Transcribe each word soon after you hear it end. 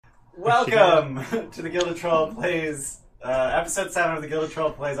Welcome to the Gilded Troll Plays, episode 7 of the Gilded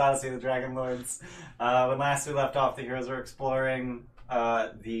Troll Plays Odyssey of the Dragon Lords. When last we left off, the heroes were exploring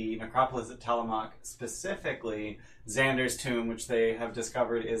the Necropolis at Telamok, specifically Xander's tomb, which they have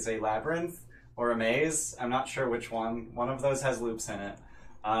discovered is a labyrinth or a maze. I'm not sure which one. One of those has loops in it.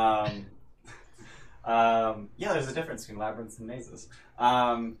 Yeah, there's a difference between labyrinths and mazes.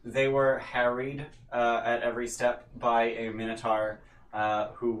 They were harried at every step by a minotaur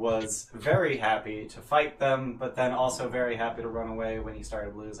who was very happy to fight them, but then also very happy to run away when he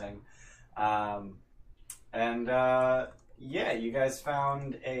started losing. Yeah, you guys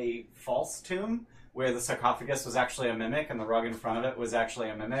found a false tomb where the sarcophagus was actually a mimic and the rug in front of it was actually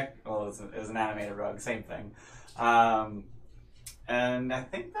a mimic. Well, it was an animated rug, same thing. And I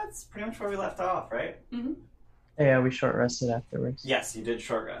think that's pretty much where we left off, right? Mm-hmm. Yeah, we short rested afterwards. Yes, you did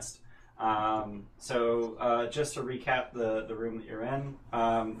short rest. Just to recap the room that you're in,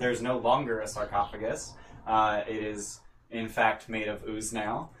 there's no longer a sarcophagus. It is, in fact, made of ooze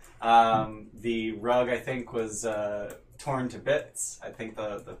now. The rug, I think, was torn to bits. I think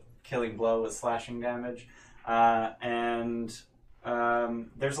the killing blow was slashing damage. There's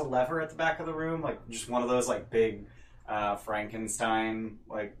a lever at the back of the room, like just one of those like big Frankenstein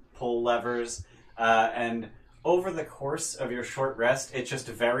like pull levers. And over the course of your short rest, it just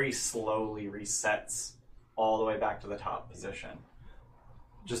very slowly resets all the way back to the top position.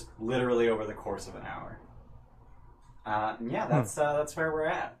 Just literally over the course of an hour. That's where we're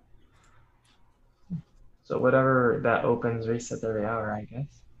at. So whatever that opens resets every hour, I guess.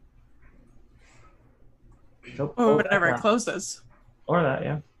 So Or whatever it closes. Or that,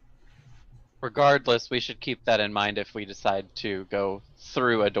 yeah. Regardless, we should keep that in mind if we decide to go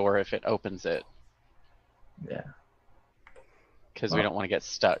through a door if it opens it. Yeah. Because we don't want to get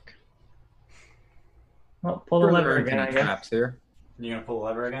stuck. Well, pull the lever again, I guess. Traps here. You gonna pull the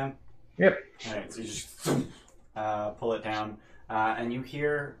lever again? Yep. Alright, so you just pull it down, and you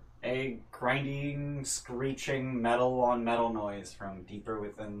hear a grinding, screeching metal on metal noise from deeper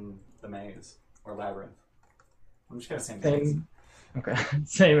within the maze or labyrinth. I'm just gonna say maze. Same. Okay.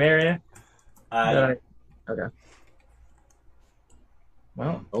 Same area. Yeah. Okay.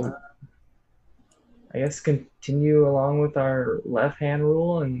 Well, Oh. I guess continue along with our left-hand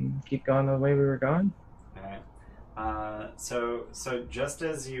rule and keep going the way we were going. Alright. So just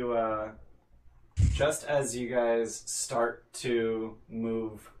as you guys start to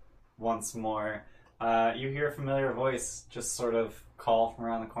move once more, you hear a familiar voice just sort of call from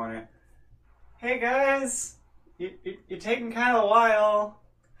around the corner. Hey guys, you're taking kind of a while.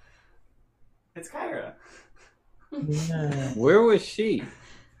 It's Kyra. Yeah. Where was she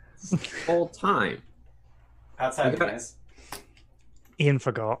this whole time? Outside the maze. Ian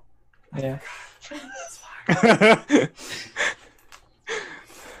forgot. Yeah.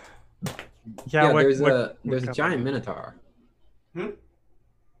 Yeah, we're there's a giant minotaur. Is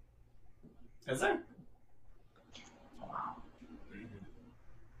there?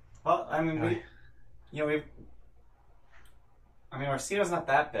 Well, I mean, Orsino's not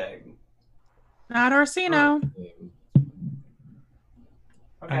that big. Not Orsino.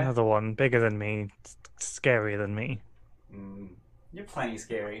 Okay. Another one, bigger than me, scarier than me. You're plenty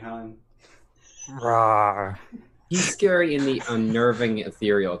scary, hon. Rawr. He's scary in the unnerving,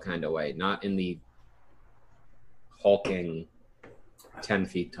 ethereal kind of way, not in the hulking, 10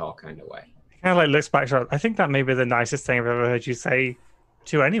 feet tall kind of way. Kind of like looks back. I think that may be the nicest thing I've ever heard you say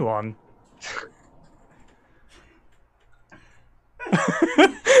to anyone.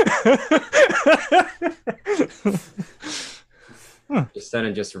 Just then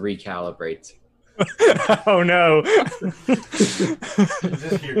it just recalibrates. Oh no! You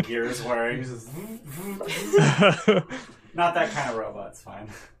just hear gears whirring. Just... Not that kind of robot. It's fine.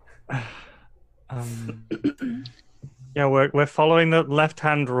 Yeah, we're following the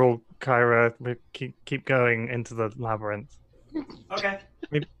left-hand rule, Kyra. We keep going into the labyrinth. Okay.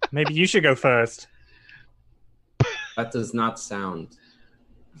 Maybe you should go first. That does not sound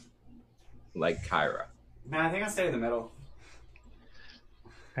like Kyra. No, I think I'll stay in the middle.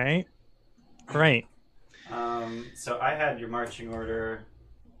 Okay. Great. So I had your marching order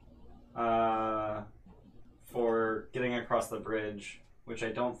for getting across the bridge, which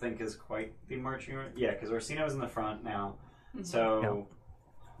I don't think is quite the marching order. Yeah, because Orsino's in the front now. Mm-hmm. So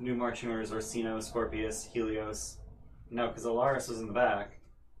new marching orders: Orsino, Scorpius, Helios. No, because Alaris was in the back.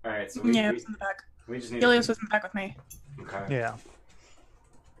 All right, so it was in the back. We just need Helios was in the back with me. Okay. Yeah.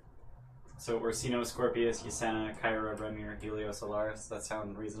 So Orsino, Scorpius, Yasena, Kyra, Remir, Helios, Alaris. That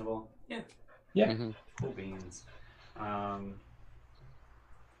sound reasonable? Yeah. Yeah. Mm-hmm. Cool beans. Orsino,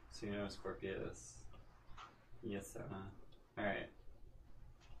 Scorpius, Yasena. All right.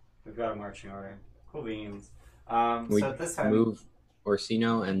 We've got a marching order. Cool beans. We So at this time, move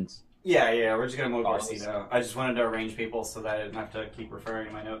Orsino and yeah, we're just gonna move Follows. Orsino. I just wanted to arrange people so that I didn't have to keep referring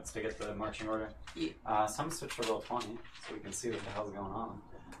to my notes to get the marching order. Yeah. So I'm gonna switch to roll 20 so we can see what the hell's going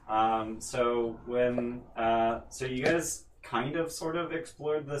on. So you guys kind of sort of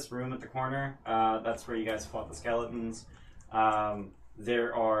explored this room at the corner. That's where you guys fought the skeletons.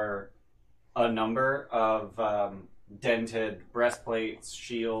 There are a number of dented breastplates,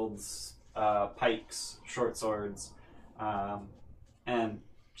 shields, pikes, short swords, and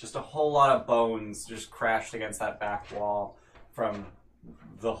just a whole lot of bones just crashed against that back wall from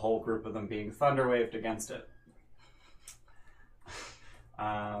the whole group of them being thunderwaved against it.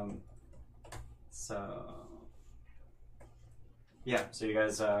 So you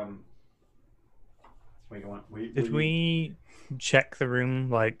guys, Did we check the room,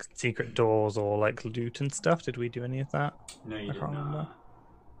 like secret doors or like loot and stuff? Did we do any of that? No, you I did can't remember.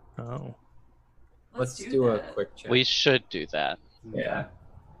 not. Oh. let's do a quick check. We should do that. Yeah.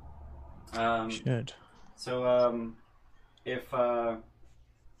 Should. So, if I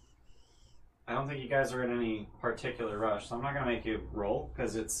don't think you guys are in any particular rush, so I'm not going to make you roll,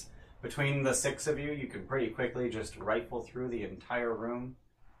 because it's between the 6 of you, you can pretty quickly just rifle through the entire room.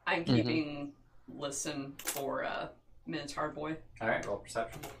 I'm keeping listen for Minotaur Boy. Alright, roll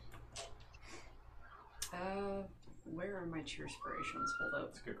perception. Where are my cheer spirations? Hold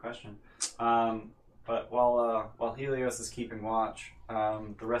up. That's a good question. But while Helios is keeping watch,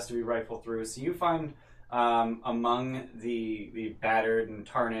 the rest of you rifle through. So you find among the battered and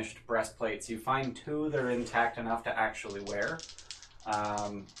tarnished breastplates, you find 2 that are intact enough to actually wear,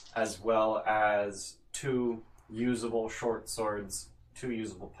 as well as 2 usable short swords, 2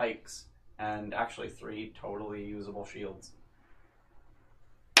 usable pikes, and actually 3 totally usable shields.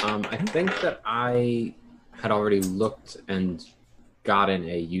 I think that I had already looked and gotten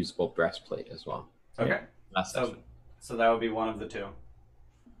a usable breastplate as well. Okay, Last session. so that would be one of the 2.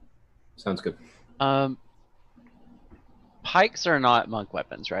 Sounds good. Pikes are not monk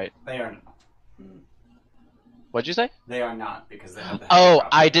weapons, right? They are not. What'd you say? They are not, because they have the Oh, heavy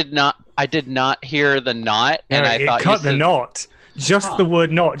I did not hear the knot, and I it thought cut you the said, knot. Just the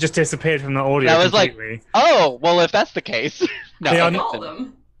word "not" just disappeared from the audio I was like, completely. oh, well, if that's the case, no. They are I not- called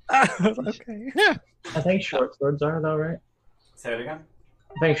them. Okay. I think short swords are though, right? Say it again.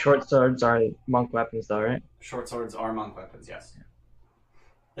 I think short swords are monk weapons though, right? Short swords are monk weapons, yes.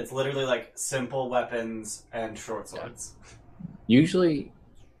 It's literally like simple weapons and short swords. Usually,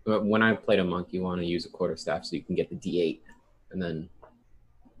 when I played a monk, you want to use a quarterstaff so you can get the D8, and then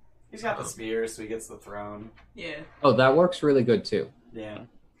He's got the spear, so he gets the throne. Yeah. oh, that works really good too. Yeah.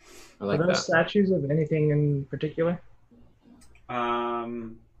 I like are those that. statues of anything in particular?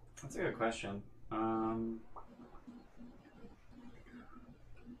 That's a good question.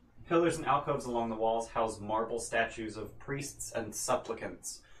 Pillars and alcoves along the walls house marble statues of priests and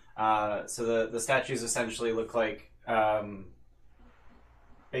supplicants. So the statues essentially look like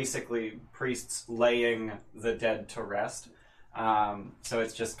basically priests laying the dead to rest. So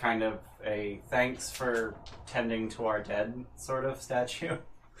it's just kind of a thanks for tending to our dead sort of statue.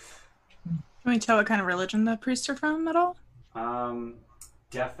 Can we tell what kind of religion the priests are from at all?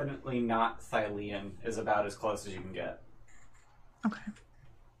 Definitely not Thylean is about as close as you can get. Okay.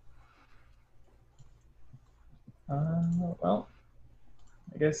 Well,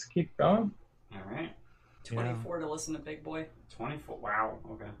 I guess keep going. Alright. 24 to listen to Big Boy. 24. Wow.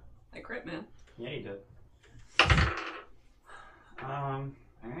 Okay. I crit, man. Yeah, you did.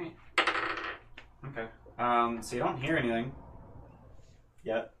 Alright. Okay. So you don't hear anything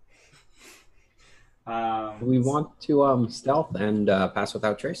yet. We want to stealth and pass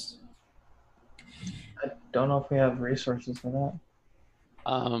without trace. I don't know if we have resources for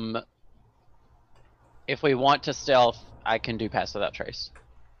that. If we want to stealth, I can do pass without trace.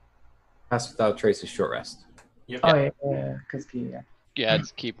 Pass without trace is short rest. Yep. Oh yeah, because yeah. Yeah,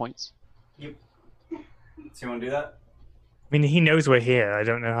 it's key points. Yep. So you want to do that? I mean, he knows we're here. I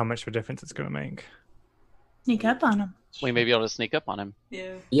don't know how much of a difference it's going to make. Sneak up on them. We may be able to sneak up on him.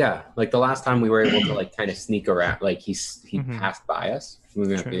 Yeah. Yeah, like the last time we were able to like kind of sneak around, like he Mhm. passed by us. We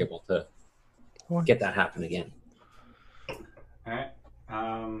might True. be able to get that happen again. Alright.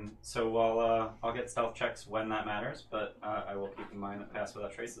 So I'll get stealth checks when that matters, but I will keep in mind that pass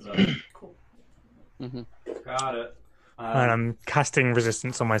without trace is up. Cool. Mm-hmm. Got it. And I'm casting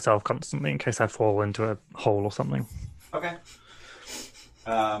resistance on myself constantly in case I fall into a hole or something. Okay.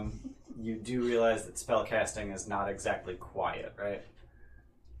 You do realize that spell casting is not exactly quiet, right?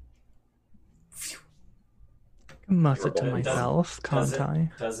 I can mutter to Does- myself, can't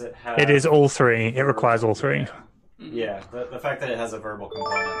I? Does it have? It is all 3. It requires all 3. Yeah. Yeah, the fact that it has a verbal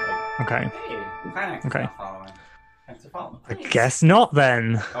component, like, Okay. hey, Panic is Okay. not following. Thanks for following. I guess not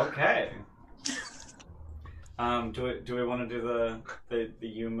then. Okay. Do we want to do the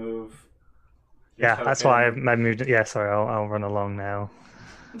you move? your Yeah, that's why I token? moved it. Yeah, sorry, I'll run along now.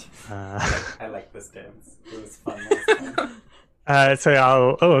 I like this dance. It was fun last time. So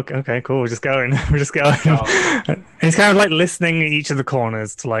I'll. Oh, okay, cool. We're just going. We're just going. Go. He's kind of like listening at each of the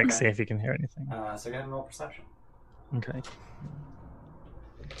corners to like Okay. see if he can hear anything. So go ahead and roll perception. Okay.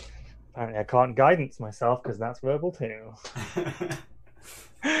 Apparently, I can't guidance myself because that's verbal too.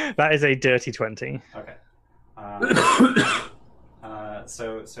 That is a dirty 20. Okay.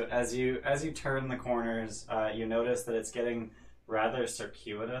 So as you turn the corners, you notice that it's getting rather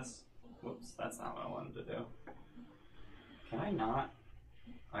circuitous. Whoops, that's not what I wanted to do. Can I not?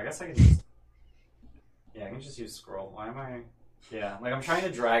 I guess I can just... Yeah, I can just use scroll. Why am I... Yeah, like I'm trying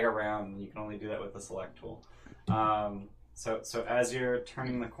to drag around, and you can only do that with the select tool. So as you're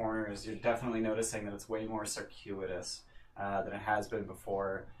turning the corners, you're definitely noticing that it's way more circuitous than it has been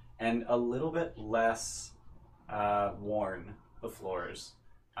before, and a little bit less worn, the floors.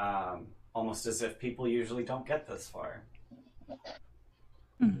 Almost as if people usually don't get this far.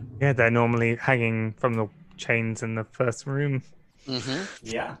 Yeah, they're normally hanging from the chains in the first room. Mm-hmm.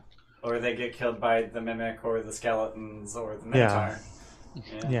 Yeah. Or they get killed by the Mimic or the Skeletons or the Yeah.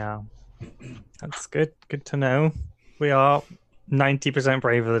 Minotaur. Yeah. That's good. Good to know. We are 90%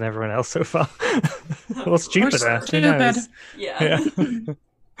 braver than everyone else so far. Or stupider. Who stupid. knows? Yeah.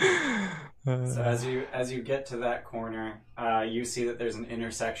 Yeah. So as you get to that corner, you see that there's an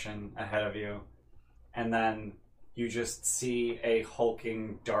intersection ahead of you, and then you just see a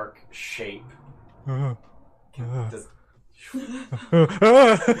hulking dark shape. Does-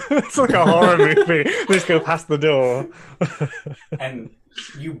 It's like a horror movie. Let's go past the door. and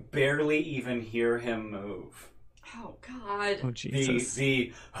you barely even hear him move. Oh God. Oh Jesus!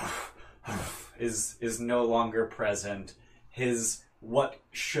 The is no longer present. His what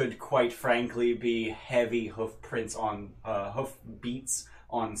should quite frankly be heavy hoof prints on hoof beats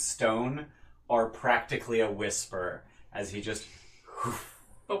on stone are practically a whisper as he just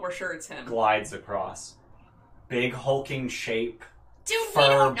But we're sure it's him. glides across. Big hulking shape, Dude, we fur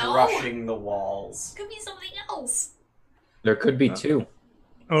don't know. brushing the walls. Could be something else. There could be two.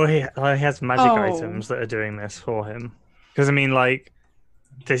 Oh, he has magic Oh. items that are doing this for him. Because I mean, like,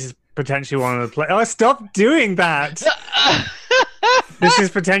 this is potentially one of the Oh, stop doing that! This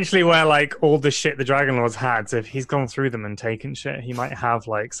is potentially where like all the shit the Dragon Lords had. So if he's gone through them and taken shit, he might have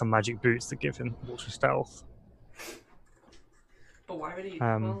like some magic boots that give him ultra stealth. But why would he?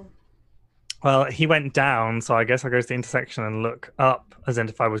 Well, he went down, so I guess I'll go to the intersection and look up, as in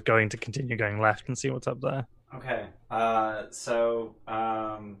if I was going to continue going left and see what's up there. Okay. So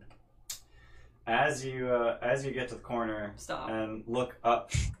as you get to the corner Stop. and look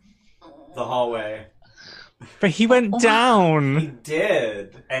up the hallway, But he went he down!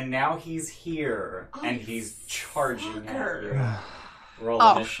 did, and now he's here, Oh, and he's charging at fucker. you. Roll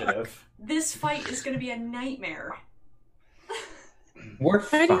Oh, initiative. This fight is going to be a nightmare. We're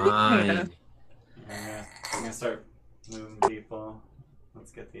How do you know fine. that? I'm gonna start moving people.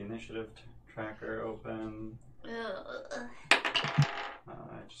 Let's get the initiative tracker open. I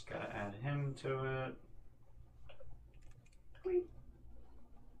just gotta add him to it.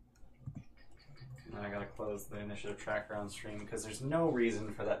 And I gotta close the initiative tracker on screen because there's no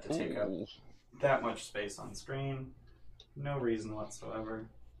reason for that to take up that much space on screen. No reason whatsoever.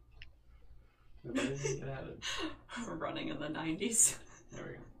 It didn't get added. We're running in the 90s.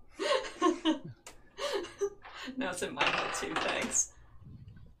 There we go. Now it's in my head too, thanks.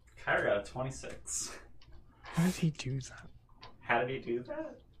 Kyra got a 26. How did he do that? How did he do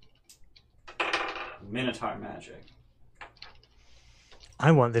that? Minotaur magic.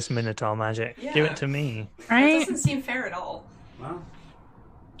 I want this Minotaur magic. Yeah. Give it to me. That Right? doesn't seem fair at all. Well,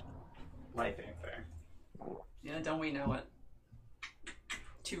 life ain't fair. Yeah, don't we know it?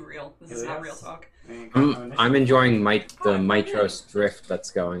 Too real. This is not real talk. I'm enjoying the Mitros drift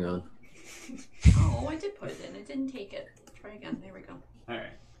that's going on. Oh, I did put it in. It didn't take it. Try again. There we go.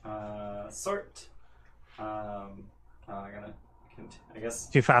 Alright. Sort. I gotta. I guess.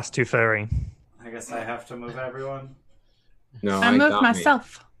 Too fast, too furry. I guess I have to move everyone. No, I I moved got me.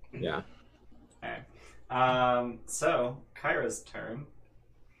 myself. Yeah. Alright. So, Kyra's turn.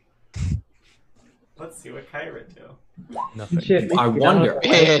 Let's see what Kyra do. Nothing. Shit, I wonder.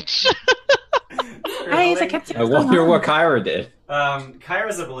 Bitch. Guys, I kept I wonder what Kyra did.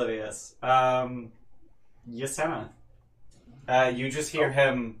 Kyra's oblivious. Yasena. You just hear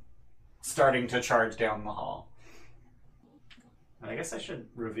him starting to charge down the hall. I guess I should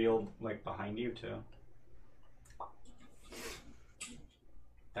reveal, like, behind you, too.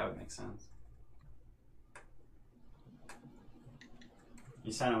 That would make sense.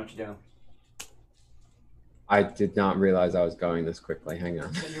 You sound know what you're doing. I did not realize I was going this quickly. Hang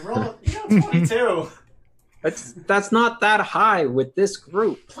on. You got 22. That's not that high with this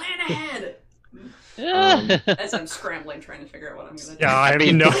group. Plan ahead! Um, As I'm scrambling, trying to figure out what I'm gonna do. Yeah, I have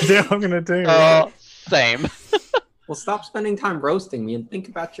no idea what I'm gonna do. Same. Well, stop spending time roasting me and think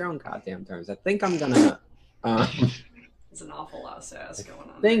about your own goddamn terms. I think I'm gonna. There's an awful lot of sass going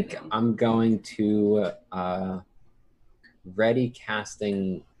on. I think right now. I'm going to ready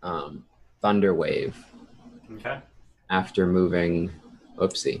casting Thunder Wave Okay. after moving.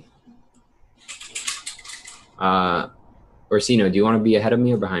 Oopsie. Orsino, do you want to be ahead of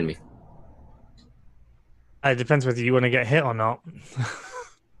me or behind me? It depends whether you want to get hit or not.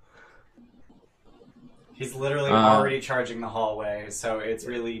 He's literally already charging the hallway, so it's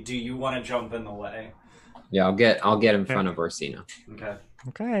really, do you want to jump in the way? Yeah, I'll get in front of Orsino. Okay.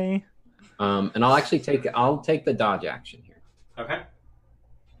 Okay. And I'll actually take the dodge action here. Okay.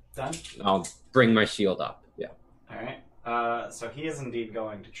 Done? I'll bring my shield up. Yeah. Alright. So he is indeed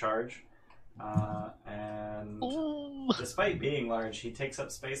going to charge. And despite being large, he takes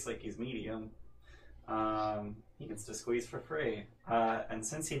up space like he's medium. He gets to squeeze for free. And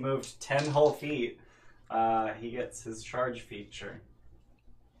since he moved 10 whole feet, he gets his charge feature.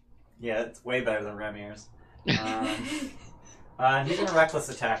 Yeah, it's way better than Remir's. And he's going to reckless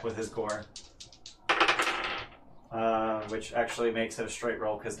attack with his gore. Which actually makes it a straight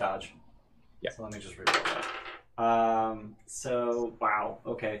roll because dodge. Yeah. So let me just reroll that. So, wow.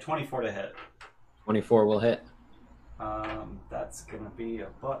 Okay, 24 to hit. 24 will hit. That's going to be a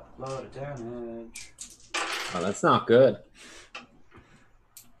buttload of damage. Oh, that's not good.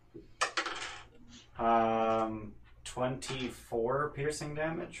 24 piercing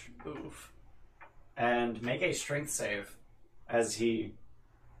damage. Oof. And make a strength save as he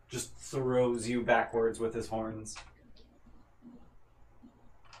just throws you backwards with his horns.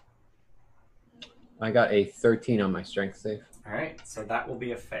 I got a 13 on my strength save. Alright, so that will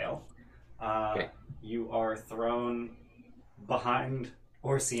be a fail. Okay. You are thrown behind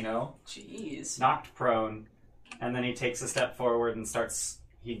Orsino, Jeez. knocked prone, and then he takes a step forward and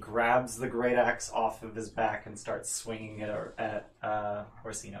he grabs the great axe off of his back and starts swinging it at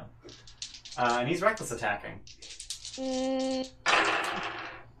Orsino. And he's reckless attacking. So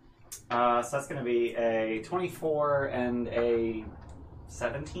that's going to be a 24 and a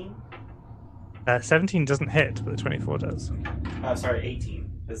 17? 17 doesn't hit, but the 24 does. Sorry, 18.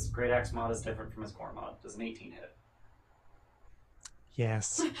 His great axe mod is different from his core mod. Does an 18 hit?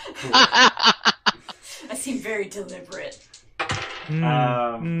 Yes. I seem very deliberate.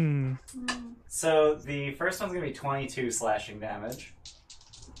 So the first one's going to be 22 slashing damage.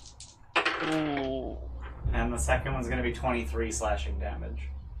 Ooh. And the second one's going to be 23 slashing damage.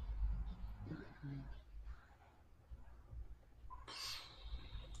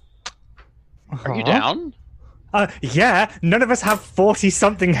 Are you down? Yeah, none of us have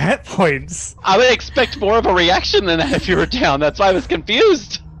 40-something hit points. I would expect more of a reaction than that if you were down. That's why I was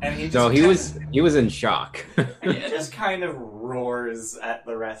confused. And he was in shock. He just kind of roars at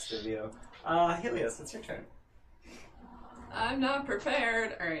the rest of you. Helios, it's your turn. I'm not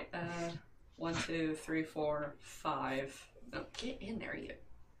prepared. Alright, 1, 2, 3, 4, 5. No, get in there, you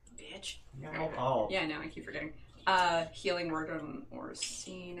bitch. You got hold all. Yeah, I know, I keep forgetting. Healing word on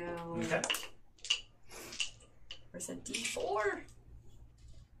Orsino. Okay. Where's a D4?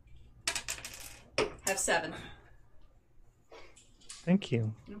 Have 7. Thank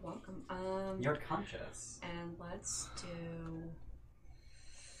you. You're welcome. You're conscious. And let's do.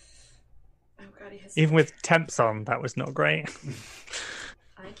 Oh god, he has. Even with temps on, that was not great.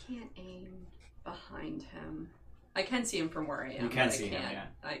 I can't aim behind him. I can see him from where I am. You can but see him, yeah.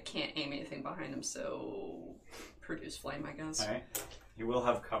 I can't aim anything behind him, so produce flame, I guess. Alright. You will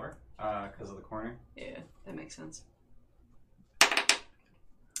have cover, because of the corner. Yeah, that makes sense.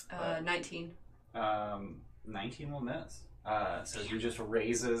 19. 19 will miss. So he just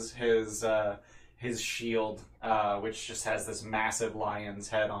raises his shield, which just has this massive lion's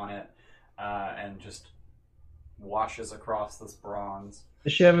head on it, and just washes across this bronze.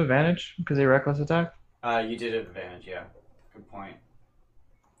 Does she have advantage because he reckless attack? You did have advantage, yeah. Good point.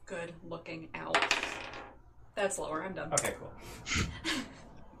 Good looking out. That's lower, I'm done. Okay, cool.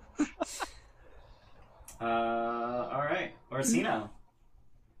 Alright. Orsino.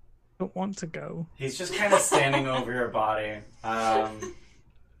 Don't want to go. He's just kind of standing over your body.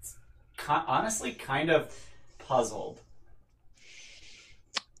 Honestly, kind of puzzled.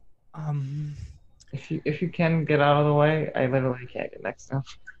 If you can get out of the way, I literally can't get next to him.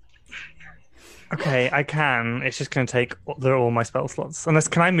 Okay, I can. It's just going to take all my spell slots. Unless,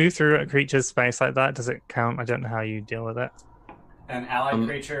 can I move through a creature's space like that? Does it count? I don't know how you deal with it. An allied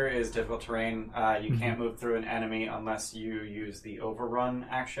creature is difficult terrain. You can't move through an enemy unless you use the overrun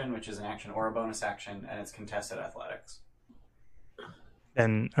action, which is an action or a bonus action, and it's contested athletics.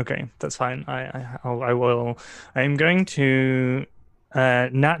 Then okay, that's fine. I will. I'm going to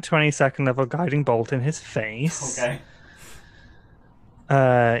nat 20 second level guiding bolt in his face. Okay.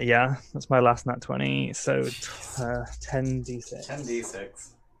 Yeah, that's my last nat 20. So 10d6. 10d6.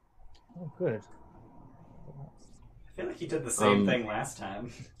 Oh, good. I feel like you did the same thing last time.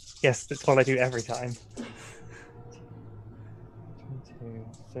 Yes, that's what I do every time. 22,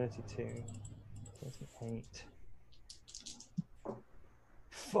 32, 38.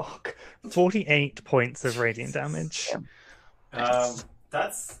 Fuck. 48 points of radiant damage.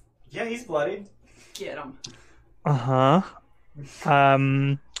 That's... Yeah, he's bloodied. Get him. Uh-huh.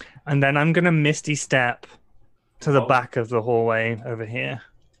 And then I'm gonna Misty Step to the back of the hallway over here.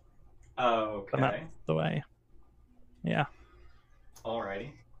 Okay. I'm out the way. Yeah. Alrighty.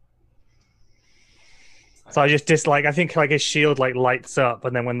 So I just I think like his shield like lights up,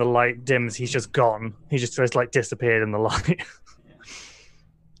 and then when the light dims, he's just gone. He just like disappeared in the light.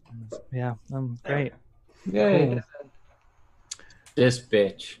 Yeah. Great. Yay. Cool. This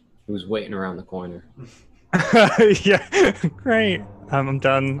bitch who's waiting around the corner. Yeah. Great. I'm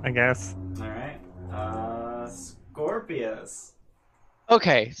done, I guess. Alright. Scorpius.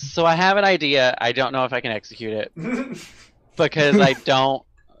 Okay, so I have an idea. I don't know if I can execute it because I don't.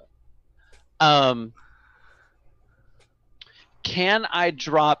 Can I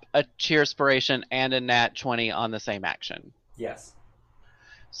drop a Cheerspiration and a Nat 20 on the same action? Yes.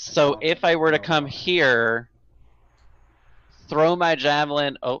 So if I were to come here, throw my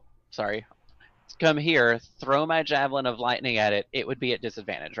javelin. Oh, sorry. Come here, throw my javelin of lightning at it. It would be at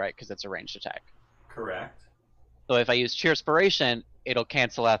disadvantage, right? Because it's a ranged attack. Correct. So if I use Cheerspiration, it'll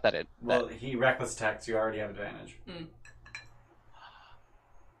cancel out that. Well, he reckless attacks. You already have advantage.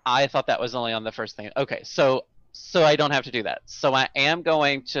 I thought that was only on the first thing. Okay, so I don't have to do that. So I am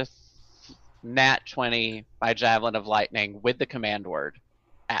going to Nat 20 my javelin of lightning with the command word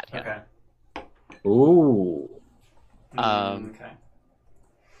at him. Okay. Ooh. Okay.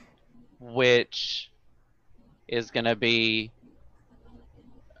 Which is going to be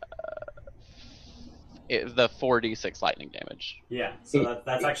the 4d6 lightning damage. Yeah, so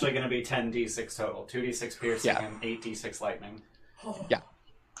that's actually going to be 10d6 total. 2d6 piercing and 8d6 lightning. Yeah.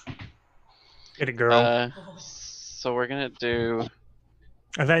 Get it, girl. So we're going to do...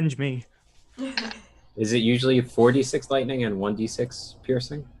 Avenge me. Is it usually 4d6 lightning and 1d6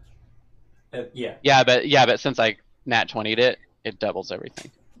 piercing? Yeah. Yeah, but since I nat 20'd it, it doubles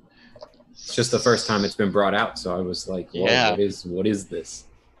everything. It's just the first time it's been brought out, so I was like, whoa, Yeah. what is this?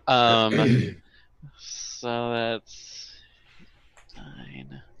 So that's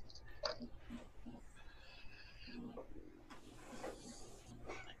 9.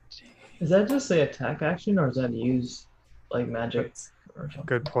 Is that just the attack action, or is that use like magic or something?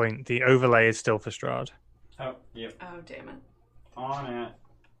 Good point. The overlay is still for Strahd. Oh, yep. Oh, damn it. On it.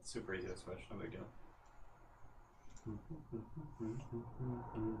 Super easy to switch. No big deal. Nope,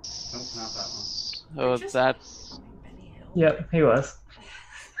 not that one. So that's... Yep, he was.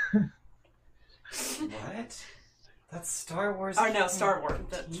 What? That's Star Wars. Oh, no, Star Wars.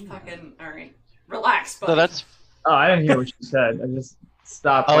 That's fucking... Alright. Relax, buddy. So that's... Oh, I didn't hear what she said. I just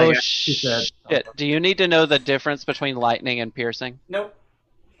stopped. Oh, like, she said. shit. Do you need to know the difference between lightning and piercing? Nope.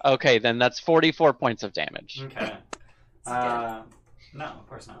 Okay, then that's 44 points of damage. Okay. No, of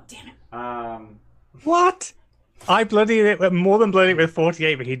course not. Damn it. What? I bloodied it with more than bloodied it with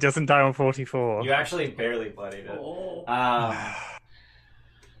 48, but he doesn't die on 44. You actually barely bloodied it. Oh.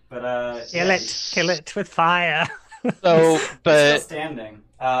 But Kill it with fire. So, still but standing.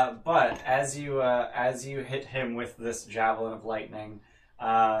 But as you hit him with this javelin of lightning,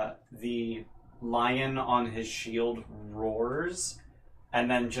 the lion on his shield roars, and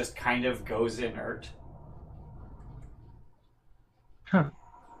then just kind of goes inert. Huh.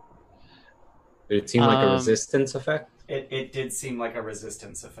 Did it seem like a resistance effect? It did seem like a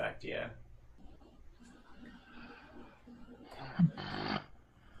resistance effect, yeah.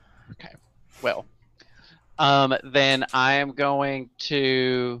 okay. Well, then I am going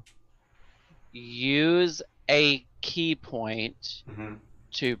to use a key point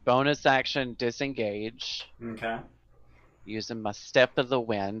to bonus action disengage. Okay. Using my step of the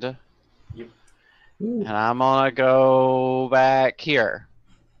wind. Yep. And I'm gonna go back here.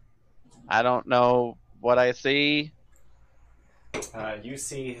 I don't know what I see. You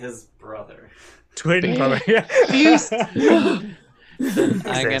see his brother. Twin brother. Yeah.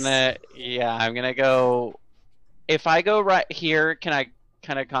 I'm gonna go. If I go right here, can I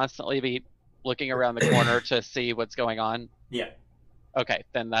kind of constantly be looking around the corner to see what's going on? Yeah. Okay,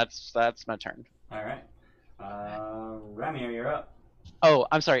 then that's my turn. All right. Ramir, you're up. Oh,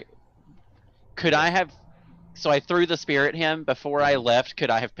 I'm sorry. Could I have? So I threw the spear at him before I left. Could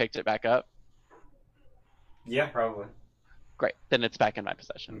I have picked it back up? Yeah, probably. Great. Then it's back in my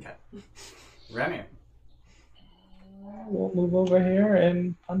possession. Okay. Ramir. We'll move over here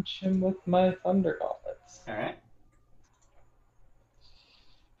and punch him with my thunder gauntlets. All right.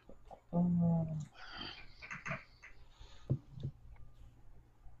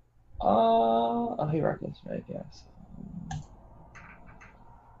 He reckless, I guess.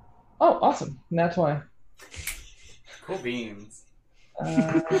 Oh, awesome! That's why. Cool beans.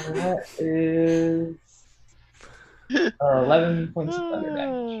 That is 11 points of thunder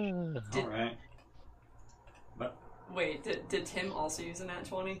damage. All right. Wait, did Tim also use a nat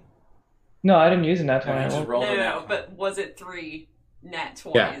 20? No, I didn't use a nat 20. I just rolled a nat 20. But was it 3 nat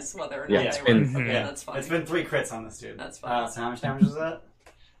 20s? Yeah. Whether or Yeah, not it's they been- were. Okay, yeah. that's fine. It's been 3 crits on this dude. That's fine. So how much damage is that?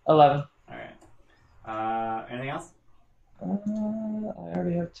 11. All right. Anything else? I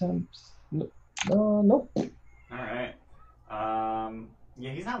already have temps. Nope. Nope. All right.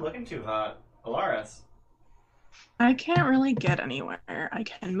 Yeah, he's not looking too hot. Alaris. I can't really get anywhere. I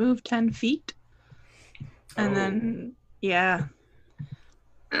can move 10 feet. And Oh. then, yeah.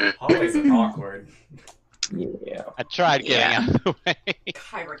 Always awkward. Yeah. I tried getting out of the way.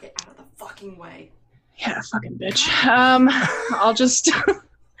 Kyra, get out of the fucking way. Yeah, fucking bitch. I'll just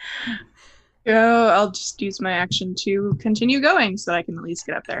I'll just use my action to continue going so that I can at least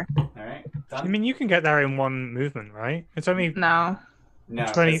get up there. All right. I Done. mean, you can get there in one movement, right? It's only No. No,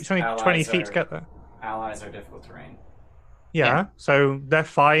 20 'cause 20 feet to get there. Allies are difficult terrain. Yeah, so they're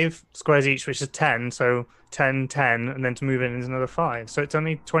 5 squares each, which is 10, so 10, 10, and then to move in is another 5. So it's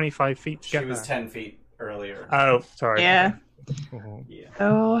only 25 feet to She get was there. 10 feet earlier. Oh, sorry. Yeah. Oh. Yeah.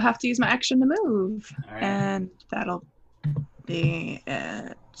 So I'll have to use my action to move. All right. And that'll be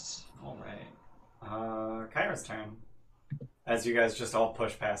it. All right. Kyra's turn. As you guys just all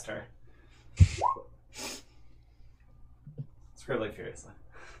push past her. Scribbly furiously.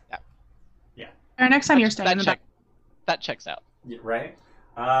 All right, next time you're staying in the back. That checks out. Right?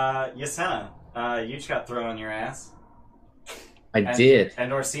 Yasena, you just got thrown on your ass. I did.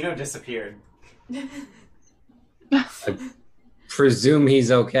 And Orsino disappeared. Presume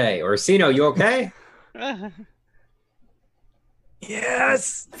he's okay. Orsino, you okay?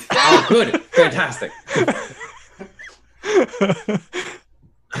 Yes! Oh, good. Fantastic.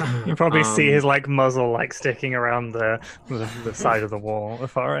 You probably see his like muzzle like sticking around the side of the wall at the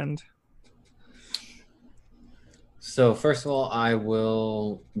far end. So first of all, I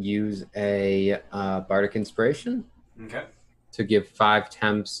will use a bardic inspiration Okay. to give 5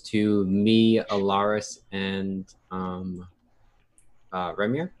 temps to me, Alaris, and Remir.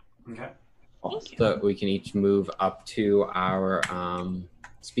 Okay. Thank you. So that we can each move up to our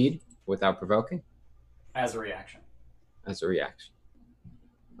speed without provoking As a reaction. as a reaction.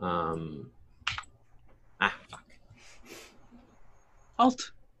 Fuck.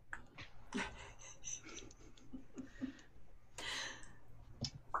 Alt.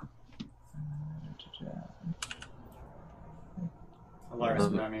 Alaris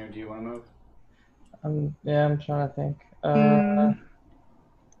and Ramir, do you want to move? Yeah, I'm trying to think.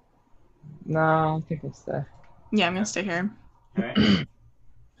 No, I think I'll stay. Yeah, I'm gonna stay here. All right. It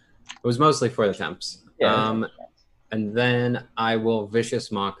was mostly for the temps. Yeah. And then I will vicious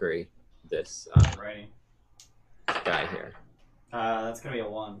mockery this Alrighty. guy here. That's going to be a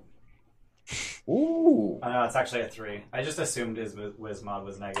 1. Ooh. Oh, no, it's actually a 3. I just assumed his Wismod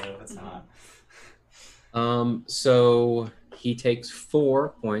was negative. It's not. So he takes 4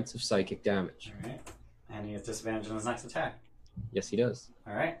 points of psychic damage. All right. And he has disadvantage on his next attack. Yes, he does.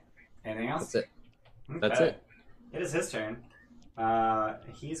 All right. Anything else? That's it. That's Okay. it. It is his turn.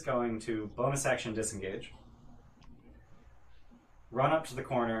 He's going to bonus action disengage. Run up to the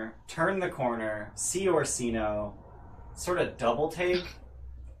corner, turn the corner, see Orsino, sort of double take,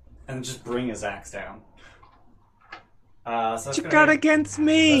 and just bring his axe down. So that's You gonna got be, against That's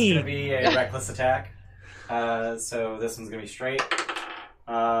me! going to be a reckless attack. So this one's going to be straight.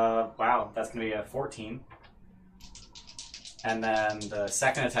 Wow, that's going to be a 14. And then the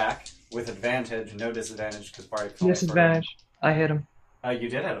second attack with advantage, no disadvantage because Bardic. Disadvantage. I hit him. You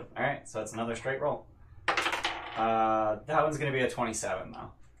did hit him. All right, so that's another straight roll. That one's going to be a 27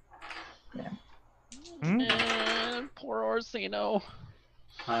 though. Poor Orsino.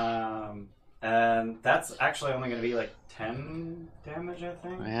 And that's actually only going to be like 10 damage, I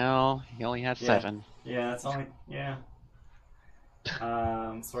think. Well, he only had 7. Yeah, it's only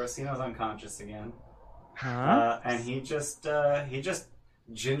So Orsino's unconscious again. Huh? And he just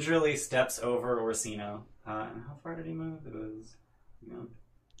gingerly steps over Orsino. And how far did he move? It was,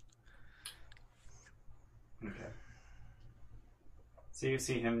 okay. So you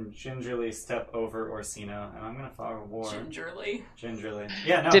see him gingerly step over Orsino, and I'm gonna fog a war. Gingerly.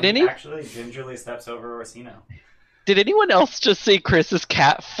 Yeah, no. Did he any- actually gingerly steps over Orsino. Did anyone else just see Chris's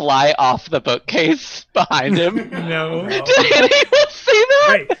cat fly off the bookcase behind him? No. Did anyone see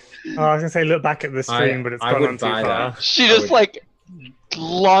that? Wait. Oh, I was gonna say look back at the stream, but it's I gone would on too buy far. that. She I just would- like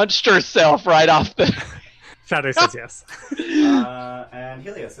launched herself right off the. Shadow says yes. And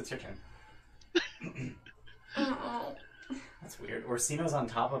Helios, it's your turn. Oh, That's weird. Orsino's on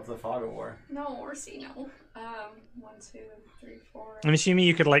top of the fog of war. no, Orsino. 1, 2, 3, 4. I'm assuming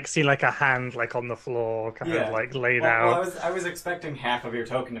you could like see like a hand like on the floor, kind of like laid Well, out. I was expecting half of your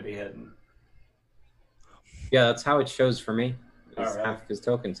token to be hidden. Yeah, that's how it shows for me. It's Alright. half of his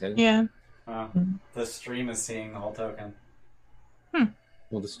tokens hidden. Yeah. The stream is seeing the whole token.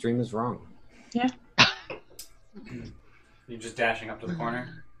 Well, the stream is wrong. You're just dashing up to the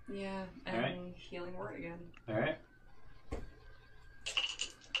corner. Yeah, and Alright. healing word again. All right.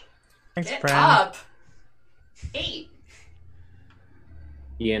 Thanks, Get friend. up! 8.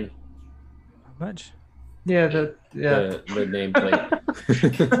 Ian, How much? Yeah, the nameplate.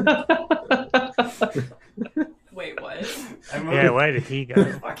 Wait, what? I moved Yeah, where did he the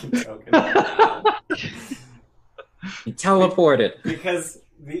go? fucking token. He teleported. Because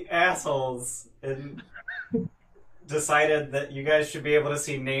the assholes decided that you guys should be able to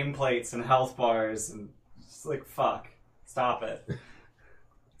see nameplates and health bars, and just like, fuck. Stop it.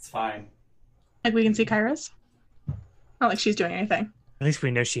 It's fine. Like we can see Kyra's. Not like she's doing anything. At least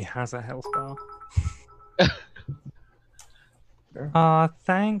we know she has a health bar. Sure. Aw,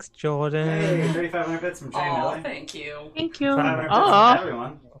 thanks, Jordan. Hey, 3,500 bits from Jay Oh, Millie. thank you. Thank you. 500 bits Aw. from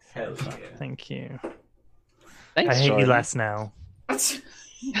everyone. Hell yeah. Thank you. Thanks, I hate Jordan. you less now.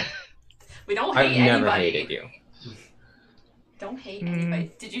 We don't hate I've never anybody. hated you. Don't hate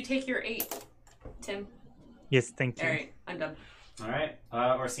anybody. Did you take your 8, Tim? Yes, thank you. Alright, I'm done. All right,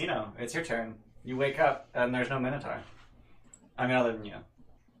 Orsino, it's your turn. You wake up and there's no Minotaur. I mean, other than you.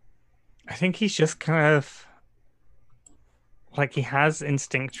 I think he's just kind of like he has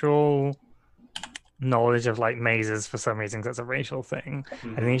instinctual knowledge of like mazes for some reason. 'Cause that's a racial thing. I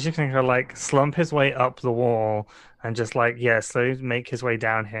think he's just gonna kind of like slump his way up the wall and just like slowly make his way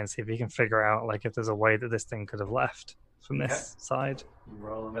down here and see if he can figure out like if there's a way that this thing could have left from this side.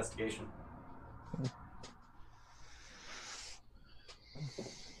 Roll investigation.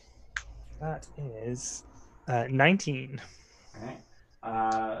 That is 19. All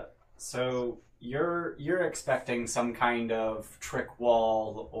right. So you're expecting some kind of trick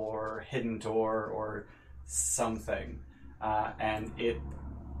wall or hidden door or something, and it,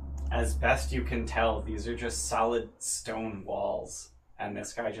 as best you can tell, these are just solid stone walls, and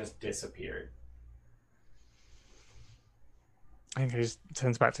this guy just disappeared. I think he just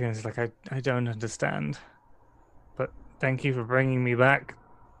turns back to him and is like, I don't understand. But thank you for bringing me back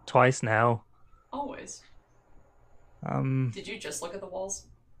twice now. Always. What Did you just look at the walls?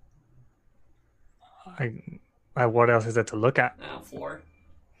 else is there to look at? Floor.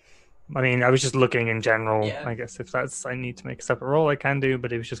 I mean, I was just looking in general. Yeah. I guess if that's, I need to make a separate roll, I can do,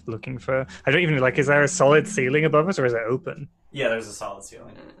 but it was just looking for, I don't even, like, is there a solid ceiling above us or is it open? Yeah, there's a solid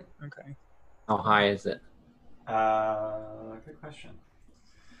ceiling. Okay. How high is it? Good question.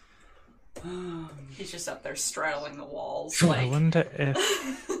 He's just up there straddling the walls. I Like, wonder if,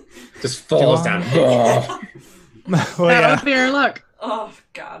 Just falls Do I- down. Oh. well, That yeah. would be our luck. oh,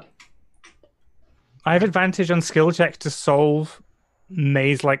 God. I have advantage on skill check to solve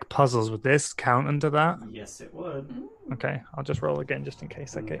maze-like puzzles. Would this count under that? Yes, it would. Okay, I'll just roll again just in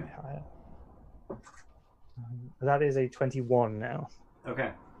case I get higher. That is a 21 now.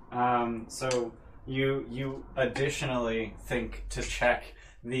 Okay. So you additionally think to check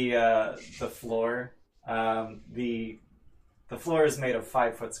the floor. The floor is made of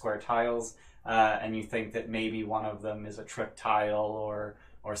 5-foot square tiles, and you think that maybe one of them is a trick tile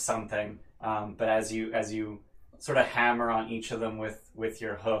or something. But as you sort of hammer on each of them with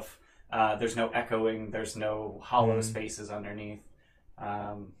your hoof, there's no echoing. There's no hollow spaces underneath.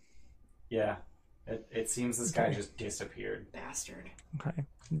 Yeah. It seems this guy just disappeared. Bastard. Okay.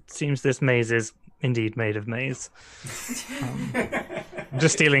 It seems this maze is indeed made of maze. I'm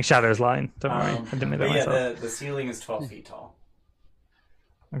just stealing Shadow's line. Don't worry. I didn't make that But yeah, myself. the ceiling is 12 feet tall.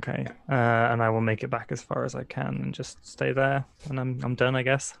 Okay. And I will make it back as far as I can and just stay there. And I'm done, I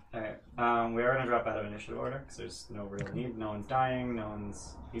guess. Alright. We are going to drop out of initiative order because there's no real need. No one's dying.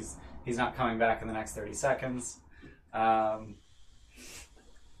 He's not coming back in the next 30 seconds.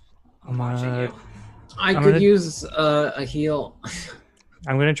 I'm watching you. I I'm could gonna- use a heal.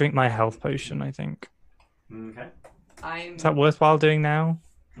 I'm gonna drink my health potion. I think. Okay. I'm. Is that worthwhile doing now?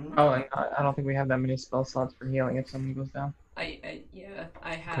 Oh, and I don't think we have that many spell slots for healing if someone goes down. Yeah,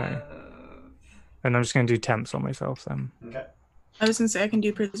 I have. And I'm just gonna do temps on myself then. Okay. I was gonna say I can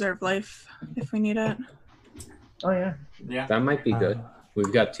do preserve life if we need it. Oh yeah. Yeah. That might be good.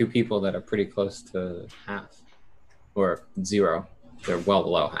 We've got 2 people that are pretty close to half. Or 0. They're well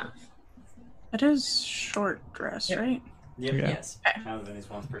below half. It is short rest, Yeah. right? Yep. Yeah. Yes. Now then he's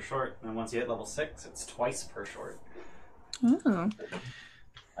once per short, and then once you hit level 6, it's twice per short. Oh.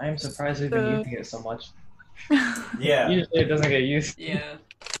 I am surprised we've been using it so much. Yeah. Usually it doesn't get used. Yeah.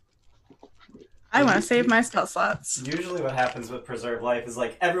 I want to save my spell slots. Usually what happens with Preserve Life is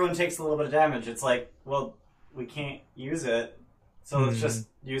like everyone takes a little bit of damage. It's like, well, we can't use it, so let's just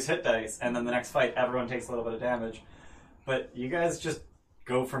use hit dice, and then the next fight everyone takes a little bit of damage. But you guys just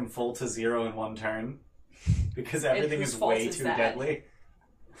go from full to 0 in one turn because everything whose is fault way is too that? deadly.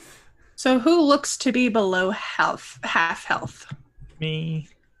 So who looks to be below half health? Me.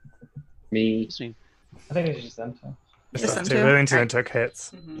 Me. I think it's just them two. Just them two? Wellington Right. took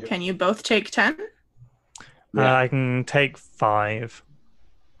hits. Mm-hmm. Can you both take 10? Yeah. I can take 5.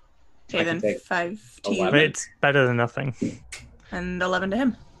 Okay, I can then take 5 to 11. you It's better than nothing. and 11 to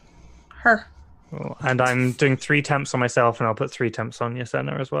him. Her. Cool. And I'm doing 3 temps on myself, and I'll put 3 temps on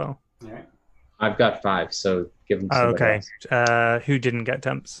Yasena as well. Alright. I've got 5, so give them to Oh, somebody okay. else. Who didn't get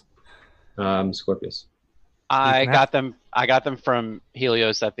temps? Scorpius. I can got them. I got them from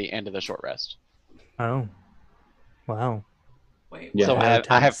Helios at the end of the short rest. Oh. Wow. Wait. Yeah. So No I have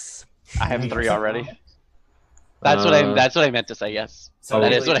temps. 3 already. That's what I meant to say. Yes,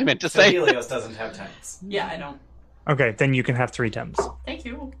 that is what I meant to so say. Helios doesn't have temps. Yeah, I don't. Okay, then you can have 3 temps. Thank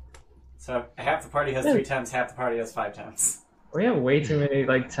you. So half the party has 3 temps, half the party has 5 temps. We have way too many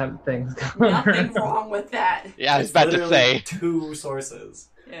like temp things going Nothing around. wrong with that. Yeah, I was It's about to literally say. 2 sources.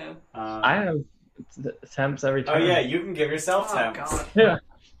 Yeah. I have temps every Oh turn. yeah, you can give yourself Oh temps. god. Yeah.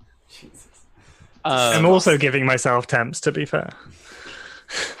 Jesus. I'm also giving myself temps, to be fair.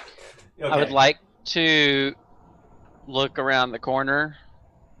 Okay. I would like to look around the corner.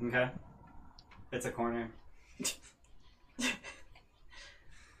 Okay. It's a corner.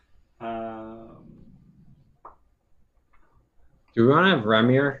 Do we want to have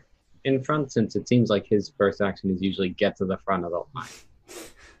Remir in front, since it seems like his first action is usually get to the front of the line?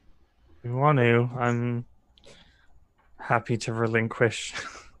 If you want to, I'm happy to relinquish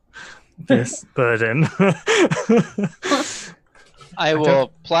this burden. I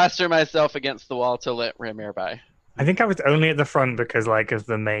will plaster myself against the wall to let Ramir by. I think I was only at the front because, like, of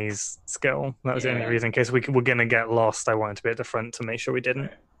the maze skill. That was the only Yeah. reason. In case we're going to get lost, I wanted to be at the front to make sure we didn't.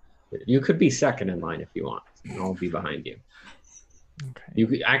 You could be second in line if you want, and I'll be behind you.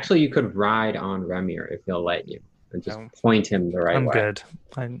 Okay. You could ride on Remir if he'll let you, and just No. point him the right I'm way. good.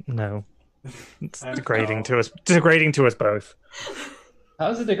 No. It's I'm degrading no. to us. Degrading to us both.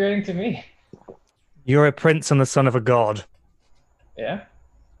 How's it degrading to me? You're a prince and the son of a god. Yeah.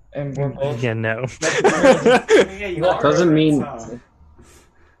 And we're both. Yeah, no. Yeah, you are Doesn't right, mean- so-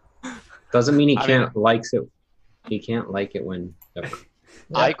 Doesn't mean he I can't likes it. He can't like it when.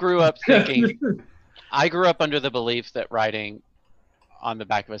 I grew up thinking. I grew up under the belief that riding on the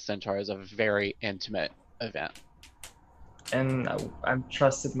back of a centaur is a very intimate event. And I've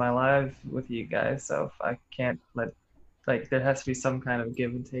trusted my life with you guys, so if I can't like, there has to be some kind of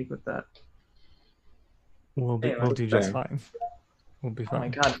give and take with that. We'll do just fine. We'll be Oh my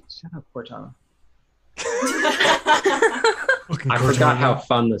fine. god, shut up, Cortana. Fucking I Cortana. forgot how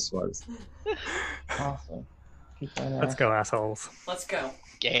fun this was. Awesome. Keep that Let's go, assholes. Let's go.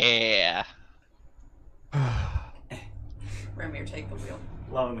 Yeah. Ramir, take the wheel.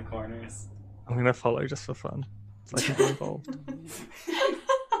 Loving the corners. I'm gonna follow just for fun. So I can be involved.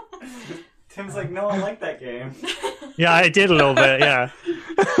 Tim's like, no, I like that game. Yeah, I did a little bit, yeah.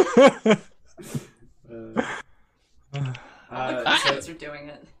 All the cool So, kids are doing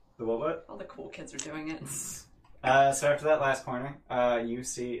it. the what? All the cool kids are doing it. So after that last corner, you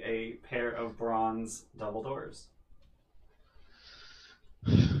see a pair of bronze double doors.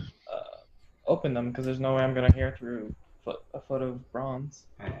 Open them, because there's no way I'm gonna hear through a foot of bronze.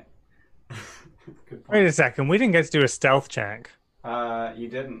 Alright. Good Wait point. a second, we didn't get to do a stealth check. You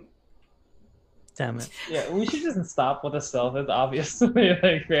didn't. Damn it. Yeah, we should just stop with the stealth. It's obviously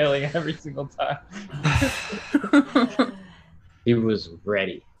like failing every single time. He was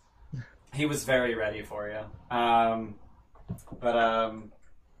ready. He was very ready for you.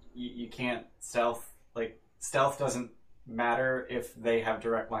 You can't stealth. Like, stealth doesn't matter if they have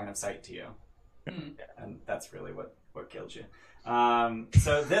direct line of sight to you. Hmm. And that's really what killed you.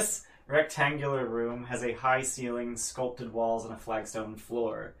 So this rectangular room has a high ceiling, sculpted walls, and a flagstone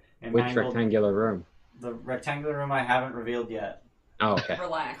floor. And Which rectangular room? The rectangular room I haven't revealed yet. Oh, okay.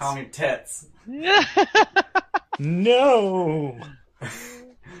 Relax. Call me Tits. No!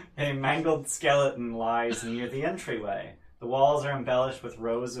 A mangled skeleton lies near the entryway. The walls are embellished with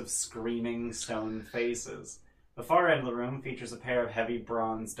rows of screaming stone faces. The far end of the room features a pair of heavy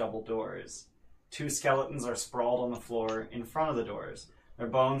bronze double doors. 2 skeletons are sprawled on the floor in front of the doors. Their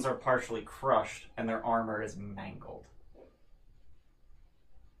bones are partially crushed, and their armor is mangled.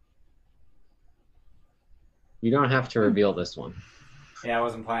 You don't have to reveal this one. Yeah, I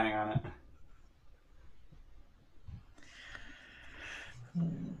wasn't planning on it.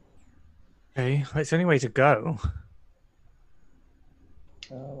 Okay, it's the only way to go.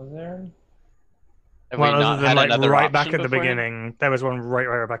 Was there? Have Well, we not other than had like another right back option at the beforehand? beginning. There was one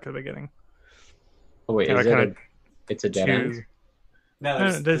right back at the beginning. Oh wait, Yeah, is I it kinda it's a dead two- end? No, No,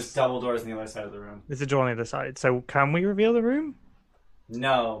 there's there's- double doors on the other side of the room. There's a door on the other side. So can we reveal the room?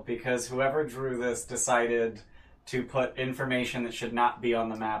 No, because whoever drew this decided to put information that should not be on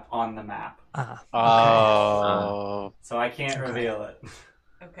the map on the map. Ah. Oh. So I can't Okay. reveal it.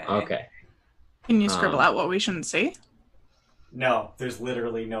 Okay. Okay. Can you scribble out what we shouldn't see? No, there's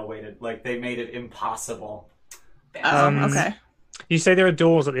literally no way to... Like, they made it impossible. Okay. You say there are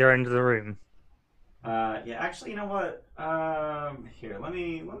doors at the other end of the room. Yeah, actually, you know what? Here, let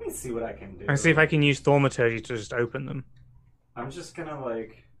me see what I can do. I see if I can use thaumaturgy to just open them. I'm just gonna,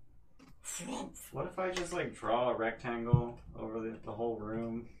 like... What if I just, like, draw a rectangle over the whole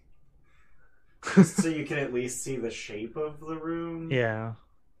room? Just so you can at least see the shape of the room? Yeah.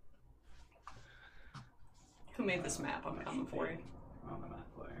 Who made this map? I'm coming for you. On the map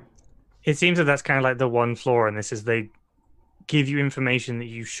player. It seems that that's kind of like the one flaw in this is they give you information that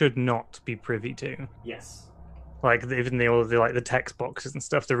you should not be privy to. Yes. Like even all the like the text boxes and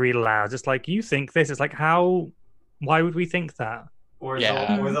stuff to read aloud. Just like you think this. It's like how? Why would we think that? Or,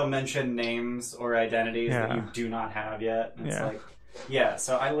 Yeah. they'll mention names or identities that Yeah. you do not have yet. And it's Yeah. like, yeah,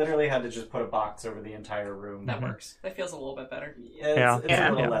 so I literally had to just put a box over the entire room. That works. That feels a little bit better. It's Yeah. a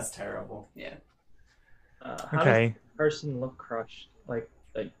little Yeah. less terrible. Yeah. How Okay. does the person look crushed? Like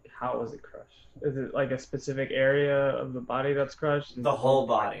how was it crushed? Is it like a specific area of the body that's crushed? The whole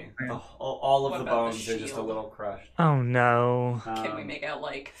body. All of What the about the bones are just a shield? little crushed. Oh no! Can we make out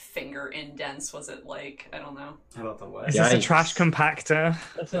like finger indents? Was it like I don't know? How about the what? Is Yeah, this a Yikes. trash compactor?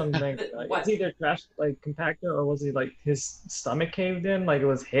 That's what I'm thinking. Like, What? it's either trash like compactor, or was it like his stomach caved in, like it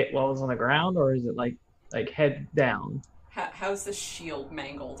was hit while it was on the ground, or is it like head down? How's the shield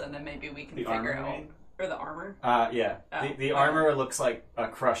mangled? And then maybe we can The figure armor, out. right? Or the armor? Yeah. Oh, The armor looks like a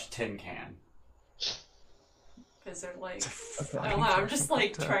crushed tin can. Is there like Okay. I don't know? I'm just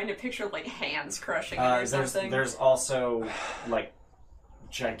like trying to picture like hands crushing it or There's something. there's also like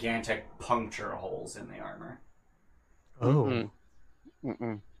gigantic puncture holes in the armor. Oh.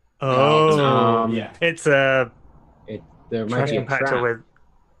 Mm-mm. Oh. Yeah. It's a There might trash be a compactor trap. with.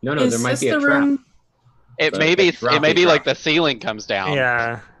 No, Is there might this be a the trap. room? It But may be. it's It may be rocky like drop. the ceiling comes down.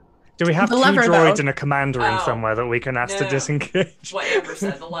 Yeah. Do we have The two lever, droids though. and a commander in Oh. somewhere that we can ask to No. disengage? What Amber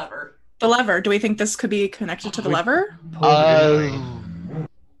said, the lever. The lever. Do we think this could be connected to the lever?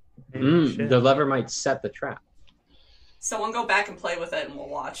 Shit. The lever might set the trap. Someone go back and play with it and we'll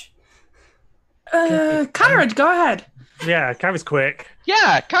watch. Conrad, go ahead. Yeah, Kyra's quick.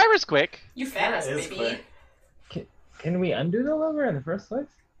 Yeah, Kyra's quick. You fast, That is baby. quick. Can we undo the lever in the first place?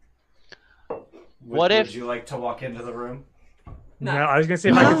 What if- Would you like to walk into the room? No, No. I was going to see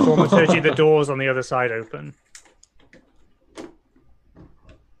if I could thaumaturgy the doors on the other side open.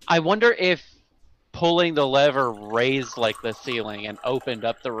 I wonder if pulling the lever raised like the ceiling and opened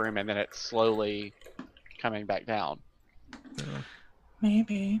up the room, and then it's slowly coming back down.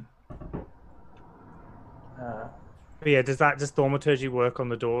 Maybe. But yeah, does thaumaturgy work on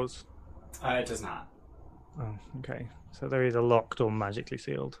the doors? It does not. Oh, okay. So they're either locked or magically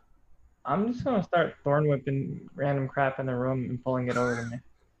sealed. I'm just gonna start thorn whipping random crap in the room and pulling it over to me.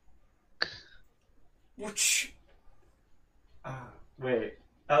 Whoosh. Wait.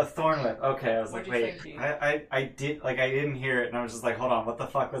 Thorn whip. Okay, I was like, What'd you wait. think, I didn't hear it, and I was just like, hold on, what the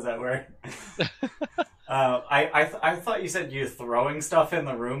fuck was that word? I thought you said you throwing stuff in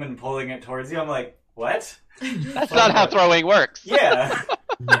the room and pulling it towards you. I'm like, what? That's not how throwing works. Yeah.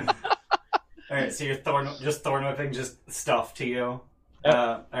 All right, so you're thorn whipping just stuff to you. Yep.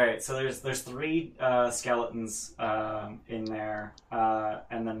 All right, so there's 3 skeletons in there,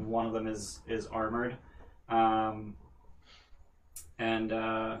 and then one of them is armored, and 2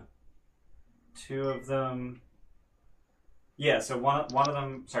 of them Yeah, so one of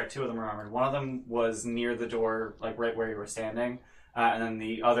them, sorry, two of them are armored. One of them was near the door, like right where you were standing, and then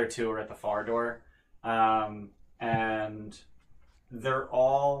the other two are at the far door. And they're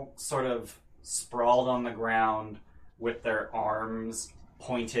all sort of sprawled on the ground with their arms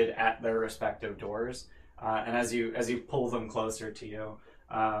pointed at their respective doors. And as you pull them closer to you,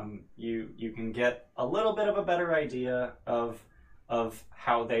 you can get a little bit of a better idea of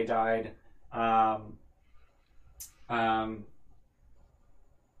how they died.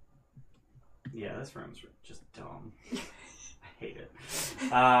 Yeah, this room's just dumb. I hate it.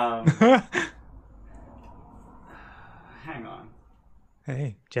 Hang on.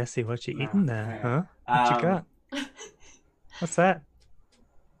 Hey, Jesse, what you No, eating there, hang huh? on. What you got? What's that?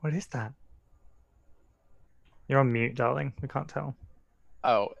 What is that? You're on mute, darling. We can't tell.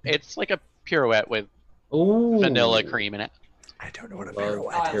 Oh, it's like a pirouette with Ooh. vanilla cream in it. I don't know what a Love Oh,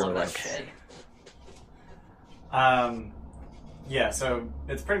 I love that pirouette. shit. Yeah, so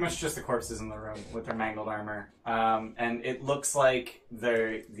it's pretty much just the corpses in the room with their mangled armor. And it looks like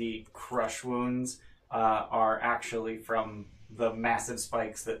the crush wounds are actually from the massive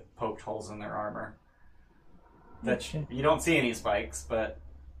spikes that poked holes in their armor. You don't see any spikes, but...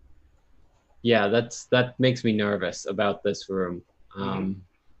 Yeah, that makes me nervous about this room. So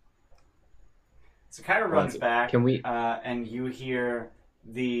Kyra runs back, Can we- and you hear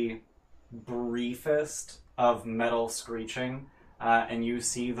the briefest of metal screeching, and you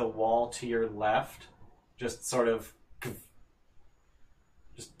see the wall to your left just sort of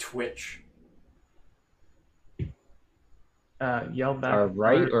just twitch. Yell back. Our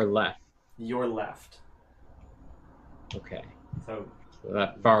right or left? Your left. Okay. So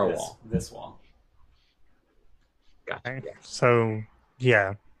that far this, wall. This wall. Gotcha. Okay. Yeah. So,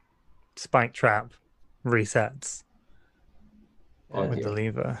 yeah. Spike trap resets Oh, with dear. the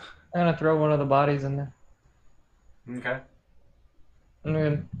lever. I'm gonna throw one of the bodies in there. Okay. I'm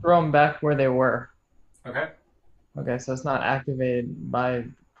gonna throw them back where they were. Okay. Okay, so it's not activated by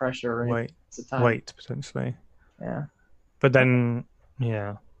pressure or anything. Wait, It's a time. wait, potentially. Yeah. But then,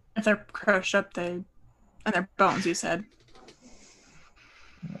 yeah. If they're crushed up, and their bones, you said.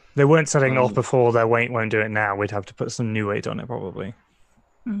 They weren't setting off before, their weight won't do it now. We'd have to put some new weight on it, probably.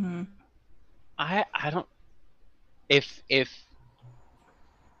 Mm-hmm. I don't. If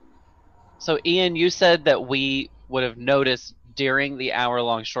so, Ian, you said that we would have noticed during the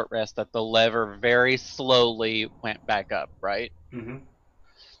hour-long short rest that the lever very slowly went back up, right? Mm-hmm.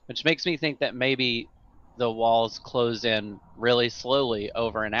 Which makes me think that maybe the walls close in really slowly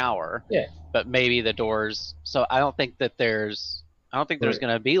over an hour. Yeah. But maybe the doors. So I don't think there's Right.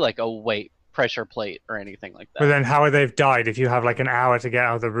 going to be like a weight pressure plate or anything like that. But then how would they have died if you have like an hour to get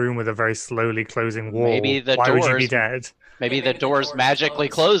out of the room with a very slowly closing wall? Maybe the Why would you be doors- dead? maybe Yeah, the maybe the doors doors magically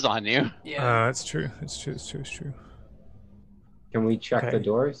close. close on you. Yeah. It's true. It's true. It's true. It's true. Can we check Okay. the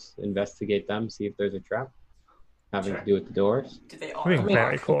doors, investigate them, see if there's a trap? Having Sure. to do with the doors? Do they all I mean, have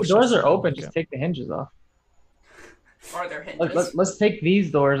very lock? cool. The doors are open. Yeah. Just take the hinges off. Are there hinges? Let's take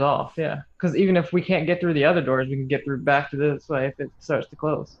these doors off. Yeah, because even if we can't get through the other doors, we can get through back to this way if it starts to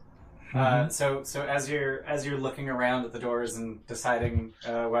close. So as you're looking around at the doors and deciding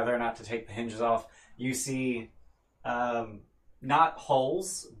whether or not to take the hinges off, you see not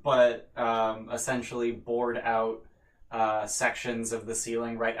holes, but essentially bored out sections of the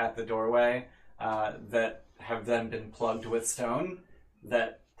ceiling right at the doorway that have then been plugged with stone.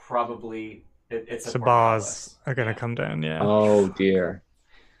 That probably it's a So portcullis. bars are going to come down, yeah. Oh dear.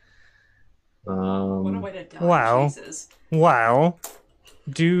 What a way to die, Well. Jesus. Well,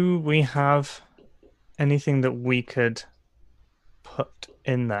 do we have anything that we could put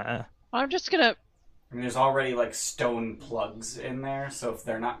in there? I'm just gonna. I mean, there's already like stone plugs in there, so if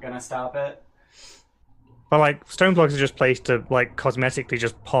they're not gonna stop it, But like stone blocks are just placed to like cosmetically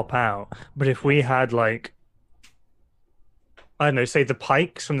just pop out. But if we had like, I don't know, say the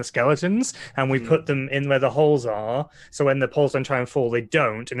pikes from the skeletons, and we put them in where the holes are, so when the poles don't try and fall, they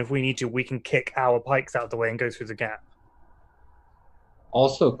don't. And if we need to, we can kick our pikes out of the way and go through the gap.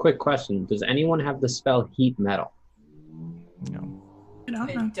 Also, quick question. Does anyone have the spell Heat Metal? No. I don't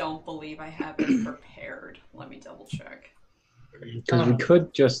I know. don't believe I have it prepared. Let me double check. Because we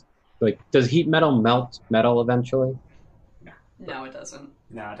could just, like, does Heat Metal melt metal eventually? No, it doesn't.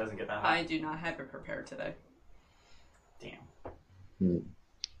 no, it doesn't get that hot. I do not have it prepared today. Damn.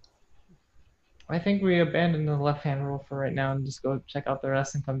 I think we abandon the left-hand rule for right now and just go check out the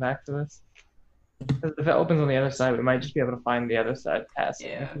rest and come back to this. 'Cause if it opens on the other side, we might just be able to find the other side past it.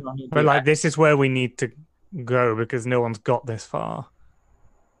 Yeah. If we don't need to But do like, that. this is where we need to go because no one's got this far.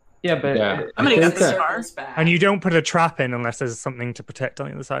 Yeah, but Yeah. I'm gonna I get think this that- far. Circles back. And you don't put a trap in unless there's something to protect on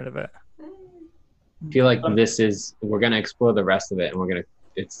the other side of it. I feel like we're gonna explore the rest of it, and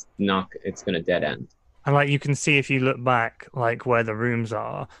it's gonna dead end. And like you can see if you look back, like where the rooms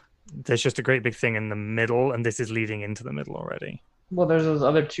are, there's just a great big thing in the middle, and this is leading into the middle already. Well, there's those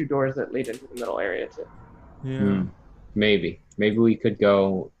other 2 doors that lead into the middle area too. Yeah. Maybe we could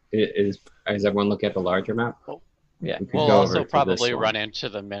go. Is everyone look at the larger map? Yeah. We could We'll go over also to this probably one. run into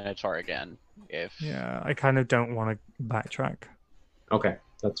the Minotaur again. Yeah, I kind of don't want to backtrack. Okay,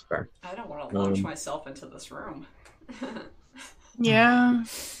 that's fair. I don't want to launch myself into this room. Yeah.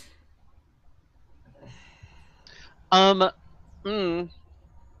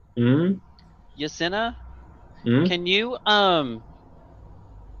 Yasina, can you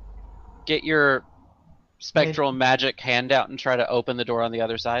get your spectral magic hand out and try to open the door on the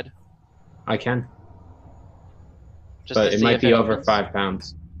other side? I can, Just but to it see might if be over opens. 5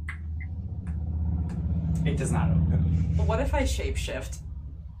 pounds. It does not open. But what if I shapeshift?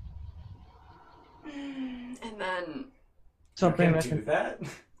 And then... Something You that can do that?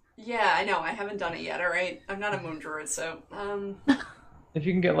 Yeah, I know. I haven't done it yet, alright? I'm not a moon druid, so... if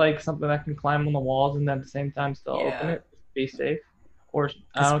you can get like something that can climb on the walls and then at the same time still open it, be safe. Or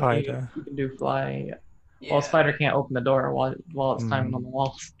I don't think you can do fly. Yeah. Well, spider can't open the door while it's climbing on the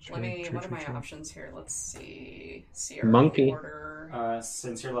walls. What are my options here? Let's see. CR Monkey. Order.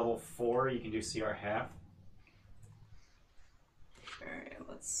 Since you're level 4, you can do CR half. Alright,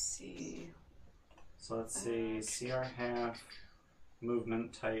 let's see. So let's see, CR half,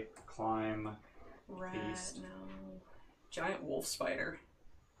 movement type, climb, Rat, beast. no. Giant wolf spider.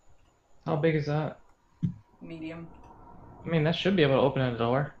 How big is that? Medium. I mean, that should be able to open a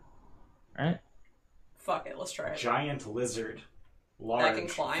door, right? Fuck it, let's try it. Giant lizard, That large, can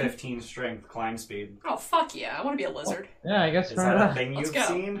climb? 15 strength, climb speed. Oh, fuck yeah, I want to be a lizard. Yeah, I guess Is try that a that. thing Let's you've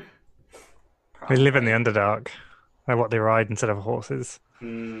go. seen? They live in the Underdark. They're what they ride instead of horses.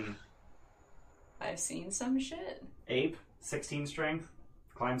 I've seen some shit. Ape, 16 strength,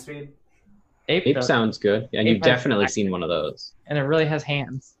 climb speed. Ape does. sounds good, and Ape you've has definitely back. seen one of those. And it really has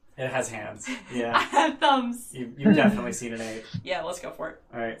hands. It has hands. I Yeah, have thumbs. you've definitely seen an ape. Yeah, let's go for it.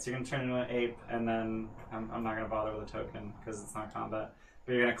 Alright, so you're going to turn into an ape, and then I'm not going to bother with a token because it's not combat.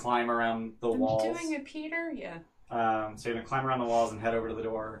 But you're going to climb around the walls. I'm doing it, Peter? Yeah. So you're going to climb around the walls and head over to the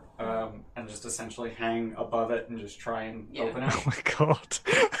door, and just essentially hang above it and just try and open it. Oh my god.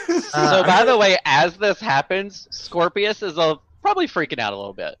 So, by the way, as this happens, Scorpius is probably freaking out a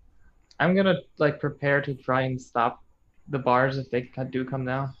little bit. I'm gonna like prepare to try and stop the bars if they do come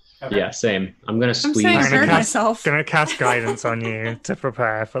down. Okay. Yeah, same. I'm gonna I'm squeeze. saying I'm hurt gonna myself. Gonna cast guidance on you to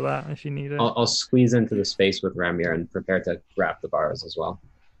prepare for that if you need it. I'll squeeze into the space with Ramir and prepare to grab the bars as well.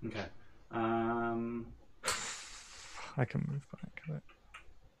 Okay. I can move back.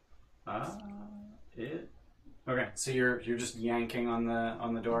 Okay, so you're just yanking on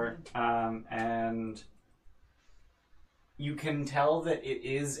the door, and you can tell that it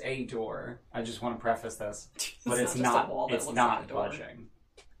is a door. I just want to preface this, but it's not just a wall that it's looks not like a door. budging.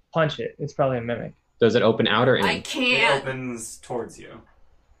 Punch it. It's probably a mimic. Does it open out or in? I It can't. opens towards you.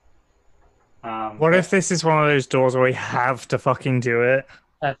 What if this is one of those doors where we have to fucking do it?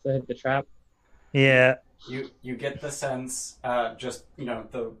 Have to hit the trap. Yeah. You get the sense, just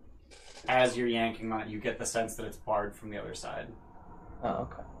as you're yanking on it, you get the sense that it's barred from the other side. Oh,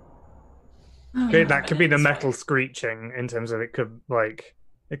 okay. Okay, that could be the metal screeching in terms of it could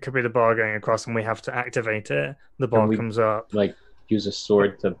be the bar going across and we have to activate it. The bar we- comes up. Like use a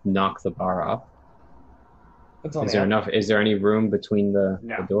sword to knock the bar up? It's on Is the there outside. enough? Is there any room between the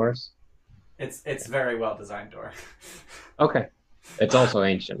doors? It's very well designed door. Okay. It's also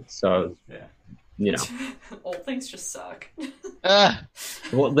ancient, so Yeah. Old things just suck.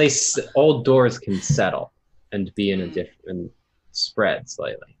 Well, old doors can settle and be in a different spread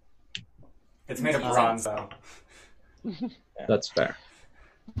slightly. It's made of bronze though. That's fair.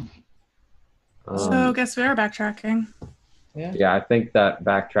 So, guess we are backtracking. Yeah, I think that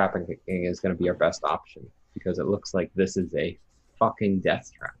backtrapping is going to be our best option because it looks like this is a fucking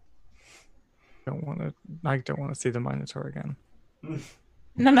death trap. I don't want to see the Minotaur again.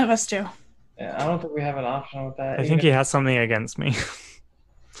 None of us do. Yeah, I don't think we have an option with that. I think he has something against me.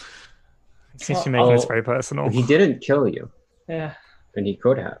 He seems to be making this very personal. He didn't kill you, Yeah. and he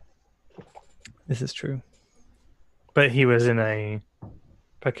could have. This is true. But he was in a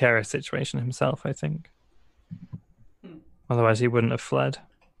precarious situation himself, I think. Otherwise, he wouldn't have fled.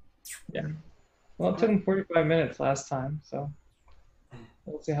 Yeah. Well, it took him 45 minutes last time, so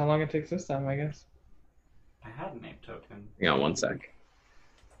we'll see how long it takes this time, I guess. I had an ape token. Hang on 1 sec.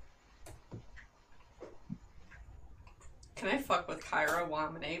 Can I fuck with Kyra while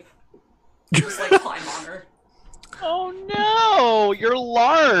I'm an ape? Just like climb on her. Oh no! You're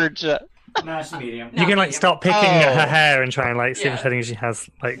large! No, she's medium. No. You can like medium. start picking Oh. her hair and try and like see Yeah. if anything she has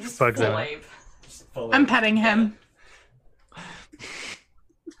like Just bugs in full it. ape. Just full I'm of- petting him.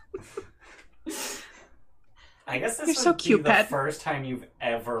 I guess this You're would so be cute, the pet. first time you've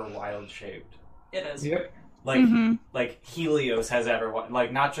ever wild shaped. It is. Yep. Like, Mhm. like Helios has ever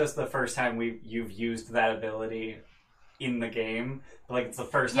like not just the first time you've used that ability in the game, but like it's the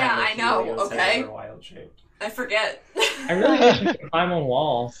first time Yeah, that I know, Helios okay. has ever wild shaped. I forget. I really wish you could climb on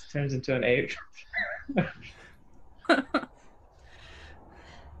walls. Turns into an ape.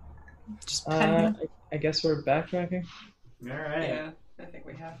 Just petting him. I guess we're backtracking. All right. Yeah, I think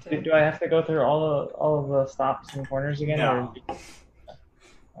we have to. Do I have to go through all of the stops and corners again? No. Or...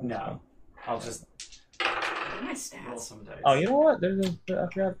 No, I'll just What are my roll stats? some dice. Oh, you know what? I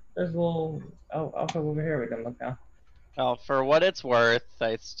forgot. There's a little. Oh, I'll go over here. We can look now. Well, for what it's worth,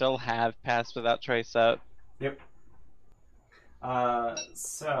 I still have Pass Without Trace up, Yep.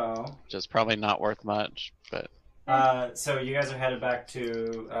 So which is probably not worth much, but so you guys are headed back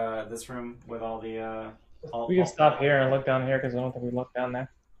to this room with all the all. We can all- stop here and look down here because I don't think we looked down there.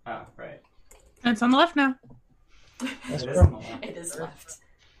 Oh, right. It's on the left now. That's It is cool. on the left. It is left.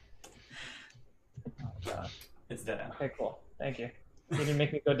 Oh, God. It's dead end. Okay, cool. Thank you. You didn't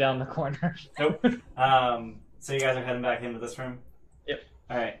make me go down the corner. Nope. So you guys are heading back into this room? Yep.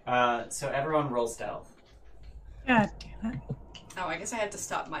 Alright, so everyone roll stealth. God damn it. Oh, I guess I had to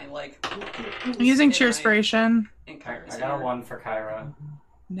stop my like. I'm using Cheerspiration. I got a 1 for Kyra.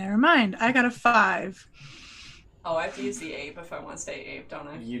 Never mind. I got a 5. Oh, I have to use the ape if I want to stay ape, don't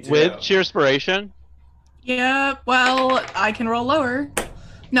I? You do. with Cheerspiration. Yeah, well, I can roll lower.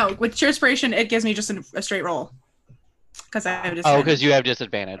 No, with Cheerspiration, it gives me just a straight roll. Because I have just. Oh, because you have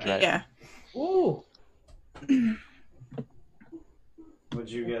disadvantage, right? Yeah. Ooh. What'd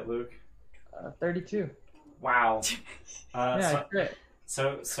you get, Luke? 32. Wow. Yeah, I crit.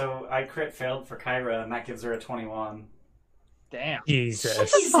 So I crit failed for Kyra, and that gives her a 21. Damn.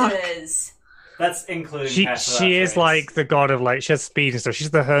 Jesus. Jesus. That's including She Pass Without she is Trace. like the god of like she has speed and stuff.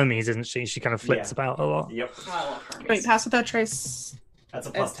 She's the Hermes, isn't she? She kind of flips Yeah. about a lot. Yep. Oh, I love Hermes. Wait, pass without trace. That's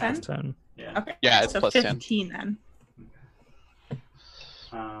a plus 10. 10? So, Yeah. Okay. Yeah, it's so plus 10. 15 then.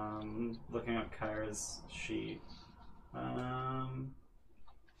 Looking up Kyra's sheet.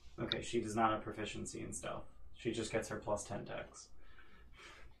 Okay, she does not have proficiency in stealth. She just gets her plus 10 dex.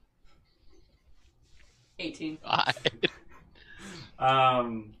 18.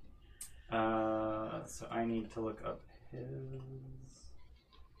 So I need to look up his.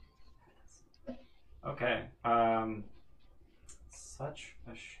 Okay. Such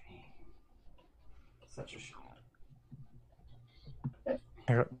a shame. Such a shame.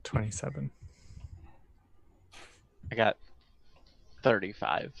 I got 27. I got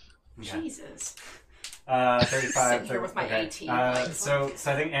 35. Okay. Jesus. 35. Sitting here with my 18, So like,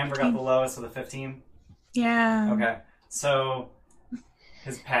 I think Amber got the lowest with a 15. Yeah. Okay. So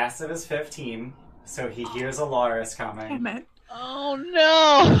his passive is 15. So he hears a Laris coming. Damn it. Oh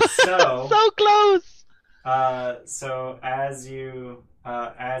no! So- so close. So as you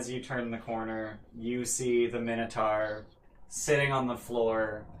turn the corner, you see the Minotaur sitting on the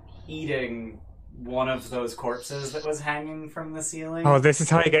floor, eating one of those corpses that was hanging from the ceiling. Oh, this is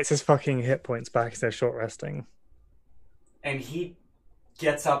how he gets his fucking hit points back. They're short resting. And he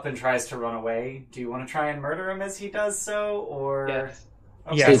gets up and tries to run away. Do you want to try and murder him as he does so, or Yes.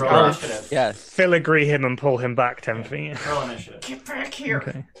 Okay, Yes, roll I'll- initiative. Yes. Filigree him and pull him back 10 feet. Roll initiative. Get back here.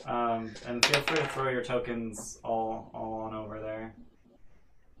 Okay. And feel free to throw your tokens all on over there.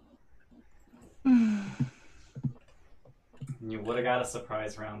 You would have got a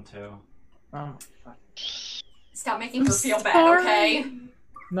surprise round too. Fuck. Stop making her feel bad, sorry. okay?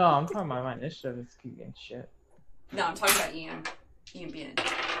 No, I'm talking about my initiative. It's keep getting shit. No, I'm talking about Ian. Ian being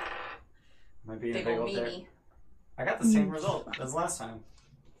Might be a big big old old dick. meanie. I got the same result as last time.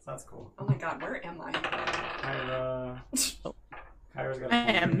 So that's cool. Oh my god, where am I? Kyra's got I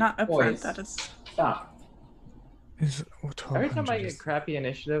am not up front. Boys. That is. Stop. Is- Every time I 1200 get crappy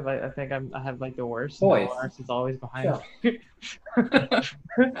initiative, I think I have like the worst. Boys. Lars is always behind me. Oh,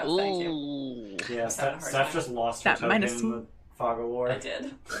 thank you. Ooh. Yeah, Having a hard Steph time. just lost her That token minus- in the fog of war. I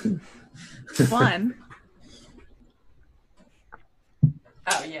did. 1.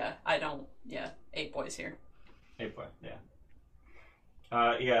 Oh yeah, I don't. Yeah, 8 boys here. 8 point,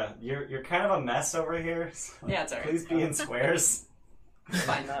 yeah. Yeah, you're kind of a mess over here. So Yeah, it's alright. Please be in squares. It's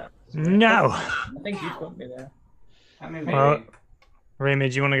fine. No. I think you put me there. I mean, maybe. Well- Remy,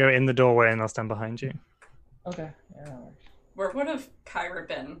 do you want to go in the doorway and I'll stand behind you? Okay. Yeah, that works. Where would have Kyra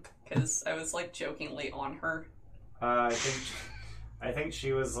been? Because I was like jokingly on her. I think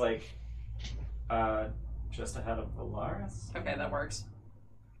she was like just ahead of Valaris. Okay, that works.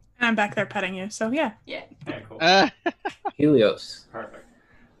 I'm back there petting you, so yeah. Yeah. Okay, cool. Helios, Perfect.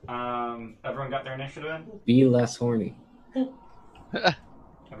 Everyone got their initiative in? be less horny.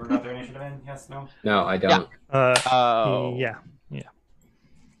 Everyone got their initiative in? Yes, no? No, I don't. Oh. Yeah.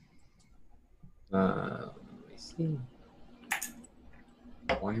 Let me see.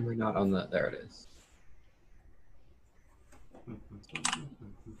 Why am I not on the? There it is.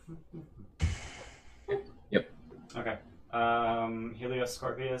 Yep. Okay. Helios,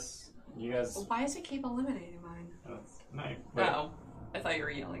 Scorpius, you guys. Well, why does it keep eliminating mine? No, wait. Oh, I thought you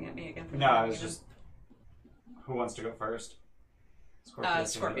were yelling at me again. For No, I yelling was again. just. Who wants to go first?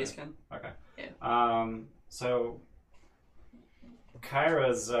 Scorpius can. Okay. Yeah. So.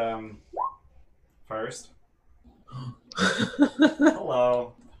 Kyra's first.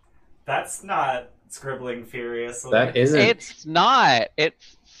 Hello. That's not scribbling furiously. That isn't. It's not.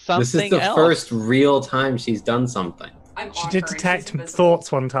 It's something This is the else. first real time she's done something. I'm She did offering, detect she's invisible.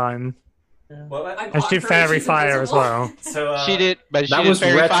 thoughts one time. Well, I'm And she did offering, fairy she's fire as invisible. well. so She did, but she That did was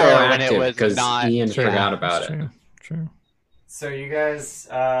fairy fire when it retroactive was because not. Ian True. forgot about That's it. True. So you guys,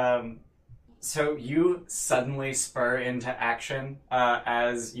 so you suddenly spur into action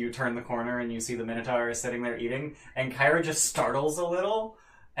as you turn the corner and you see the Minotaur is sitting there eating, and Kyra just startles a little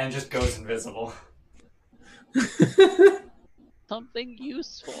and just goes invisible. Something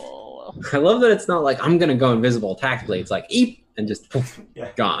useful. I love that it's not like I'm gonna go invisible tactically. It's like eep and just poof, Yeah.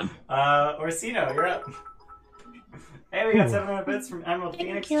 gone. Orsino, you're up. Hey, we got 700 bits from Emerald Thank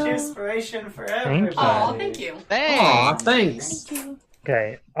Phoenix. you. Inspiration for Thank everybody. you. Aw, thank you. Aw, Thanks. thanks.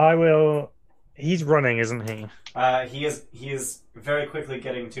 Okay, I will. He's running, isn't he? He is very quickly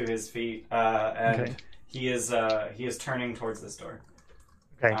getting to his feet, and Okay. he is turning towards this door.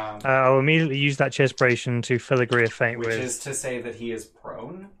 Okay. I'll immediately use that Chespiration to filigree a feint Which with. is to say that he is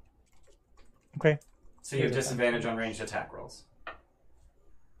prone. Okay. So you have disadvantage on ranged attack rolls.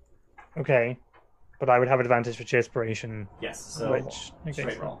 Okay. But I would have advantage for Chespiration, Yes, so which. Okay.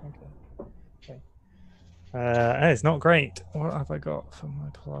 straight roll. Okay. It's not great. What have I got for my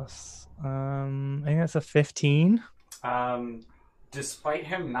plus? I think that's a 15. Despite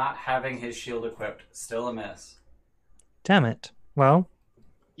him not having his shield equipped, still a miss. Damn it. Well,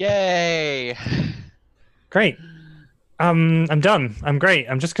 Yay! great. I'm done. I'm great.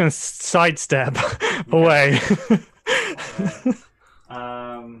 I'm just gonna sidestep away.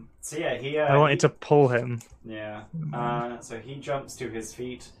 So yeah, he. I wanted to pull him. Yeah. So he jumps to his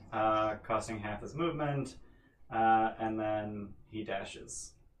feet, costing half his movement, and then he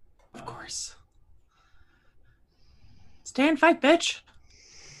dashes. Of course. Stay and fight, bitch.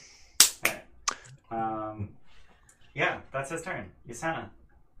 Alright. Yeah, that's his turn. Yasana.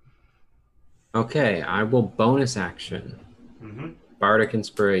 Okay, I will bonus action. Mm-hmm. Bardic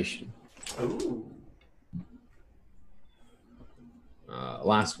Inspiration. Ooh.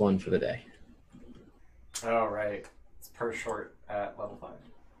 Last one for the day. Oh, right. It's per short at level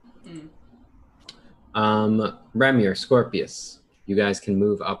 5. Remir, Scorpius, you guys can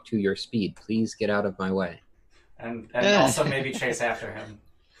move up to your speed. Please get out of my way. And also maybe chase after him.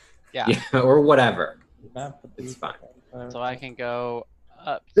 Yeah. Yeah, or whatever. It's fine. So I can go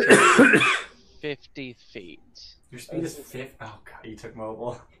up to 50 feet. Your speed is 5. Oh, God, you took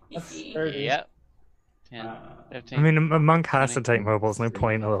mobile. Yep. 10, 15, I mean, a monk has to take mobiles, no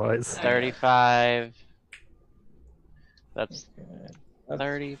point otherwise. 35. That's That's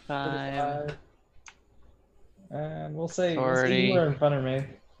 35. And we'll say 40. you were in front of me.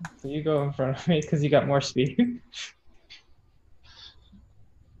 So you go in front of me because you got more speed.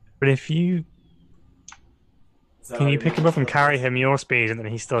 But if you Is that can all you you pick him want up and to carry him your speed, and then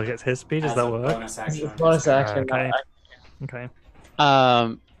he still gets his speed? Does as that a work? bonus action? It's bonus action. Okay. not Okay.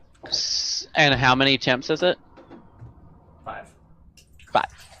 And how many temps is it? 5. 5.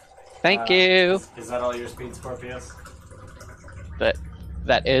 Thank you. Is that all your speed, Scorpius?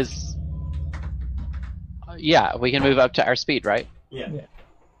 That is. Yeah, we can move up to our speed, right? Yeah. Yeah.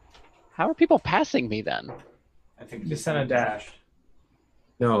 How are people passing me then? I think You Yasana sent a dash. dashed.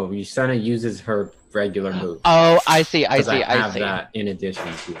 No, Yusana uses her regular move. Oh, I see. I 'Cause see. I I have see. that in addition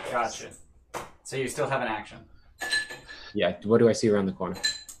to this. Gotcha. So you still have an action. Yeah, what do I see around the corner?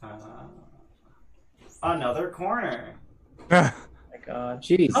 Another corner. I Oh my god.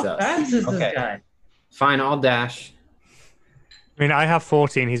 Jesus. How fast is Okay. this guy? Fine, I'll dash. mean, I have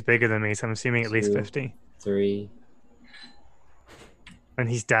 14. He's bigger than me, so I'm assuming at least 2, 50. 3. And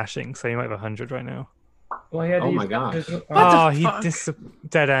he's dashing, so he might have 100 right now. Well, he had to Oh use my gosh. his- Oh, the he fuck?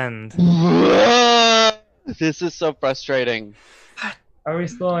 dead end. This is so frustrating. Are we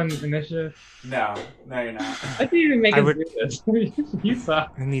still in initiative? No, you're not. I didn't even make I us would- do this. You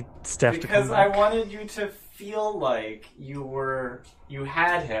suck. I need Steph to Because come I back. wanted you to feel like you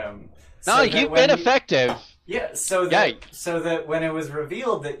had him. No, so that you've when been effective. Yeah, so that when it was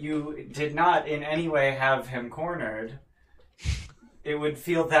revealed that you did not in any way have him cornered, it would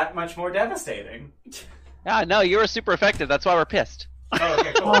feel that much more devastating. Yeah, no, you were super effective. That's why we're pissed. Oh,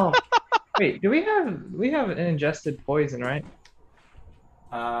 okay, cool. Oh, wait, do we have an ingested poison, right?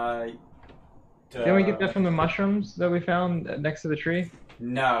 Didn't we get that from the mushrooms that we found next to the tree?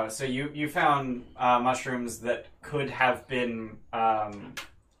 No, so you found mushrooms that could have been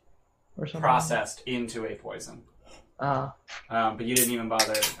Or something? processed into a poison. But you didn't even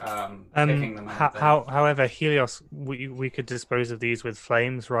bother picking them up. However, Helios, we could dispose of these with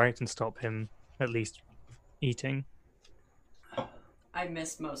flames, right, and stop him at least eating. I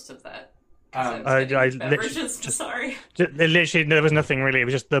missed most of that. Sorry. Literally, there was nothing really. It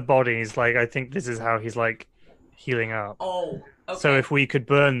was just the bodies. Like, I think this is how he's like healing up. Oh, okay. So if we could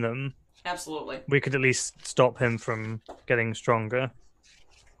burn them, Absolutely. we could at least stop him from getting stronger.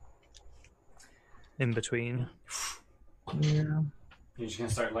 In between. Yeah. You're just gonna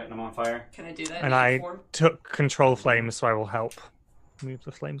start lighting them on fire? Can I do that? And I took control flames, so I will help move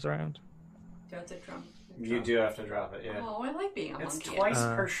the flames around. Do I have to drum? You do have to drop it, yeah. Oh, I like being a It's monkey. twice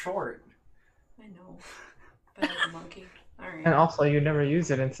per short. I know. But I'm a monkey. Alright. And also, you never use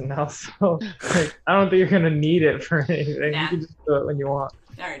it until now, so like, I don't think you're gonna need it for anything. Nah. You can just do it when you want.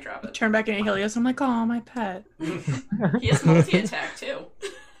 Alright, drop it. Turn back into Helios. I'm like, oh, my pet. He has multi-attack, too.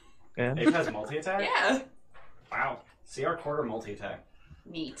 Yeah. Ape has multi-attack? Yeah. Wow. CR quarter multi-attack.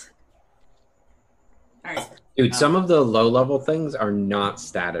 Neat. Alright. Dude, some of the low-level things are not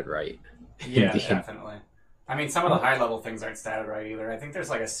statted right. Yeah, Indeed. definitely. I mean, some of the high-level things aren't statted right either. I think there's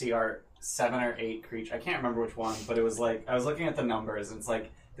like a CR 7 or 8 creature. I can't remember which one, but it was like, I was looking at the numbers, and it's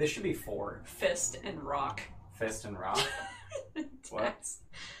like, this should be 4. Fist and rock. Fist and rock? What? Attacks.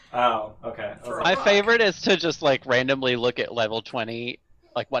 Oh, okay. I was For like, My favorite is to just like randomly look at level 20,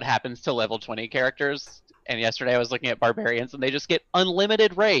 like what happens to level 20 characters. And yesterday I was looking at barbarians, and they just get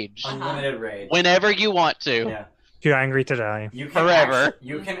unlimited rage unlimited rage. whenever you want to. Yeah. If you're angry to die. You can Forever.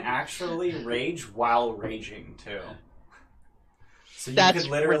 you can actually rage while raging too. So you That's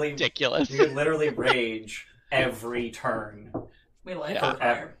could literally ridiculous. You could literally rage every turn. We light Yeah. on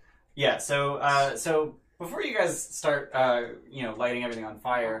fire. Yeah. So before you guys start, lighting everything on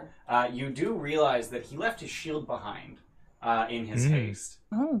fire, you do realize that he left his shield behind in his haste.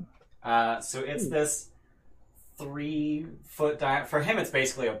 Oh. So it's this 3-foot diameter. For him, it's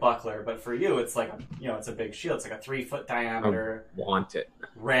basically a buckler, but for you, it's like it's a big shield. It's like a 3-foot diameter, Want it.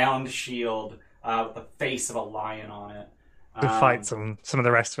 round shield with the face of a lion on it. To fight some of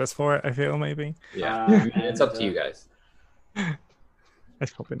the rest of us for it, I feel, maybe. Yeah. It's up to you guys.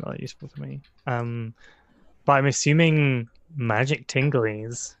 That's probably not useful to me. But I'm assuming magic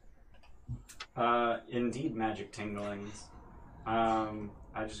tinglies. Indeed, magic tinglings. I'm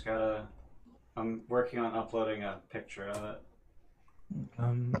working on uploading a picture of it.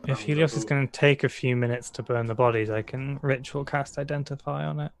 If Helios is going to take a few minutes to burn the bodies, I can ritual cast Identify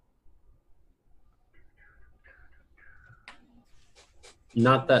on it.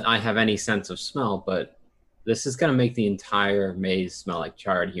 Not that I have any sense of smell, but this is going to make the entire maze smell like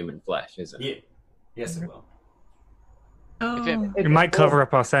charred human flesh, isn't it? Yeah. Yes, it will. Oh. It might cover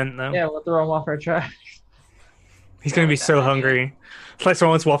up our scent, though. Yeah, we'll throw him off our track. He's going to be so hungry. It's like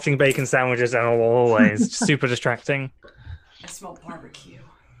someone's wafting bacon sandwiches down the hallways. It's super distracting. I smell barbecue.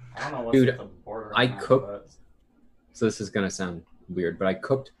 I don't know what's Dude, at the border. I now, cooked- but- So this is going to sound weird, but I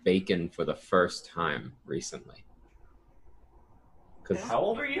cooked bacon for the first time recently. How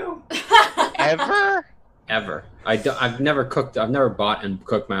old are you? Ever? Ever. I've never bought and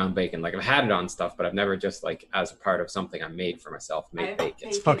cooked my own bacon. Like, I've had it on stuff, but I've never just, like, as a part of something I made for myself, I made have bacon.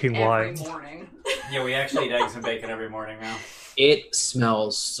 It's fucking every wild. morning. Yeah, we actually eat eggs and bacon every morning now. It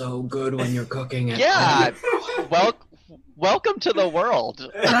smells so good when you're cooking it. Yeah. Welcome to the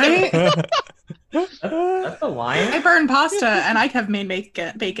world. Right? That's a lion. I burn pasta and I have made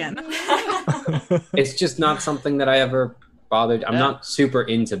bacon. It's just not something that I ever bothered. I'm Yeah. not super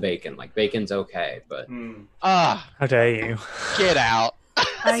into bacon. Like, bacon's okay, but Ah, How dare you? get out.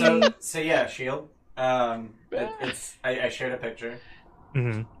 So yeah, shield. I shared a picture.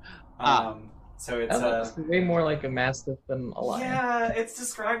 Mhm. So it's That looks way more like a mastiff than a lion. yeah, it's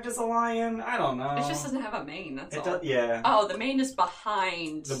described as a lion. I don't know. It just doesn't have a mane, that's It all. does, yeah. Oh, the mane is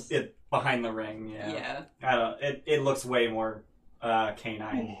behind. Behind the ring, yeah. Yeah, I don't. It looks way more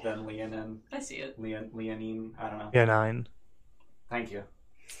canine than leonine. I see it. Leonine. I don't know. Yeah, 9. Thank you.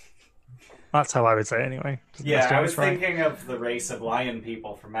 That's how I would say it anyway. Yeah, I was right. thinking of the race of lion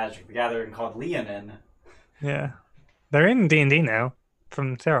people from Magic the Gathering called leonine. Yeah. They're in D&D now.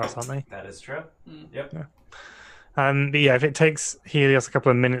 from Theros, aren't they? That is true. Mm. Yep. But yeah, if it takes Helios a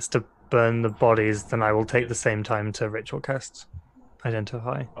couple of minutes to burn the bodies, then I will take the same time to ritual cast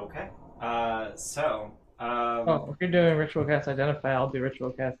Identify. Okay. Oh, if you're doing ritual cast identify, I'll do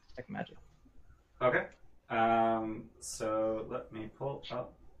ritual cast detect magic. Okay. So let me pull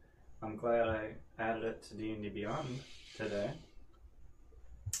up. I'm glad I added it to D&D Beyond today.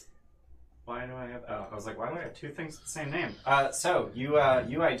 Why do I have... Oh, I was like, why do I have two things with the same name? So you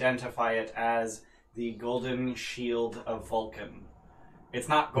identify it as the Golden Shield of Vulcan. It's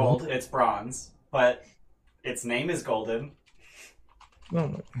not gold, it's bronze, but its name is golden.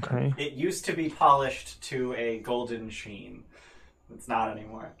 Oh, Okay. It used to be polished to a golden sheen. It's not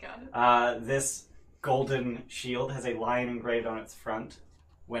anymore. Got it. This golden shield has a lion engraved on its front.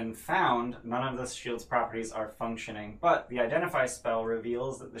 When found, none of the shield's properties are functioning, but the Identify spell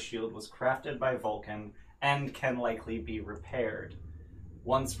reveals that the shield was crafted by Vulcan and can likely be repaired.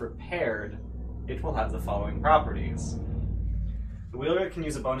 Once repaired, it will have the following properties. The wielder can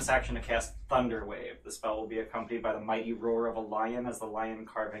use a bonus action to cast Thunder Wave. The spell will be accompanied by the mighty roar of a lion as the lion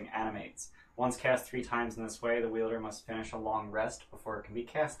carving animates. Once cast 3 times in this way, the wielder must finish a long rest before it can be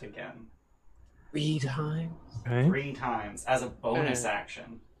cast again. 3 times? Okay. 3 times as a bonus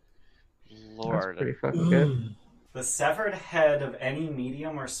action. Lord. that's pretty fucking good. The severed head of any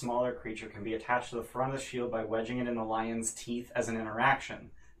medium or smaller creature can be attached to the front of the shield by wedging it in the lion's teeth as an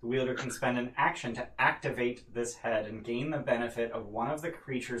interaction. The wielder can spend an action to activate this head and gain the benefit of one of the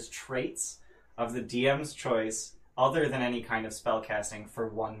creature's traits of the DM's choice other than any kind of spellcasting for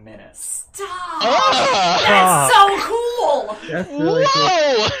 1 minute. Stop! Ah! That's so cool! That's really cool.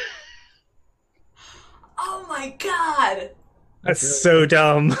 Whoa! Oh my god! That's so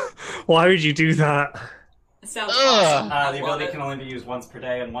dumb. Why would you do that? It sounds Ugh. awesome. I The love ability it. can only be used once per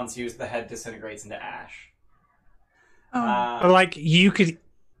day, and once used, the head disintegrates into ash. Oh. Like, you could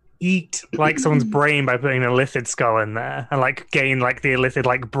eat like someone's brain by putting a Illithid skull in there and like gain like the Illithid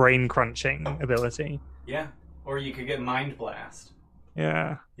like brain crunching ability. Yeah. Or you could get Mind Blast.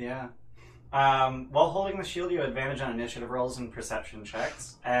 Yeah. Yeah. While holding the shield, you have advantage on initiative rolls and perception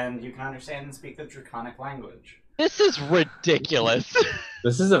checks, and you can understand and speak the Draconic language. This is ridiculous.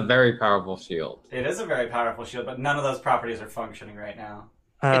 This is a very powerful shield. It is a very powerful shield, but none of those properties are functioning right now.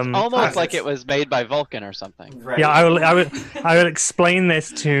 It's almost as like it's- it was made by Vulcan or something. Right. Yeah, I will explain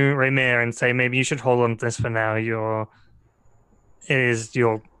this to Raymir and say maybe you should hold on to this for now. It is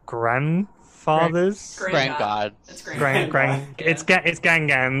your grandfather's Grand God. It's great. it's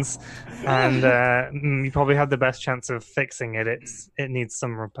Gangan's, and you probably have the best chance of fixing it. It needs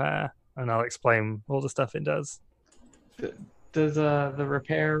some repair, and I'll explain all the stuff it does. Does the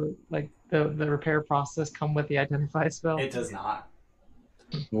repair the repair process come with the identify spell? It does not.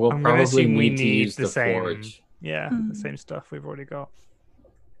 We'll I'm gonna probably assume we need to need use the the same. forge. Yeah, Mm. the same stuff we've already got.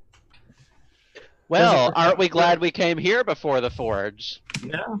 Well, aren't we glad we came here before the forge?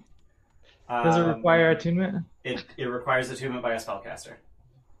 No. Does it require attunement? It requires attunement by a spellcaster.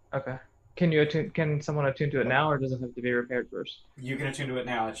 Okay. Can you attune? Can someone attune to it now, or does it have to be repaired first? You can attune to it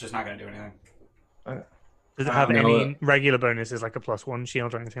now, it's just not going to do anything. Does it have No. any regular bonuses like a +1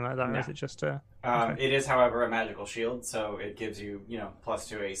 shield or anything like that? Or No. is it just a... It is, however, a magical shield, so it gives you,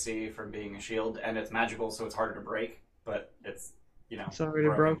 +2 AC from being a shield, and it's magical, so it's harder to break, but it's, It's already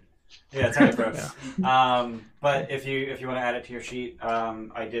broken. broke. Yeah, it's already broken. But if you want to add it to your sheet,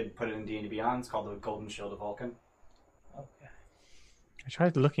 I did put it in D&D Beyond. It's called the Golden Shield of Vulcan. Okay. I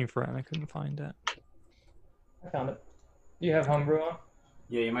tried looking for it and I couldn't find it. I found it. You have homebrew on?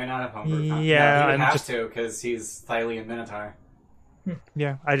 Yeah, you might not have homebrew. Yeah, no, he I'm has just- to, because he's Thylian Minotaur.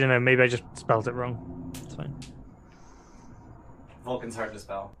 Yeah, I don't know. Maybe I just spelled it wrong. It's fine. Vulcan's hard to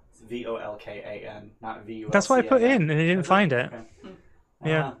spell. It's Volkan, not VULCAN. That's what I put in and I didn't Is it? find it. Okay.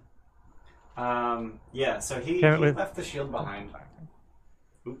 Yeah. Yeah, so he Came up with- left the shield behind.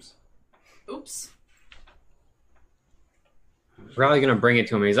 Oops. Oops. Probably gonna bring it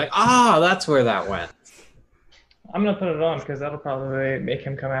to him. He's like, that's where that went. I'm gonna put it on because that'll probably make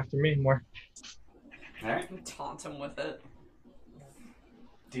him come after me more. Alright. And taunt him with it.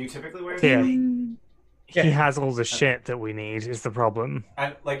 Do you typically wear Yeah. it? Yeah. He has all the shit that we need is the problem.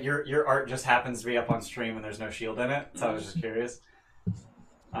 Like your art just happens to be up on stream and there's no shield in it, so I was just curious.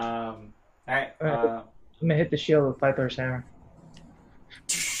 Alright. I'm gonna hit the shield with Pythor's hammer.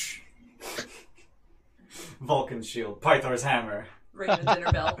 Vulcan's shield, Pythor's hammer, Ring the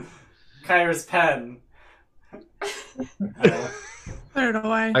dinner bell. Kyra's pen. Where do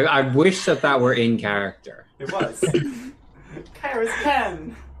I? I wish that were in character. It was. Kyra's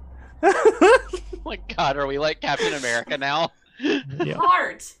pen. Oh my god, are we like Captain America now? Yeah.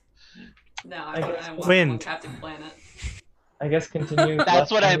 Heart! No, I want Wind. Captain Planet. I guess continue.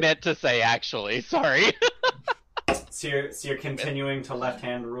 That's what I meant to say, actually. Sorry. So you're continuing to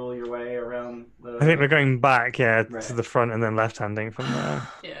left-hand rule your way around the... I think we're going back, Right. to the front and then left-handing from there.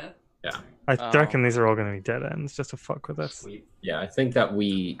 Yeah. I reckon these are all going to be dead ends just to fuck with us. Sweet. Yeah, I think that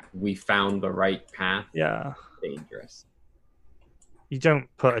we found the right path. Yeah. Dangerous. You don't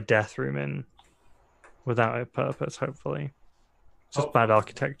put a death room in without a purpose, hopefully. It's just bad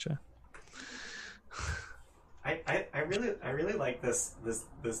architecture. I really like this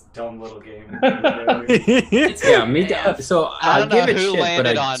dumb little game. Yeah, me too. So I I don't give know it who shit, but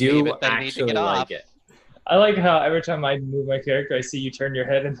landed I on do me, but then I need to actually get off. like it. I like how every time I move my character, I see you turn your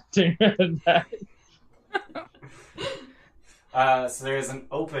head and turn your head back. So there's an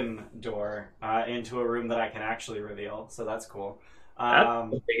open door into a room that I can actually reveal, so that's cool.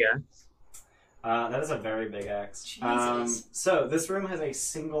 That's a big axe. That is a very big axe. Jesus. So this room has a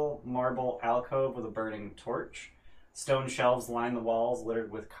single marble alcove with a burning torch. Stone shelves line the walls, littered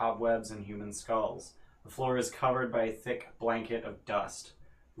with cobwebs and human skulls. The floor is covered by a thick blanket of dust.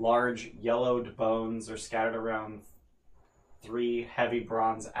 Large yellowed bones are scattered around 3 heavy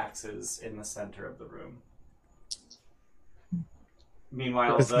bronze axes in the center of the room.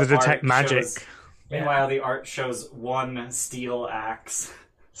 Meanwhile, It's the to detect art magic. shows- Meanwhile, the art shows 1 steel axe.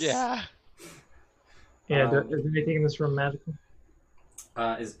 Yeah. Yeah, Um, is anything in this room magical?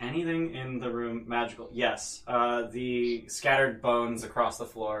 Is anything in the room magical? Yes. The scattered bones across the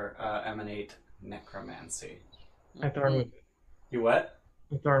floor emanate necromancy. I thorn with it. You what?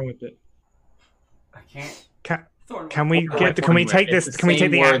 I thorn with it. I can't. Thorn Can we Oh, get? I Can we thorn take whip. this? It's the Can we take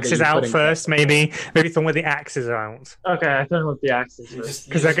same the word that axes you out put in first? text. Maybe throw with the axes out Okay, I thorn with the axes. You first. just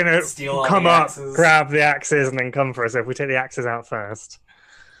because they're gonna steal all come the up, axes. grab the axes, and then come for us. If we take the axes out first,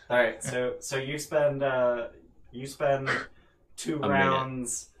 All right. So you spend 2 A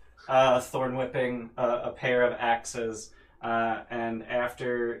rounds thorn whipping a pair of axes, and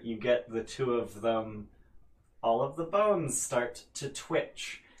after you get the 2 of them, all of the bones start to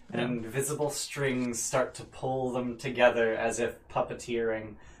twitch, and invisible strings start to pull them together as if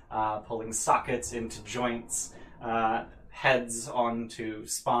puppeteering, pulling sockets into joints, heads onto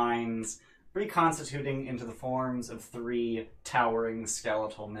spines, reconstituting into the forms of 3 towering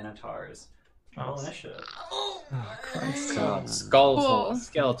skeletal minotaurs. Roll initiative. Skeletal, Cool.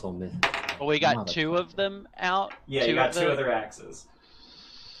 skeletal myth. Well, we got 2 of them out. Yeah, you got 2 other axes.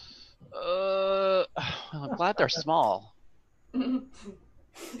 Well, I'm glad they're small. You're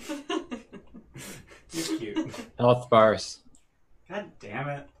cute. Health bars. God damn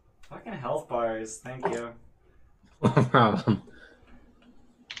it. Fucking health bars. Thank you. No problem.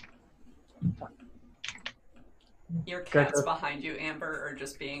 Your cats behind you, Amber, are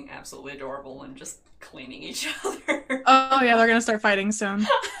just being absolutely adorable and just cleaning each other. Oh yeah, they're gonna start fighting soon.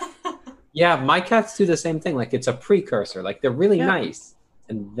 Yeah, my cats do the same thing. Like it's a precursor. Like they're really Yeah. nice,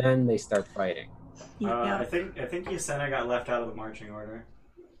 and then they start fighting. Yeah. I think Yasena got left out of the marching order.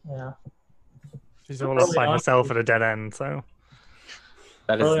 Yeah. she's all up by herself at a dead end. So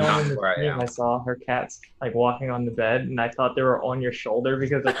That is Early on not in the where I stream, am. I saw her cats like walking on the bed, and I thought they were on your shoulder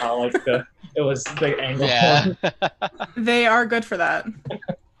because of how like it was the angle. Yeah. They are good for that.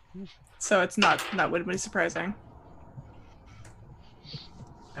 So it's not that would be surprising.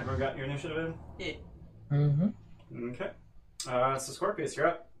 Everyone got your initiative Yeah. Mm-hmm. in? Okay. So Scorpius, you're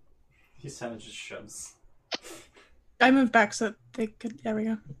up. Yasena just shoves. I moved back so they could. There we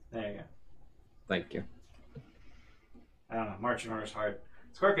go. There you go. Thank you. I don't know. Marching order's hard.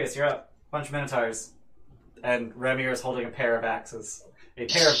 Scorpius, you're up. Bunch of minotaurs. And Remir is holding a pair of axes. A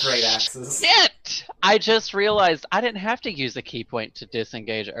pair of great axes. Shit! I just realized I didn't have to use a key point to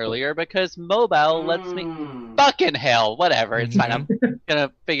disengage earlier because mobile lets me. Mm. Fucking hell! Whatever. It's fine. I'm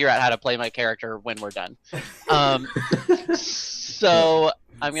gonna figure out how to play my character when we're done. So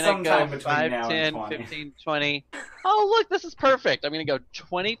I'm gonna Sometime go between 5, now and 10, 20. 15, 20. Oh look, this is perfect. I'm gonna go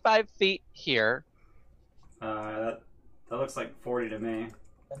 25 feet here. That looks like 40 to me.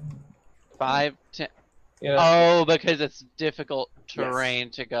 5, 10. Yeah. Oh, because it's difficult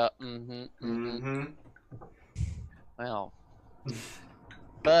terrain to go. Mm-hmm. Well,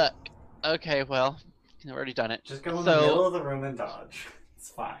 fuck. Okay, well, I've already done it. Just go in the middle of the room and dodge. It's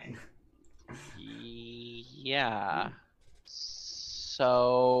fine. Yeah.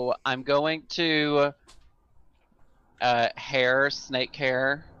 So I'm going to snake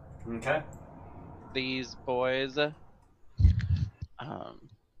hair Okay. these boys.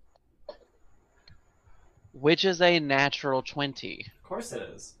 Which is a natural 20. Of course it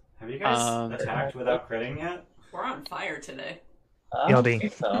is. Have you guys attacked without critting yet? We're on fire today. I don't LD.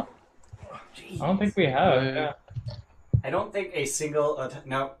 think so. Jeez. I don't think we have. Yeah. I don't think a single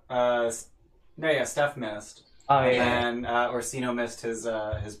Steph missed. Oh And yeah. then Orsino missed his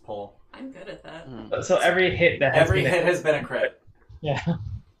pull. I'm good at that. Mm. So every hit that has Every been hit has been a crit. Yeah.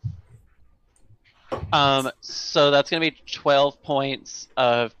 So that's gonna be 12 points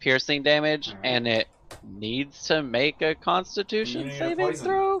of piercing damage, Alright. and it needs to make a Constitution Immunity to saving poison.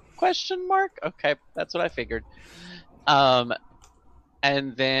 throw? Question mark. Okay, that's what I figured. And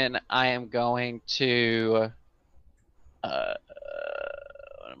then I am going to.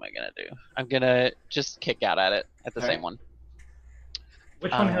 What am I gonna do? I'm gonna just kick out at it at the Alright. same one.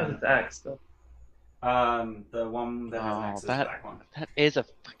 Which one has its axe though? The one that has an axe is the back one. That is a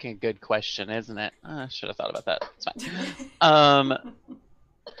fucking good question, isn't it? I should have thought about that. It's fine.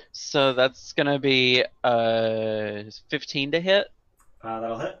 So that's gonna be 15 to hit.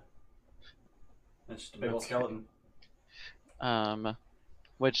 That'll hit. That's just a big old skeleton.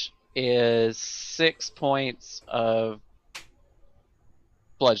 Which is 6 points of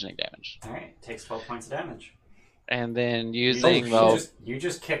bludgeoning damage. Alright, takes 12 points of damage. And then You using you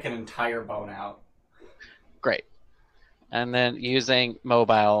just kick an entire bone out. great. And then using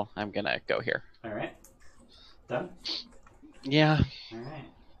mobile, I'm gonna go here. Alright. Done? Yeah. Alright.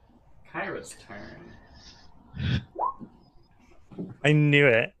 Kyra's turn. I knew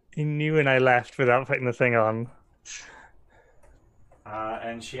it. I knew when I left without putting the thing on.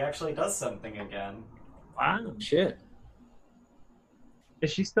 And she actually does something again. Wow. Shit.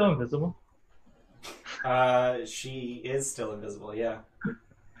 Is she still invisible? She is still invisible, yeah.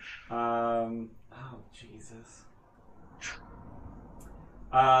 Oh, Jesus.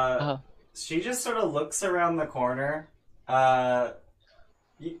 She just sort of looks around the corner.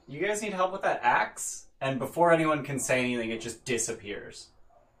 You guys need help with that axe? And before anyone can say anything, it just disappears.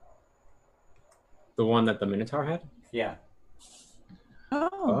 The one that the Minotaur had? Yeah.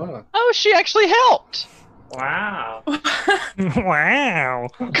 Oh. Oh, she actually helped. Wow. Wow.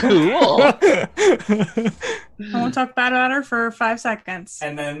 Cool. I won't talk bad about her for 5 seconds.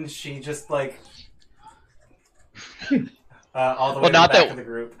 And then she just, like... all the way to the not back that- of the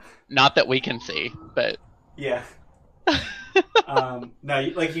group. Not that we can see, but Yeah. No,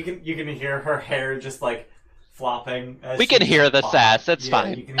 you can hear her hair just like flopping. As we she can hear the flops. sass. It's Yeah,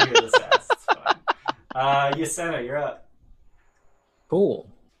 fine. You can hear the sass. It's fine. Yasena, you're up. Cool.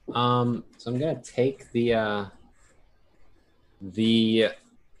 So I'm gonna take the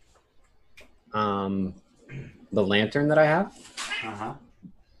lantern that I have, Uh-huh.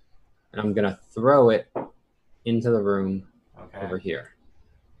 and I'm gonna throw it into the room Okay. over here.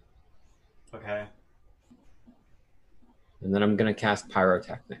 Okay. And then I'm gonna cast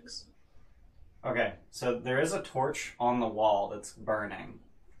pyrotechnics. Okay. So there is a torch on the wall that's burning.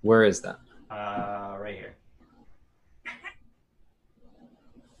 Where is that? Right here.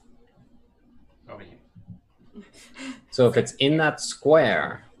 Over here. So if it's in that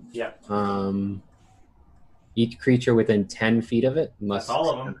square, Yeah. each creature within 10 feet of it must That's all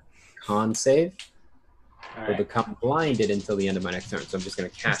of them. con save All or right. become blinded until the end of my next turn. So I'm just gonna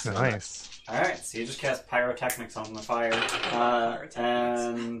cast That's it. on that. nice. All right. So you just cast pyrotechnics on the fire.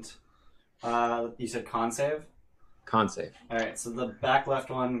 Pyrotechnics. And you said con save. Con save. All right. So the back left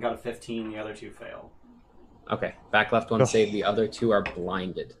one got a 15. The other two fail. Okay. Back left one Oh. save. The other two are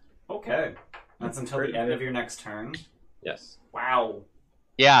blinded. Okay. That's until the end of your next turn. Yes. Wow.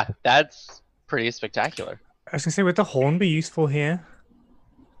 yeah, that's pretty spectacular. I was gonna say, would the horn be useful here?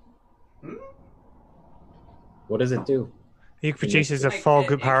 What does it do? It produces a Like, fog it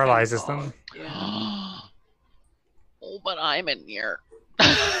that can paralyzes fog. them. Yeah. Oh, but I'm in here.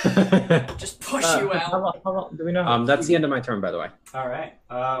 Just push you out. How long? Do we know? That's the end of my turn, by the way. All right.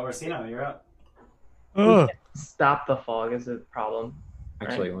 Orsino, you're up. Ugh. Stop the fog is a problem.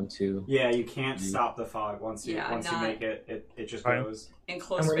 Actually, 1, 2. Yeah, you can't stop the fog once you Yeah, you not- make it. It just Right. goes. In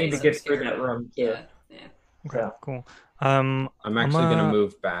close And we need to space, get I'm through scared. that room too. Yeah. Yeah. Okay, Yeah. cool. I'm actually going to uh,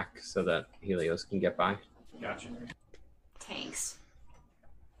 move back so that Helios can get by. Gotcha. Tanks.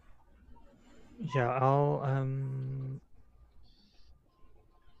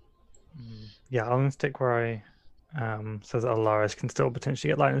 Yeah, I'm gonna stick where I so that Alaris can still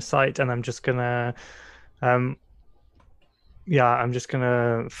potentially get line of sight, and I'm just gonna I'm just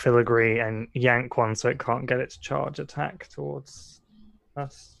gonna filigree and yank one so it can't get its charge attack towards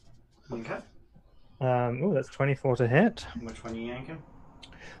us. Okay. That's 24 to hit. Which one are you yanking?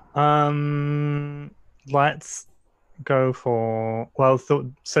 Let's go for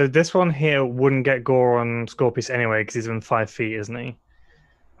so this one here wouldn't get gore on Scorpius anyway because he's within 5 feet, isn't he?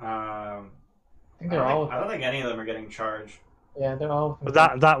 I think I they're all. don't think any of them are getting charged. Yeah, they're all. But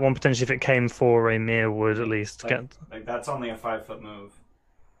that one potentially, if it came for Raymir, would at least get. Like that's only a 5-foot move.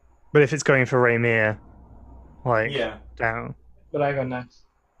 But if it's going for Raymir, like Yeah. down. But I go next.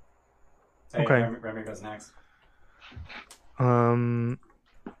 Hey, Okay. Remy goes next. I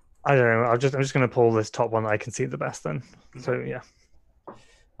don't know. I'm just gonna pull this top one that I can see the best then. So yeah.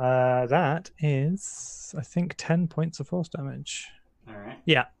 That is, I think, 10 points of force damage. All right.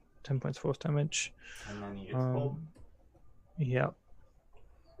 Yeah, 10 points of force damage. And then you get pulled. Yep.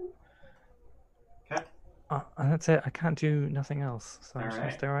 Okay. And that's it. I can't do nothing else. So All I'm just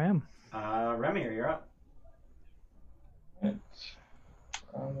right. there I am. Remy, you're up. I'm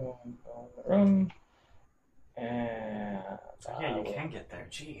going to go in the room. And Yeah, you can get there.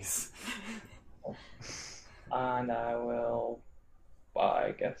 Jeez. And I will,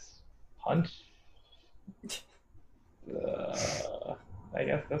 I guess, punch. I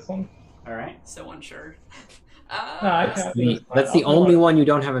guess this one. All right. So unsure. No, I can't do this one. That's the I'll do only one you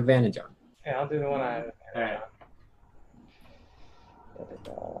don't have advantage on. Yeah, I'll do the one I have. All right.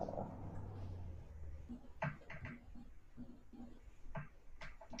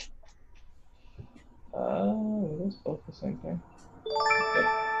 Those both the same thing.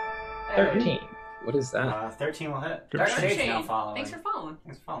 Yep. 13. What is that? 13 will hit. Good Dark shot. Shade's now Shade, following. thanks for following.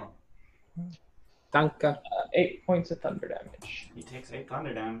 Thanks for following. Danke. 8 points of thunder damage. He takes 8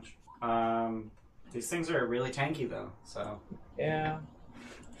 thunder damage. These things are really tanky though, so. Yeah.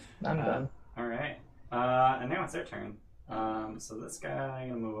 I'm done. All right. And now it's their turn. So this guy, I'm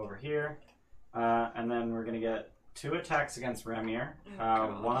gonna move over here, and then we're gonna get 2 attacks against Remir.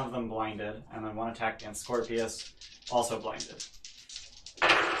 One of them blinded, and then 1 attack against Scorpius, also blinded.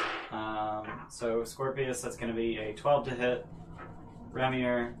 So Scorpius, that's gonna be a 12 to hit.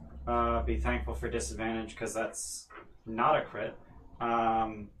 Remir, be thankful for disadvantage because that's not a crit.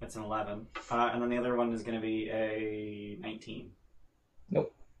 It's an 11. And then the other one is gonna be a 19.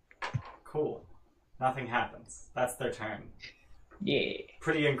 Nope. Cool. Nothing happens. That's their turn. Yeah.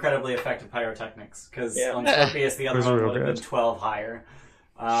 Pretty incredibly effective pyrotechnics, because Yeah. on Scorpius the other Was one real would have been good. 12 higher.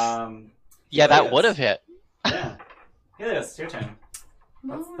 Yeah, that Helios. would have hit. Yeah. Helios, it's your turn.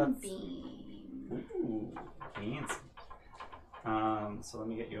 Moonbeam. Ooh, fancy. So let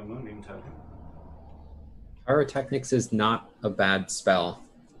me get you a Moonbeam token. Pyrotechnics is not a bad spell.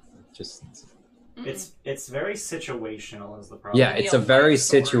 Just It's very situational is the problem. yeah, it's a very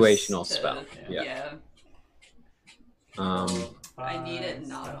situational spell. Yeah. Yeah. I need it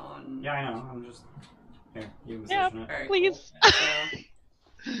not on. Yeah, I know. I'm just here. You Yeah, position it. Alright, please.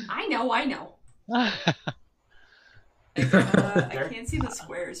 cool. I know. I can't see the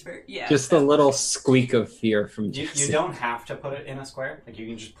squares very. Yeah. Just a little squeak of fear from You Jesse. don't have to put it in a square. Like you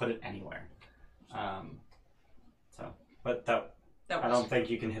can just put it anywhere. But that. That I was- don't think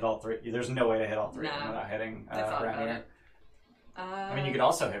you can hit all 3. There's no way to hit all 3 of them Nah. without hitting I thought about Remir. it. I mean, you could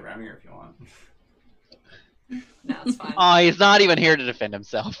also hit Remir if you want. No, it's fine. Oh, he's not even here to defend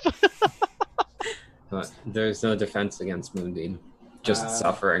himself. But there's no defense against Moonbeam. Just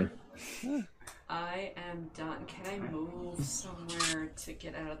suffering. I am done. Can I move somewhere to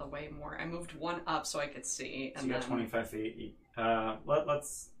get out of the way more? I moved 1 up so I could see, So and you got then. 25 feet.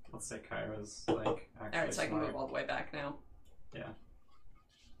 Let's say Kyra's like actually Alright, so I can smart. move all the way back now. Yeah.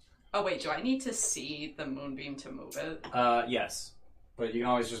 Oh wait, do I need to see the moonbeam to move it? Yes, but you can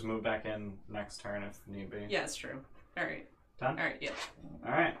always just move back in next turn if need be. Yeah, it's true. Alright. Done. Alright, yeah.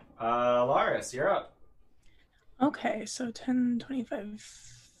 All right. Laris, you're up. Okay, so 10,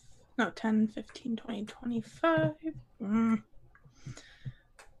 25. No, 10, 15, 20, 25.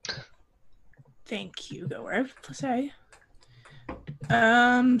 Thank you, go where I have to say.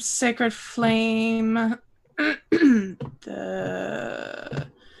 Sacred Flame.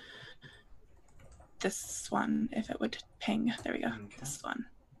 This one, if it would ping. There we go. Okay. This one.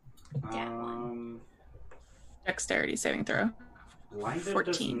 Dexterity saving throw. Blinded does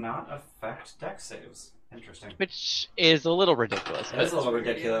 14. not affect dex saves. Interesting. Which is a little ridiculous. It is a little weird,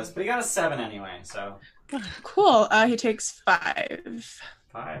 ridiculous, yeah. but he got a 7 anyway, so Cool. He takes 5.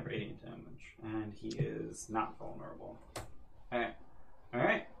 5 radiant damage, and he is not vulnerable. All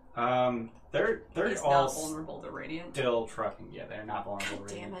right. They're He's all not vulnerable to radiant. still trucking. Yeah, they're not vulnerable.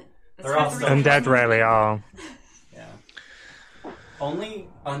 to Damn radiant. it. They're all not the still- right Undead one. rarely are. Yeah. Only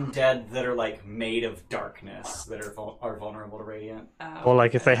undead that are like made of darkness that are vulnerable to radiant. Or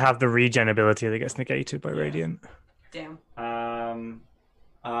like if they have the regen ability that gets negated by Radiant. Damn.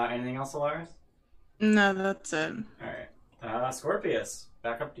 Anything else, Alaris? No, that's it. All right. Scorpius,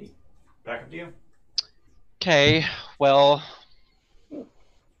 back up to you. Okay, well,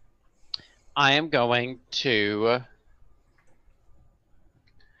 I am going to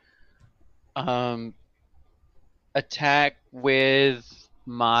attack with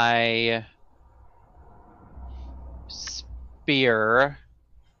my spear.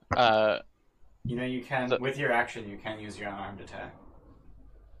 You know you can with your action you can use your unarmed attack.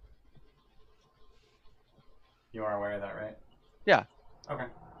 You are aware of that, right? Yeah. Okay.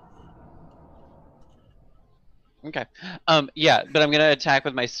 Okay. Yeah, but I'm gonna attack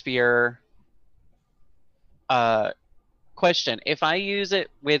with my spear. Question: if I use it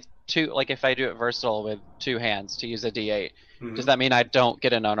with two, like if I do it versatile with two hands to use a D8, does that mean I don't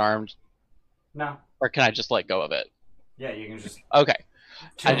get an unarmed, No. or can I just let go of it? Yeah, you can just Okay.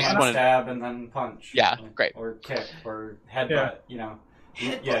 I just two-hand wanted- stab and then punch. Yeah, great. Or kick or headbutt. Yeah. You know.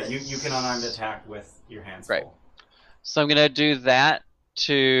 Headbutt. You can unarmed attack with your hands Great. full. So I'm gonna do that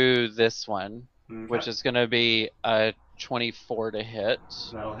to this one, Okay. which is gonna be a 24 to hit.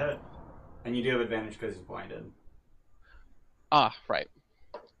 That'll hit. And you do have advantage because he's blinded. Ah, right.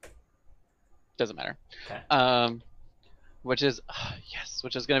 Doesn't matter. Okay. Which is yes,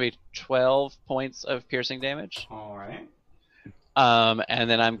 which is gonna be 12 points of piercing damage. All right. And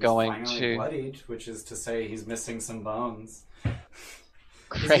then I'm He's going finally to. bloodied, which is to say he's missing some bones. He's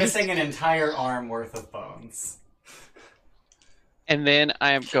Great. missing an entire arm worth of bones. And then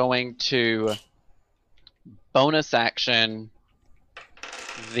I am going to bonus action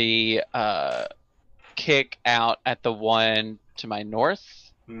the kick out at the one to my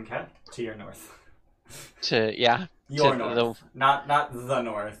north. Okay. To your north. To yeah. Your to north. Not the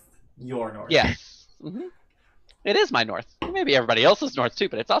north. Your north. Yes. It is my north. Maybe everybody else's north too,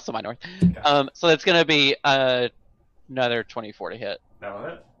 but it's also my north. Okay. So it's gonna be another 24 to hit. That'll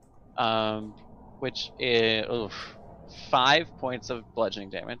hit. Which is 5 points of bludgeoning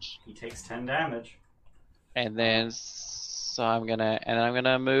damage. He takes 10 damage. And then so I'm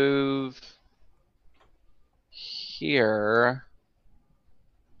gonna move here.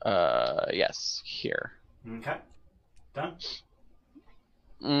 Yes, here. Okay. Done?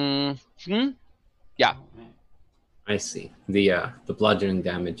 Yeah. Alright. I see. The bludgeoning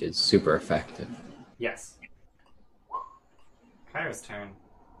damage is super effective. Yes. Kyra's turn.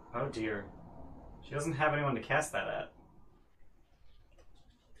 Oh dear. She doesn't have anyone to cast that at.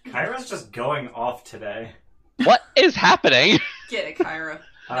 Kyra's just going off today. What is happening? Get it, Kyra.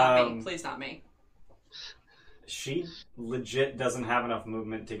 Not me. Please, not me. She legit doesn't have enough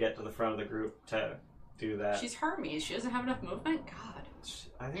movement to get to the front of the group to do that. She's Hermes. She doesn't have enough movement? God.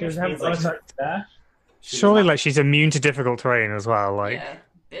 I think She doesn't she have needs, like, bonus dash. she Surely, does like she's immune to difficult terrain as well. Like, Yeah.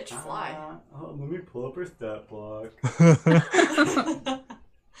 Bitch, not- fly. let me pull up her stat block.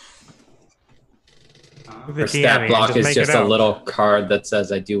 With Her the stat DM, block just is make just it a up. little card that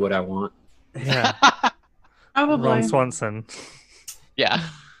says I do what I want. yeah, Probably. Ron Swanson. Yeah.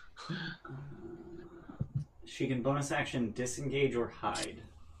 She can bonus action disengage or hide.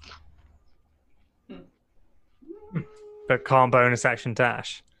 But can't bonus action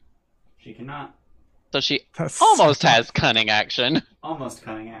dash. She cannot. So she That's almost has cunning action. Almost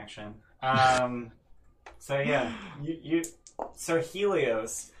cunning action. So yeah, you Sir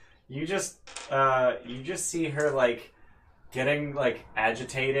Helios, you just see her like getting like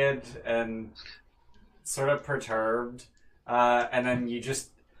agitated and sort of perturbed, and then you just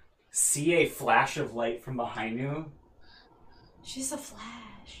see a flash of light from behind you. She's a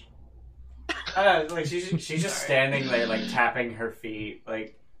flash. Like she's just standing there like tapping her feet,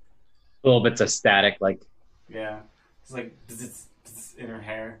 like Little bits of static, like yeah, it's like bzz, bzz in her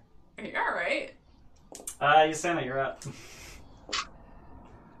hair. Are you alright? Yasena, you're up.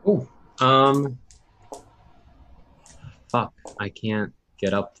 ooh, fuck, I can't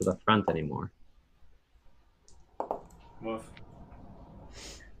get up to the front anymore. Woof.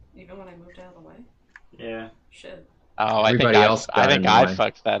 Even when I moved out of the way? Yeah. Shit. Oh, Everybody else I got think in the I way.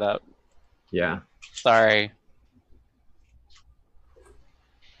 fucked that up. Yeah. Sorry.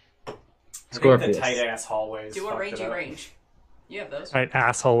 I think Scorpius. the tight ass hallways. Do a fucked it rangey up. range. You have those. Right,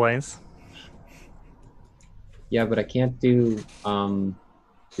 asshole ways. Yeah, but I can't do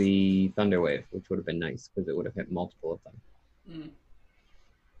the Thunder Wave, which would have been nice because it would have hit multiple of them.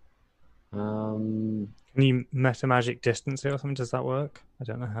 Can you meta magic distance it or something? Does that work? I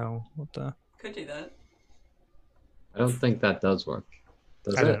don't know how. What the? Could do that. I don't think that does work.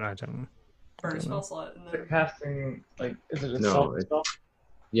 Does I it? don't know. I don't know. Burn a spell slot and Is it then. casting, like, is it a No, self it- spell?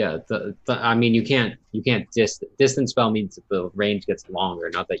 Yeah, I mean, you can't distance spell means that the range gets longer,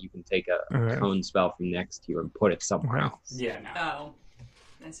 not that you can take a Okay. cone spell from next to you and put it somewhere Okay. else. Yeah, no. Oh.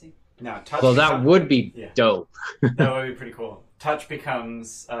 I see. No, touch. Well, that would be Yeah. dope. That would be pretty cool. Touch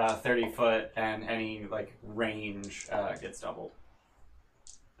becomes 30 foot, and any like range gets doubled.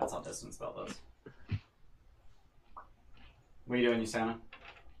 That's all distance spell does. What are you doing, Yasena?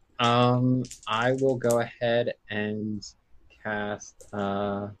 I will go ahead and cast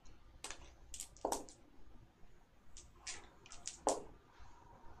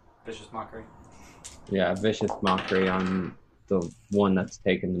Vicious Mockery. Vicious Mockery on the one that's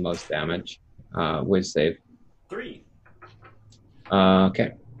taken the most damage. Whiz save. 3.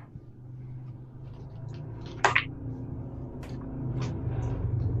 Okay.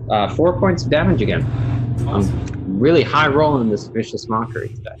 Uh, 4 points of damage again. Awesome. I'm really high rolling this vicious mockery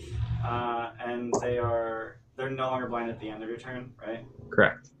today. And they're no longer blind at the end of your turn, right?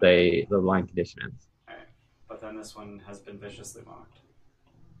 Correct. The blind condition ends. Alright. But then this one has been viciously mocked.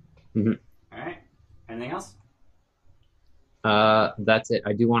 Mhm. Alright. Anything else? That's it.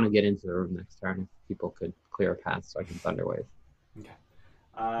 I do want to get into the room next turn. If people could clear a path so I can Thunderwave. Okay.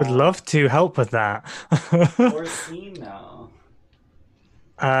 Would love to help with that. Orsino.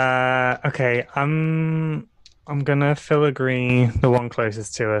 Okay, I'm gonna filigree the one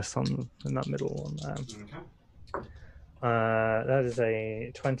closest to us in that middle one there. Okay. That is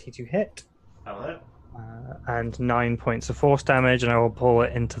a 20 to hit, That'll hit. and 9 points of force damage, and I will pull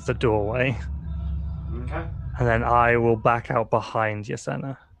it into the doorway. Okay. And then I will back out behind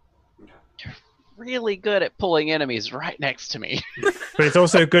Yasena. Really good at pulling enemies right next to me. But it's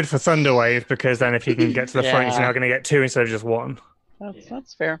also good for Thunderwave, because then if you can get to the front, Yeah. you're now going to get 2 instead of just 1.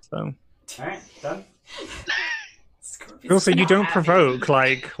 That's fair. So. Alright, done. Scorpion's Also, you not don't happy. provoke.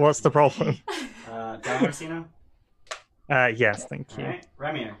 Like, what's the problem? Down Orsino. Yes, thank you. Alright,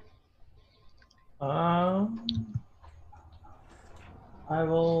 Remir. I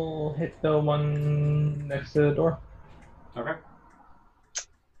will hit the one next to the door. Okay.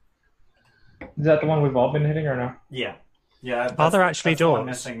 Is that the one we've all been hitting or no? Yeah. Yeah. Are there actually that's the one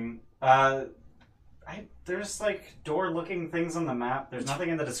doors? Missing. There's like door-looking things on the map. There's nothing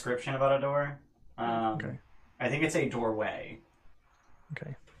in the description about a door. Okay. I think it's a doorway.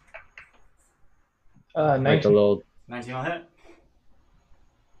 Okay. 19. Like a little 19 will hit.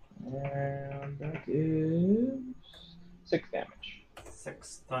 And that is 6 damage.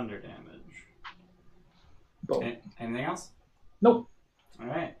 6 thunder damage. Boom. Anything else? Nope.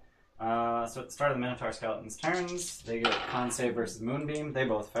 Alright. So at the start of the Minotaur Skeleton's turns, they get con save versus Moonbeam. They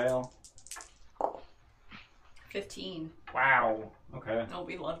both fail. 15. Wow. Okay. No,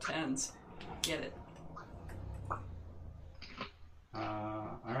 we love 10s. Get it.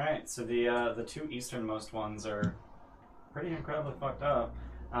 Alright, so the 2 easternmost ones are pretty incredibly fucked up.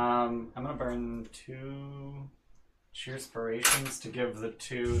 I'm gonna burn 2 Cheerspirations to give the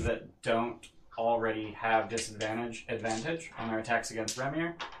 2 that don't already have advantage on their attacks against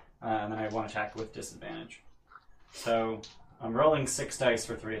Remir, and then I have 1 attack with disadvantage. So I'm rolling 6 dice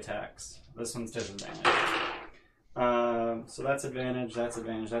for 3 attacks. This one's disadvantage. So that's advantage, that's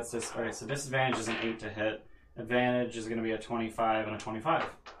Alright, so disadvantage is an 8 to hit. Advantage is going to be a 25 and a 25.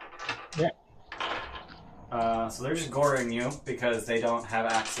 Yeah. So they're just goring you because they don't have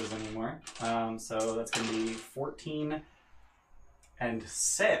axes anymore. So that's going to be 14 and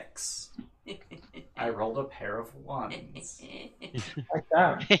 6. I rolled a pair of 1s. Like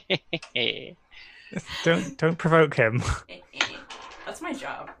that. Don't provoke him. That's my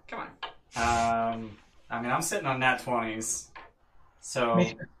job. Come on. I mean, I'm sitting on nat 20s. So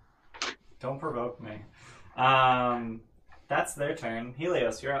Me don't provoke me. That's their turn.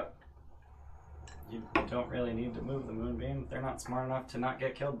 Helios, you're up. You don't really need to move the moonbeam. They're not smart enough to not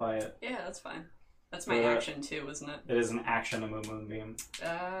get killed by it. Yeah, that's fine. That's my action too, isn't it? It is an action to move moonbeam.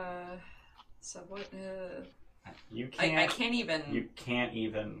 So what? You can't. I can't even. You can't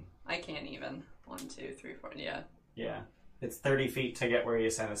even. I can't even. 1, 2, 3, 4. Yeah. Yeah. It's 30 feet to get where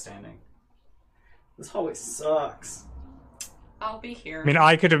Yasena is standing. This hallway sucks. I'll be here. I mean,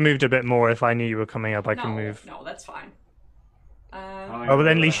 I could have moved a bit more if I knew you were coming up. I can move. No, that's fine. Oh, but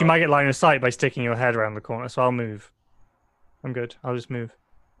then at least you might get line of sight by sticking your head around the corner, so I'll move. I'm good. I'll just move.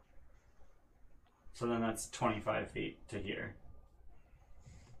 So then that's 25 feet to here.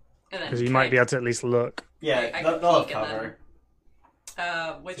 Because you might be able to at least look. Yeah, I they'll can have peek and cover.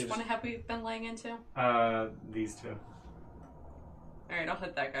 Which So one just- have we been laying into? These 2. Alright, I'll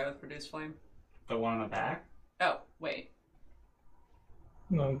hit that guy with Reduce Flame. The one on the back? Oh, wait.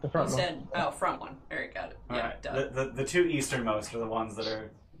 No, the You front one. said, front one. Alright, got it. Yeah, Alright. duh. The 2 easternmost are the ones that are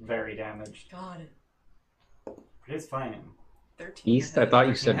very damaged. God. Reduce flame. 13. east. I thought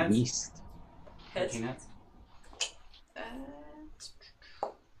you 13 said hits. east. Hits. 13 hits.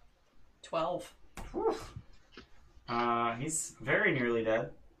 12. He's very nearly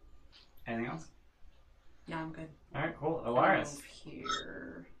dead. Anything else? No, I'm good. Alright, cool. I'll Alaris. move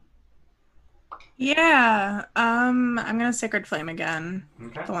here. Yeah. I'm gonna Sacred Flame again.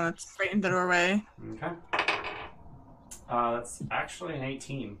 Okay. The one that's right in the doorway. Okay. That's actually an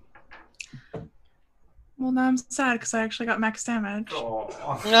 18. Well, now I'm sad because I actually got max damage. Oh.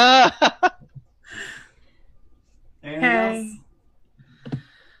 Anything else?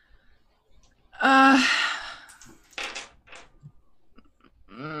 Okay.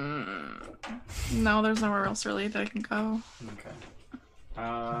 No, there's nowhere else really that I can go. Okay.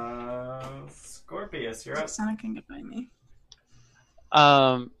 Scorpius, you're up. Santa can get by me.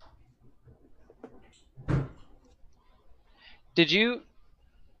 Did you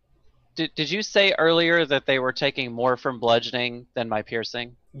say earlier that they were taking more from bludgeoning than my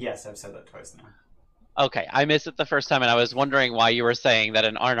piercing? Yes, I've said that twice now. Okay, I missed it the first time, and I was wondering why you were saying that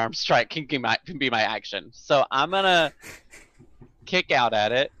an unarmed strike can be my action. So I'm gonna kick out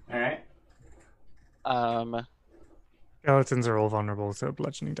at it. All right. Skeletons are all vulnerable to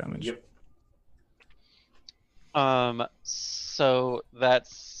bludgeoning damage. Yep. So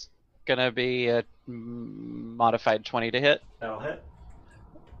that's gonna be a modified 20 to hit, That'll hit.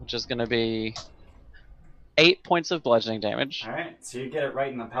 which is gonna be 8 points of bludgeoning damage. All right. So you get it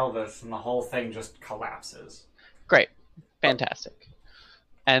right in the pelvis, and the whole thing just collapses. Great, fantastic.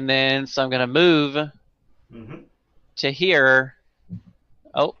 And then so I'm gonna move Mm-hmm. to here.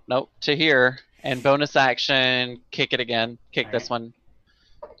 Oh no, to here, and bonus action, kick it again. Kick All this right. one,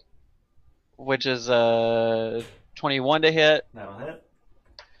 which is 21 to hit, That'll hit.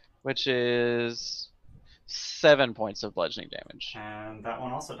 which is 7 points of bludgeoning damage. And that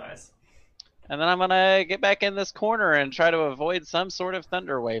one also dies. And then I'm gonna get back in this corner and try to avoid some sort of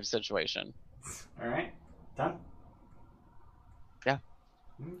thunder wave situation. All right. Done? Yeah.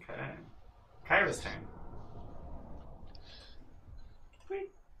 Okay. Kyra's turn.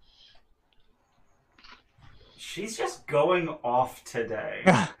 Wait. She's just going off today.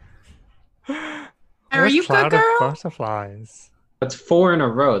 Are you good, Cloud of girl? butterflies. That's 4 in a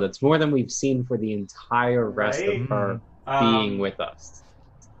row. That's more than we've seen for the entire rest Right? of her being with us.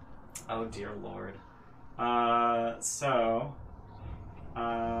 Oh dear lord.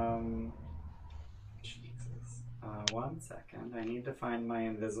 Jesus. 1 second. I need to find my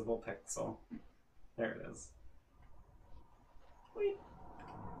invisible pixel. There it is. Wait.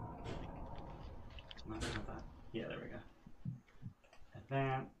 Not that. Yeah, there we go.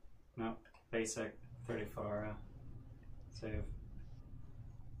 Advance. Nope. Basic. 34. Save.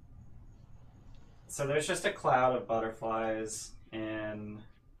 So there's just a cloud of butterflies in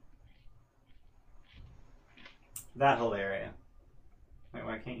that whole area. Wait,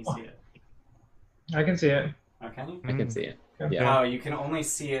 why can't you see it? I can see it. Oh, can you? I can see it. Yeah. Oh, you can only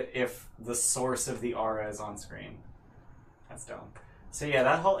see it if the source of the aura is on screen. That's dumb. So yeah,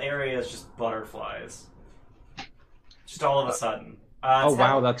 that whole area is just butterflies. Just all of a sudden. Oh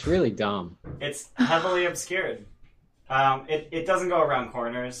wow, that's really dumb. It's heavily obscured. It doesn't go around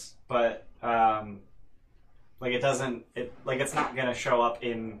corners, but like it doesn't. It's not gonna show up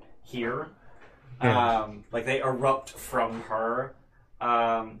in here. Yeah. Like they erupt from her.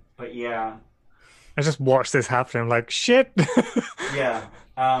 But yeah. I just watched this happen. I'm like, shit. Yeah.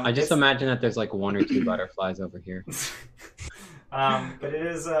 I just imagine that there's like 1 or 2 butterflies over here. But it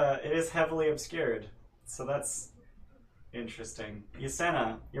is heavily obscured, so that's interesting.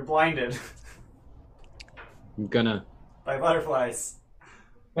 Yasena, you're blinded I'm gonna. by butterflies.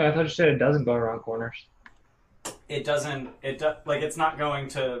 Wait, I thought you said it doesn't go around corners. It doesn't. It's not going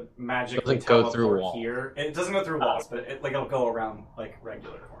to magically Doesn't go teleport through a wall. here. It doesn't go through walls, but it'll go around like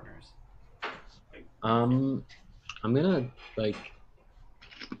regular corners. I'm gonna like.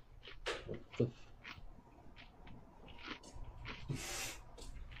 What the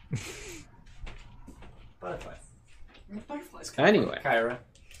Butterflies. Butterflies. Anyway. Kyra.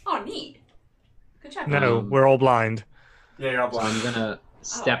 Oh, neat. Good job. No, Um, we're all blind. Yeah, you're all So I'm blind. gonna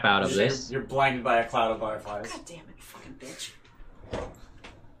step out of this. You're blinded by a cloud of butterflies. God damn it, you fucking bitch.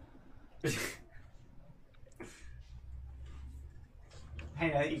 Hey,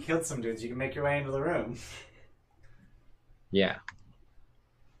 now that you killed some dudes, you can make your way into the room. Yeah.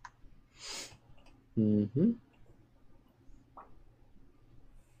 Mm-hmm.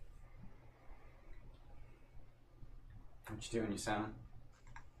 What you doing, Yasena?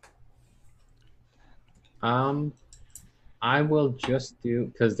 I will just do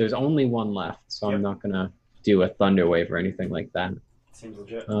because there's only 1 left, so Yep. I'm not gonna do a thunder wave or anything like that. Seems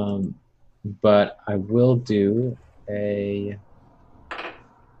legit. But I will do a.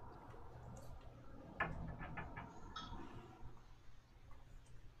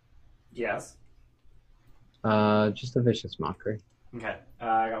 Yes. Just a vicious mockery. Okay.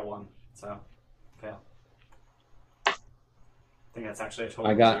 I got 1, so fail. I think that's actually a total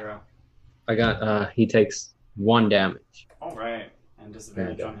I got- of 0. I got. He takes 1 damage. All right, and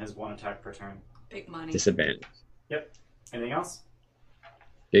disadvantage There you on his 1 attack per turn. Big money. Disadvantage. Anything else?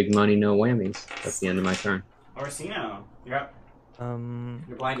 Big money, no whammies. That's the end of my turn. Orsino, you're up.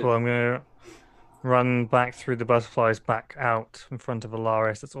 You're blinded. Cool. I'm gonna run back through the butterflies back out in front of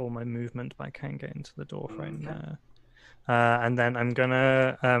Alaris. That's all my movement, but I can't get into the door frame Okay. there. And then I'm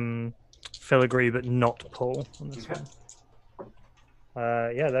gonna filigree, but not pull on this Okay.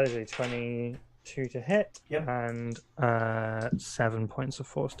 one. Yeah, that is a 22 to hit, Yep. and 7 points of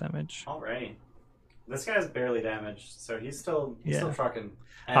force damage. Alright. This guy's barely damaged, so he's still trucking.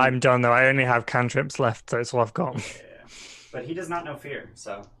 And, I'm done though. I only have cantrips left, so it's all I've got. yeah. But he does not know fear,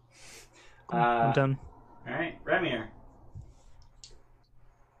 so. I'm done. Alright, Remir.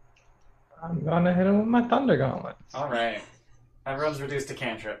 I'm gonna hit him with my Thunder Gauntlet. Alright. Everyone's reduced to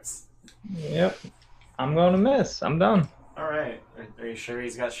cantrips. Yep. I'm gonna miss. I'm done. Alright. Are you sure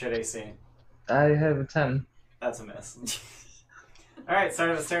he's got shit AC? I have a 10. That's a miss. Alright, start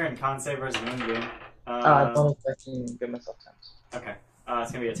of his turn. Con save versus Moonbeam. Bonus action, give myself 10. Okay.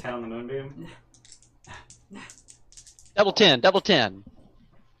 It's gonna be a 10 on the Moonbeam. Double 10, double 10.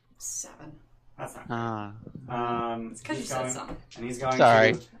 7. That's not. Ah. It's because you He's said going, something. and he's going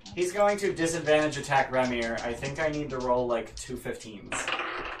Sorry. to. He's going to disadvantage attack Remir. I think I need to roll like 2 15s.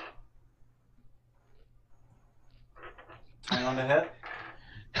 21 to hit.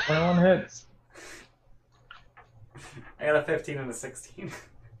 21 hits. I got a 15 and a 16.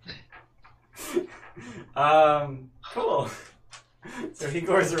 Cool. So he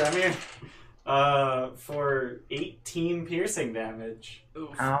gores Remir for 18 piercing damage.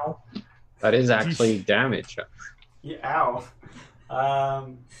 Oof. Ow. That is actually damage. Yeah, ow.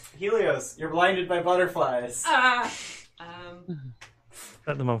 Helios, you're blinded by butterflies. Set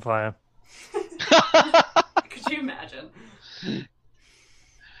them on fire. Could you imagine?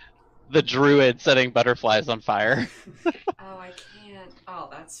 The druid setting butterflies on fire. Oh, I can't. Oh,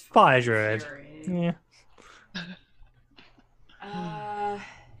 that's Fire druid. infuriating. Yeah.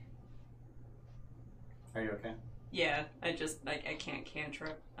 Are you okay? Yeah, I can't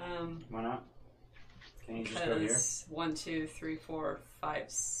cantrip. Why not? Can you just go here? Because 1, 2, 3, 4, 5,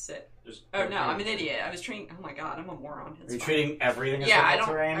 6. Just Oh go no, here. I'm an idiot. I was treating. Oh my god, I'm a moron. It's Are you fine. treating everything as Yeah, I difficult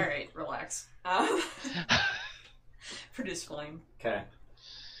don't. terrain? All right, relax. Produce flame. Okay.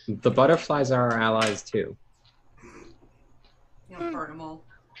 The butterflies are our allies too. You know, burn them all.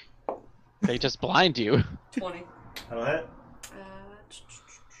 They just blind you. 20. That'll hit.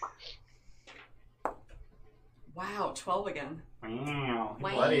 Wow, 12 again. Wow. You're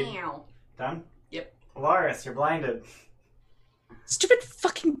bloody. Wow. Done? Yep. Alaris, you're blinded. Stupid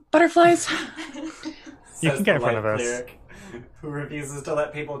fucking butterflies. You Says can get the in front of light us. cleric, who refuses to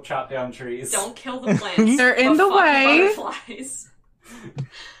let people chop down trees. Don't kill the plants. They're in the fucking way. Butterflies.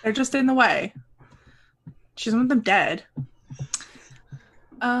 They're just in the way. She doesn't want them dead.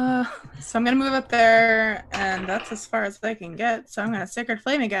 So I'm gonna move up there, and that's as far as I can get. So I'm gonna Sacred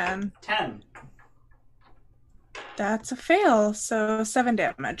Flame again. 10. That's a fail, so 7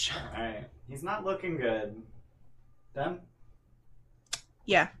 damage. Alright. He's not looking good. Done?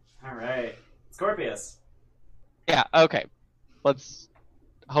 Yeah. Alright. Scorpius. Yeah, okay. Let's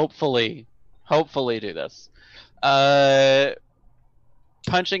hopefully do this.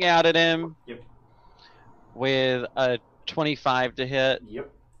 Punching out at him. Yep. With a 25 to hit,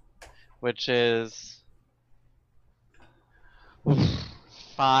 Yep. which is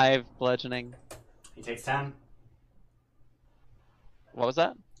 5 bludgeoning. He takes 10. What was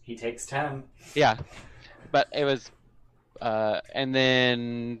that? He takes 10. Yeah, but it was, and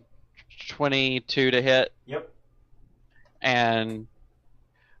then 22 to hit Yep. and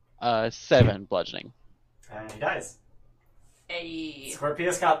 7 bludgeoning. And he dies. A.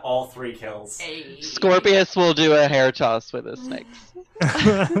 Scorpius got all 3 kills. A. Scorpius will do a hair toss with his snakes.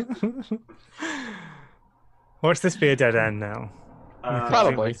 Watch this be a dead end now.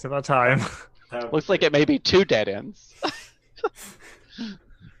 Probably. It's about time. Looks like it may be 2 dead ends.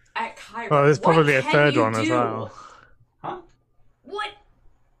 At Kyra. Well, there's probably a what third can you one as do? well. Huh? What?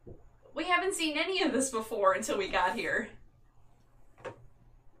 We haven't seen any of this before until we got here.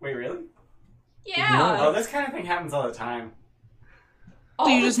 Wait, really? Yeah. Oh, this kind of thing happens all the time. All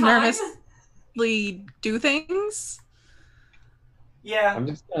Do you the just time? nervously do things? Yeah. I'm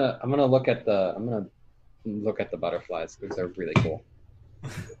gonna look at the butterflies because they're really cool.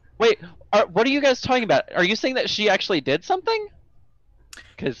 Wait, what are you guys talking about? Are you saying that she actually did something?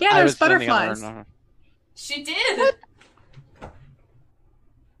 Because Yeah, there's butterflies. She did.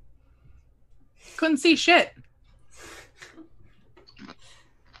 Couldn't see shit.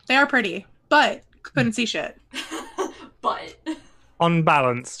 They are pretty, but couldn't see shit. But. On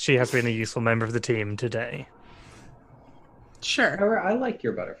balance, she has been a useful member of the team today. Sure. However, I like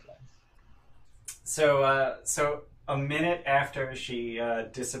your butterflies. So a minute after she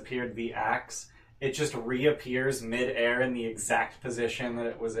disappeared the axe, it just reappears mid-air in the exact position that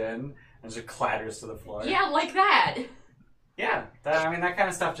it was in, and just clatters to the floor. Yeah, like that. Yeah. That kind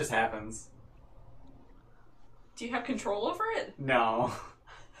of stuff just happens. Do you have control over it? No.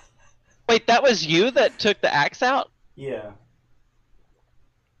 Wait, that was you that took the axe out? Yeah.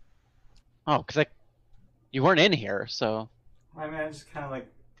 Oh, because you weren't in here, so. I mean, I just kind of like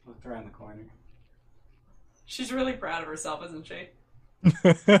looked around the corner. She's really proud of herself, isn't she?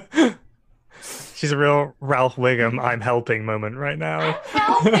 She's a real Ralph Wiggum I'm helping moment right now.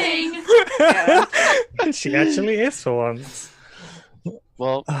 Helping! Yeah. She actually is for once.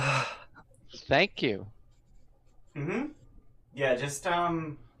 Well, thank you. Mm-hmm. Yeah, just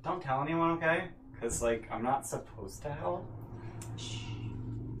don't tell anyone, okay? Because like I'm not supposed to help.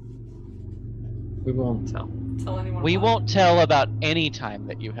 We won't tell. Tell anyone. We what? won't tell about any time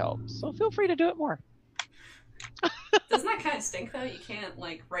that you help, so feel free to do it more. Doesn't that kind of stink though? You can't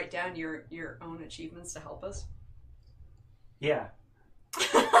like write down your own achievements to help us. Yeah.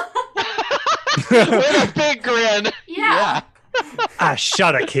 With a big grin. Yeah. Ah,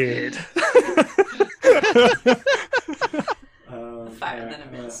 shut a kid. Fire, then it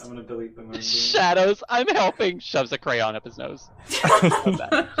I'm missed. gonna delete the movie. Shadows, I'm helping. Shoves a crayon up his nose.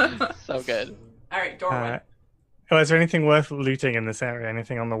 So good. All right, doorway. Oh, is there anything worth looting in this area?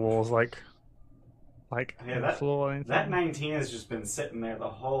 Anything on the walls, like Yeah, on the floor? Or anything? That 19 has just been sitting there the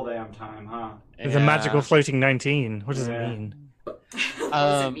whole damn time, huh? There's a magical floating 19. What does it Yeah. mean? What does it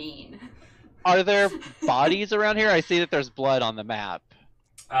Um, mean? Are there bodies around here? I see that there's blood on the map.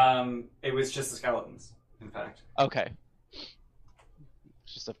 It was just the skeletons, in fact. Okay.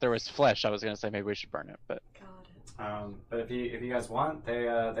 Just if there was flesh, I was gonna say maybe we should burn it, but Got it. But if you guys want, they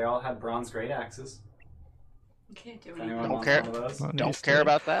all had bronze great axes. You can't do If anyone anything. wants care. one of those. Not don't used to care it.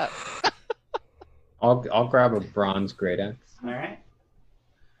 about that. I'll grab a bronze great axe. All right.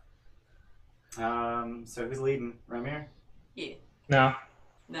 So who's leading? Ramir? Yeah. No.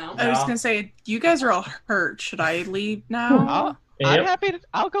 No. I was gonna say, you guys are all hurt. Should I leave now? I'm Yep. happy to.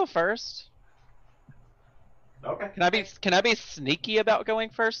 I'll go first. Okay. Can I be sneaky about going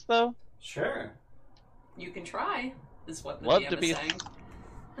first though? Sure. You can try. Is what the Love DM to is be- saying.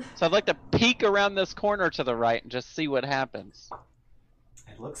 So I'd like to peek around this corner to the right and just see what happens.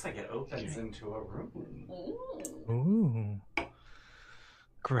 It looks like it opens into a room. Ooh. Ooh.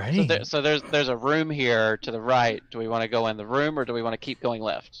 Great. So there's a room here to the right. Do we want to go in the room or do we want to keep going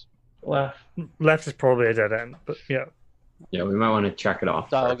left? Left. Left is probably a dead end, but yeah. Yeah, we might want to check it off.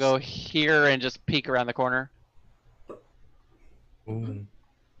 So I'll first. go here and just peek around the corner. Ooh.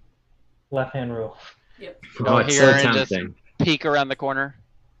 Left hand rule. Oh, it's so here and just- tempting. Peek around the corner.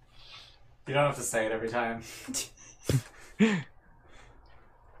 You don't have to say it every time.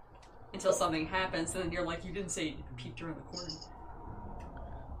 Until something happens, and then you're like, you didn't say you peeked around the corner.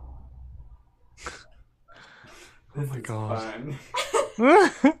 Oh my It's god.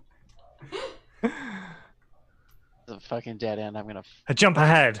 fun. It's a fucking dead end. I'm gonna. A jump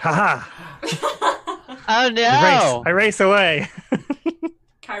ahead. Haha. Oh no! I race away.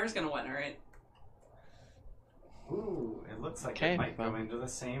 Kyra's gonna win, alright? Ooh, it looks like Okay, it might well. go into the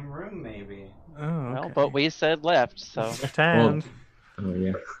same room, maybe. Oh, Well, okay. but we said left, so. Left hand. Oh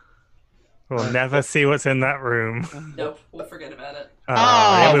yeah. We'll never see what's in that room. Nope, we'll forget about it. Oh,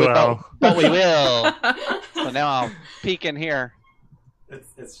 yeah, we will. But we will. So now I'll peek in here.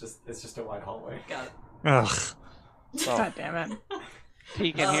 It's just a wide hallway. Got it. Ugh. So God damn it.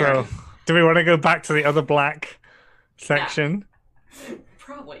 peek in Oh. here. So, do we want to go back to the other black section?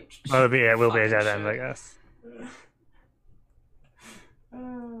 Probably. Oh, it will be a dead Fucking end, I shit. guess.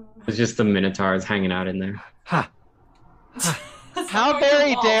 It's just the minotaurs hanging out in there. Ha! That's How not going very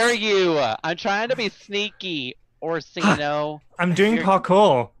to walls. dare you? I'm trying to be sneaky, Orsino. I'm doing You're-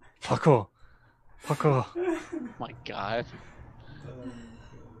 parkour. Parkour. Parkour. Oh my god.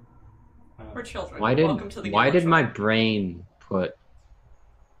 We're children. Why Welcome to the did gamer my club. brain put?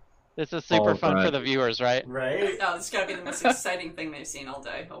 This is super Oh, fun for right. the viewers, right? Right? Oh, this is gonna be the most exciting thing they've seen all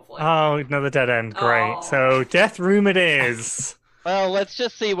day, hopefully. Oh, another dead end. Great. Oh. So, death room it is. Well, let's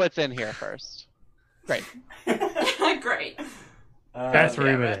just see what's in here first. Great. Great. Death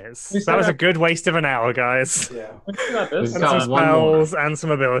room yeah, it is. That was a good waste of an hour, guys. Yeah. What do you got this? We've And got some one more. spells and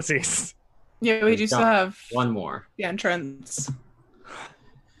some abilities. Yeah, we do still have One more. the entrance.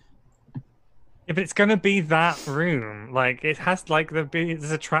 Yeah, but it's gonna be that room. Like, it has, like,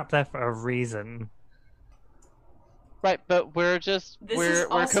 there's a trap there for a reason. Right, but we're just This we're is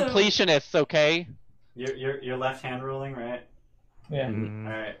also- completionists, okay? You're left hand ruling, right? Yeah. Mm.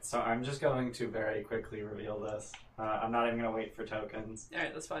 Alright, so I'm just going to very quickly reveal this. I'm not even gonna wait for tokens.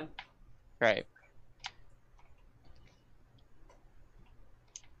 Alright, that's fine. Right.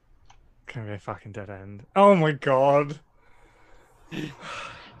 Gonna be a fucking dead end. Oh my god.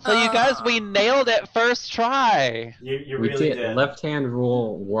 So you guys, we nailed it first try. You We really did. did. Left-hand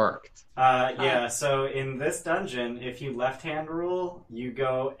rule worked. Yeah, so in this dungeon, if you left-hand rule, you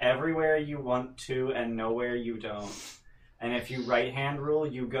go everywhere you want to and nowhere you don't. And if you right-hand rule,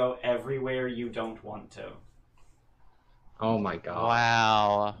 you go everywhere you don't want to. Oh my god.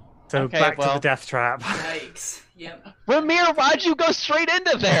 Wow. So Okay, back to well- the death trap. Yikes. Yep. Ramir, why'd you go straight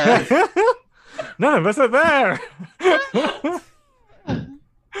into there? None of us are there.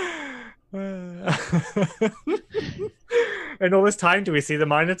 And all this time, do we see the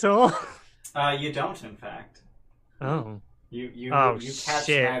Minotaur? You don't, in fact. Oh, You Oh, catch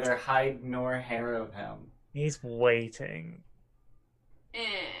shit. neither hide nor hair of him. he's waiting.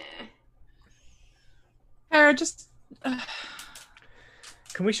 Sarah, just.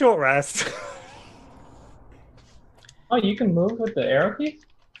 Can we short rest? Oh, you can move with the arrow key?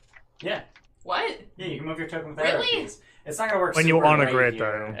 Yeah. What? Yeah, you can move your token with Really? arrow keys. It's not gonna work When you're super on a great grid,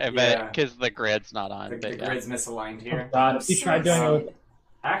 here. though. Yeah. Because the grid's not on. The but yeah. grid's misaligned Oh here. god, if you try doing it with, you can do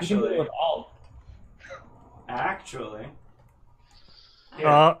Actually, it with alt. actually.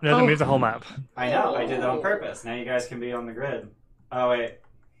 Oh, no, Oh. move the whole map. I know, I did that on purpose. Now you guys can be on the grid. Oh, wait.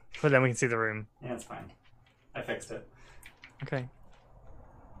 But then we can see the room. Yeah, it's fine. I fixed it. Okay.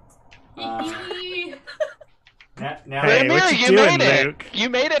 Now, Hey, Ramir, what you you doing, made it. Luke? You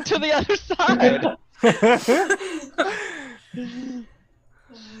made it to the other side.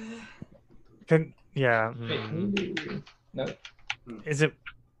 Yeah. Wait, can you do... No. Is it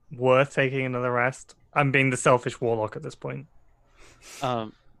worth taking another rest? I'm being the selfish warlock at this point.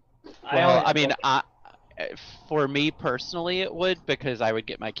 Well, only- I mean, for me personally, it would because I would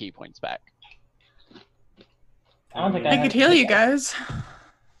get my key points back. I don't think I could heal you guys.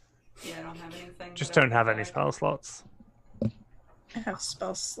 Yeah, I don't have anything. Just that I don't have can any buy. spell slots. I have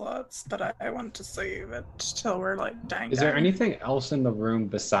spell slots, but I want to save it till we're like dying. Is there anything else in the room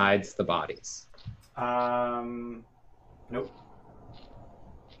besides the bodies? Nope.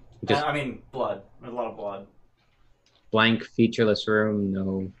 Just I mean, blood. There's a lot of blood. blank, featureless room,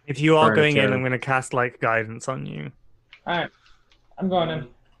 no. If you are going in, Furniture. I'm going to cast like guidance on you. Alright. I'm going in.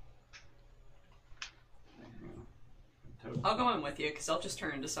 I'll go in with you because I'll just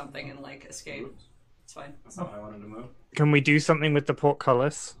turn into something and like escape. It's fine. That's not what I wanted to move. Can we do something with the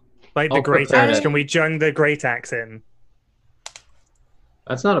portcullis? Like the I'll great prepare axe? it. Can we jung the great axe in?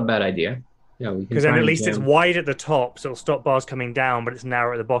 That's not a bad idea. Yeah, we can. Because then try at and least it's jam. wide at the top, so it'll stop bars coming down, but it's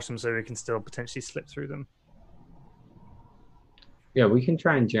narrow at the bottom, so we can still potentially slip through them. Yeah, we can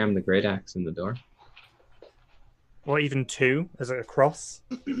try and jam the great axe in the door. Or even two, as a cross.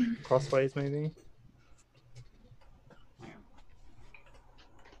 Crossways, maybe.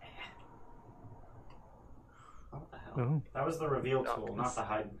 What the hell? Oh. That was the reveal tool, not the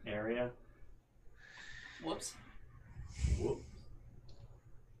hide area. Whoops. Whoop.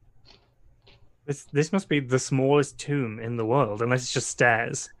 This must be the smallest tomb in the world, unless it's just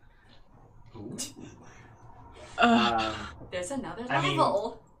stairs. Ooh. Ugh. There's another I mean-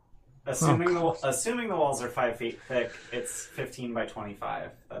 level. Assuming the walls are 5 feet thick, it's 15 by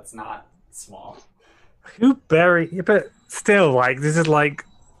 25. That's not small. Who buried? Yeah, but still, like this is like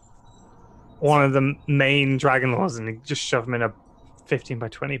one of the main dragon lords, and you just shove them in a 15 by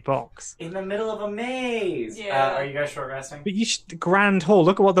 20 box. In the middle of a maze. Yeah. Are you guys short resting? But you should, grand hall.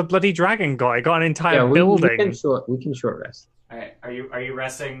 Look at what the bloody dragon got. It got an entire Yeah, we building. can short rest. All right. Are you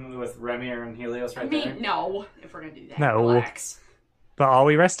resting with Remir and Helios I right mean, there? no. If we're gonna do that, No. relax. But are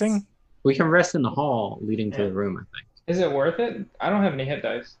we resting? We can rest in the hall leading to Yeah. the room, I think. Is it worth it? I don't have any hit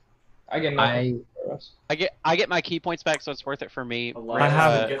dice. I get nothing for us. I get my key points back, so it's worth it for me. Alive I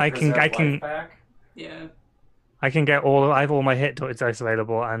have- to get I can- preserved I life back? Yeah. I can get all. I have all my hit dice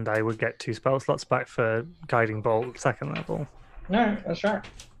available, and I would get 2 spell slots back for guiding bolt 2nd level. Alright, let's try.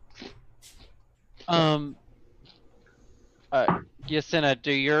 Yasena,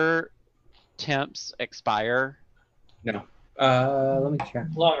 do your temps expire? No. Let me check.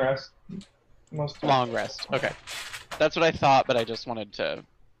 Long rest. Most Long rest. Okay. That's what I thought, but I just wanted to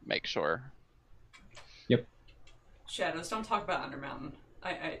make sure. Shadows, don't talk about Undermountain.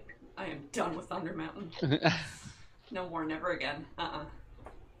 I am done with Undermountain. No more, never again.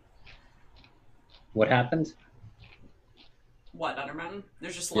 What happened? What, Undermountain?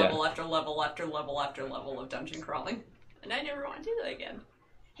 There's just Yeah. level after level after level after level of dungeon crawling. And I never want to do that again.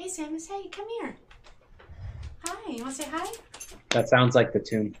 Hey, Samus, hey, come here. Hi, you want to say hi? That sounds like the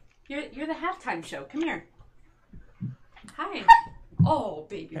tomb. You're the halftime show. Come here. Hi. Oh,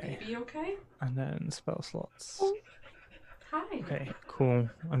 baby, Okay. baby, okay? And then spell slots. Hi. Okay, cool.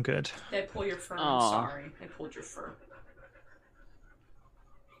 I'm good. Did I pull your fur? Aw. I'm sorry. I pulled your fur.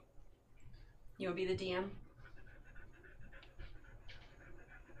 You want to be the DM?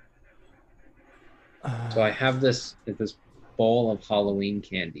 So I have this bowl of Halloween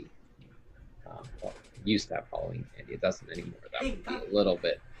candy. Well, used to have Halloween candy. It doesn't anymore. That would be a little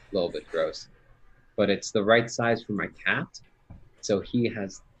bit gross. But it's the right size for my cat. So he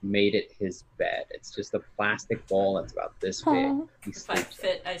has made it his bed. It's just a plastic bowl that's about this big. Aw. He If I sleeps in.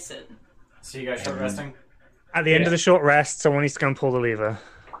 fit, I sit. So you guys short resting? At the end of the short rest, someone needs to go and pull the lever.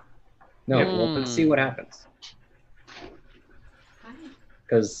 No, well, let's see what happens.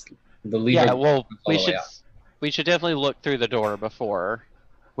 Because the lever. Yeah, well, we should. we should definitely look through the door before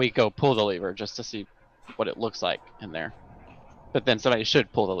we go pull the lever, just to see what it looks like in there. But then somebody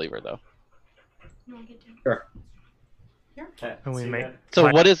should pull the lever, though. Sure. Okay. And we you make- good? So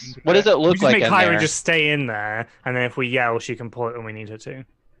what does it We look just like make in Kyra there? just stay in there, and then if we yell, she can pull it when we need her to.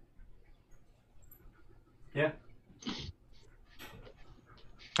 Yeah.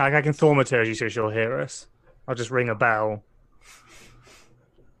 Like I can thaumaturgy so she'll hear us. I'll just ring a bell.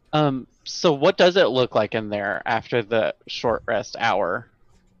 So what does it look like in there after the short rest hour?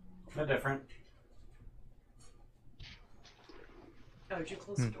 No different. Oh, did you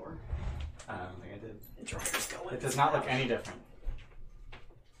close the door? I don't think I did. The dryer's going. It does not look any different.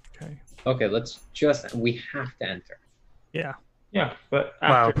 Okay. Okay, we have to enter. Yeah. Yeah, but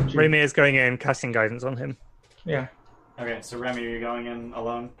Well, after Remy is going in, casting guidance on him. Yeah. Okay, so Remy, are you going in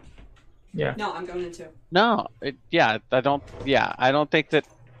alone? Yeah. No, I'm going in too. No, I don't think that.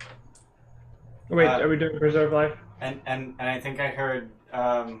 Wait, are we doing preserve life? And I think I heard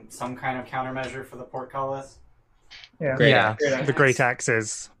some kind of countermeasure for the portcullis. Yeah. Great yeah, axe. the great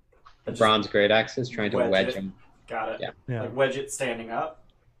axes. The bronze great axes trying to wedge it. him. Got it. Yeah. Yeah. Like wedge it standing up.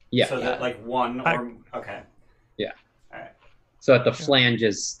 Yeah. So that like one or okay. So that the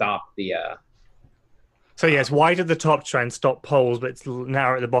flanges stop the. So yes, wide at the top to try and stop poles, but it's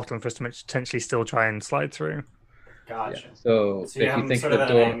narrow at the bottom for us to potentially still try and slide through. Gotcha. Yeah. So So you if have you them think sort the of at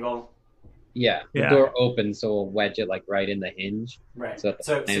door, an angle. the Yeah. door opens, so we'll wedge it like right in the hinge. Right. So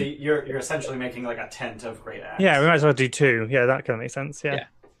So, at the end- you're essentially making like a tent of great axe. Yeah, we might as well do two. Yeah, that kind of makes sense. Yeah.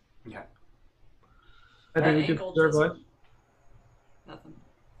 Okay. Did That we do angle preserve life? doesn't- Nothing.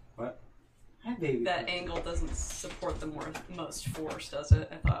 Hi, baby. That angle doesn't support the most force, does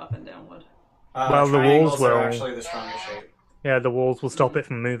it? I thought up and down would. Well, the triangles walls are will- actually the strongest shape. Yeah, the walls will stop it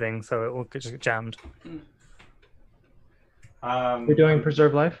from moving, so it will just get jammed. We're doing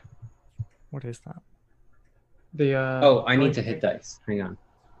preserve life. What is that? The Oh, I need to hit dice. Hang on,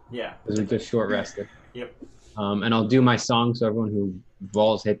 Yeah. because we just short rested. Yep. And I'll do my song. So everyone who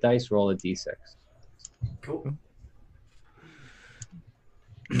rolls hit dice, roll a d6. Cool.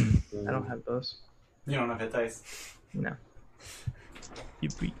 I don't have those. You don't have hit dice. No.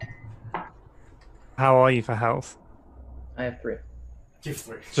 Yippee. How are you for health? I have 3. Give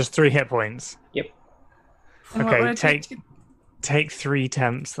 3. Just 3 hit points. Yep. And what would Okay, it take take 3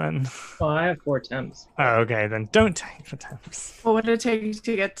 temps then. Oh, I have 4 temps. Oh, okay, then don't take the temps. What would it take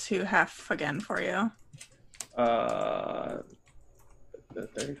to get to half again for you? The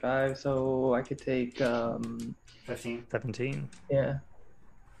 35. So I could take 15. 17. yeah.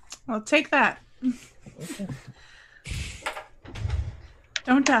 Well, take that. Okay.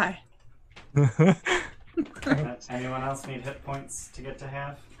 Don't die. Anyone else need hit points to get to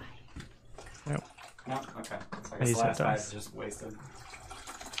half? No. No? Okay. So I I guess use the hit last 5 dice. is just wasted.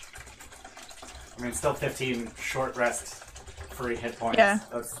 I mean, still 15 short rest free hit points. Yeah.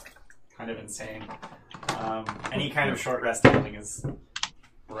 That's kind of insane. Any kind of short rest healing is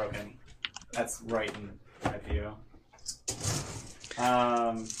broken. That's right in my view.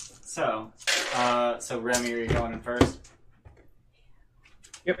 So Remy, are you going in first?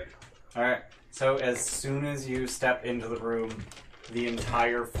 Yep. Alright. So as soon as you step into the room, the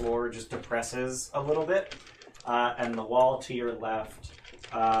entire floor just depresses a little bit, and the wall to your left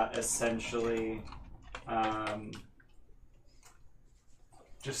essentially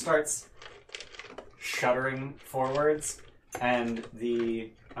just starts shuddering forwards, and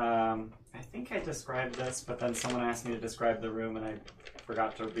the I think I described this, but then someone asked me to describe the room, and I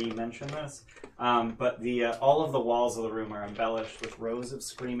forgot to re-mention this. But the all of the walls of the room are embellished with rows of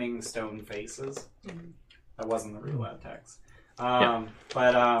screaming stone faces. That wasn't the real lab text.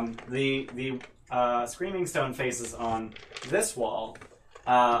 But the screaming stone faces on this wall,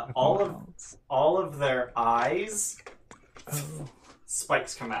 all of their eyes,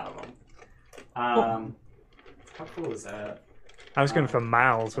 spikes come out of them. How cool is that? I was going for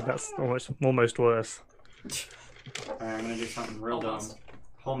mouths, but that's almost worse. Alright, I'm gonna do something real dumb.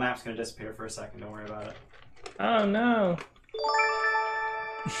 Whole map's gonna disappear for a second. Don't worry about it. Oh no.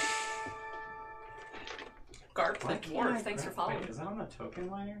 Garp the Why can't dwarf, I thanks for grab- following. Wait, is that on the token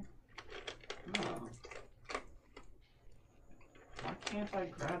layer? No. Why can't I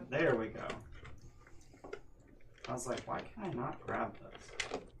grab? There we go. I was like, why can I not grab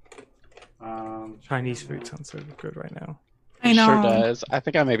this? Chinese food sounds so good right now. I It know. sure does. I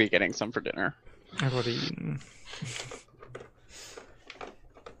think I may be getting some for dinner. I've already eaten.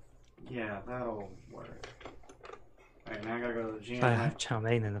 Yeah, that'll work. Alright, now I gotta go to the GM. I have chow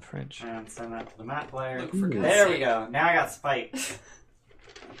mein in the fridge. And send that to the map player. Look, for God's There we sake. go. Now I got spike.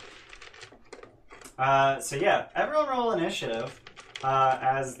 So yeah, everyone roll initiative.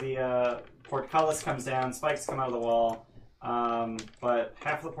 As the portcullis comes down, spikes come out of the wall, but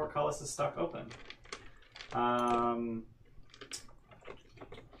half of the portcullis is stuck open.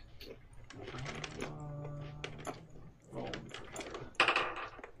 Roll.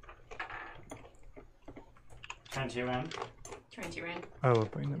 22 in. 22 in. Oh, we'll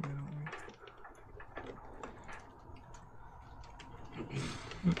bring them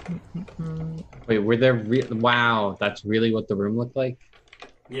in. Wait, were there? Wow, that's really what the room looked like.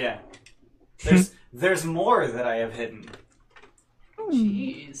 Yeah. There's more that I have hidden.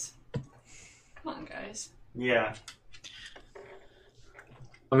 Jeez. Come on, guys. Yeah.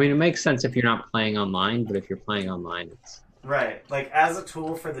 I mean, it makes sense if you're not playing online, but if you're playing online, it's Right. Like, as a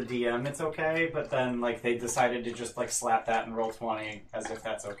tool for the DM, it's okay, but then, like, they decided to just, like, slap that and roll 20 as if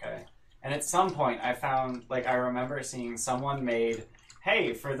that's okay. And at some point, I found, like, I remember seeing someone made,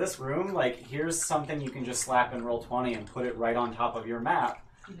 hey, for this room, like, here's something you can just slap and roll 20 and put it right on top of your map,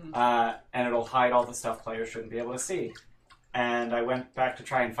 and it'll hide all the stuff players shouldn't be able to see. And I went back to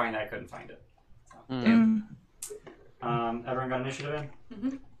try and find it, I couldn't find it. So. Everyone got initiative in?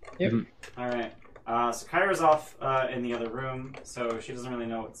 Mm-hmm. Yep. Alright. So Kyra's off in the other room, so she doesn't really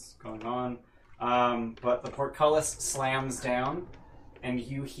know what's going on. But the portcullis slams down, and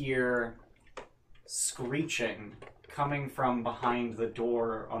you hear screeching coming from behind the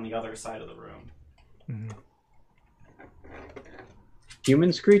door on the other side of the room. Mm-hmm.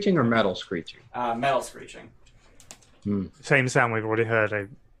 human screeching or metal screeching. Metal screeching. Same sound we've already heard, I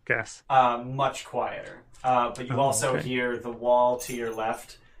guess. Much quieter. But you also hear the wall to your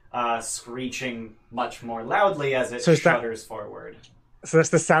left screeching much more loudly as it shudders forward. So that's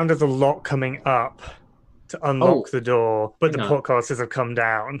the sound of the lock coming up to unlock the door, but the portcullises have come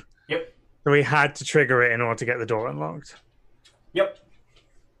down. Yep. So we had to trigger it in order to get the door unlocked. Yep.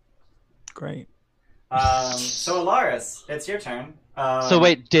 Great. So Alaris, it's your turn. So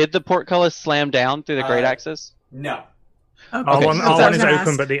wait, did the portcullis slam down through the great axis? No. Our one is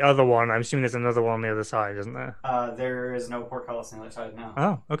open, but the other one, I'm assuming there's another one on the other side, isn't there? There is no portcullis on the other side now.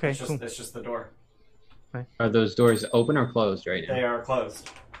 Oh, okay, It's just the door. Are those doors open or closed right now? They are closed.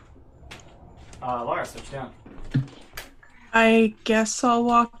 Alaris, what you doing? I guess I'll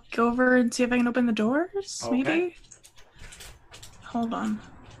walk over and see if I can open the doors, maybe? Hold on.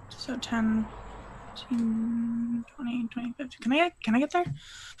 So 10, 15, 20, 25. Can I get there?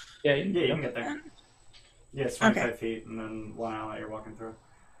 Yeah, you can get there. Yeah, it's 25 feet, and then 1 hour you're walking through.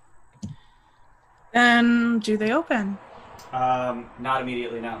 Then do they open? Not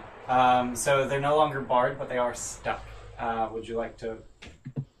immediately, no. So they're no longer barred, but they are stuck. Would you like to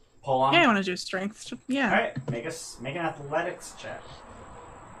pull on? Yeah, I want to do strength. Yeah. All right, make an athletics check.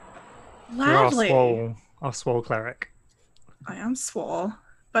 Gladly. You're our swole cleric. I am swole,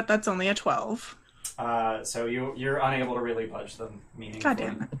 but that's only a 12. So you're unable to really budge them meaningfully. God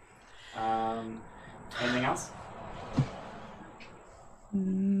damn it. Anything else?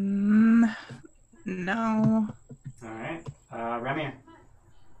 No. All right. Remy.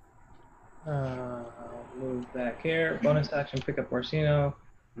 Move back here. Bonus action, pick up Orsino.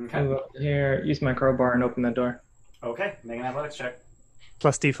 Okay. Move over here. Use my crowbar and open the door. Okay. Make an athletics check.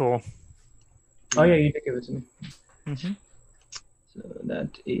 Plus D4. Oh yeah, you did give it to me. Mm-hmm. So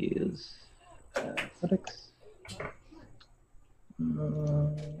that is athletics.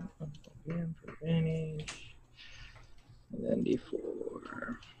 Again for advantage. And then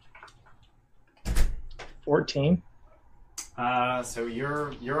D4. 14. So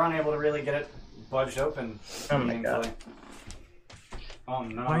you're unable to really get it budged open. Oh my god. Oh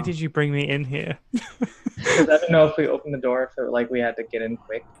no. Why did you bring me in here? Because I don't know if we open the door, if we had to get in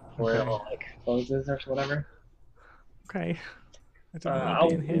quick before it all closes or whatever. Okay. I don't want to I'll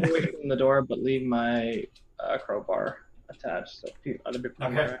be in here. open the door, but leave my crowbar attached so other people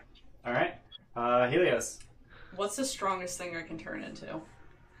can Okay. All right. Helios. What's the strongest thing I can turn into?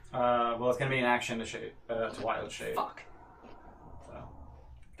 Well, it's gonna be an action to wild shade. Fuck. So,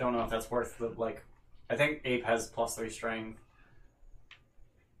 don't know if that's worth the I think Ape has +3 strength.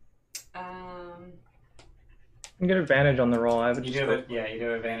 You get advantage on the roll. I would you do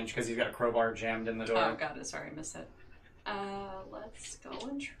advantage because he's got a crowbar jammed in the door. Oh, got it. Sorry, I missed it. Let's go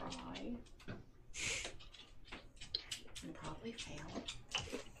and try. And probably fail.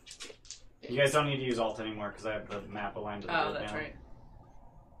 You guys don't need to use alt anymore because I have the map aligned to the Oh, grid that's now. right.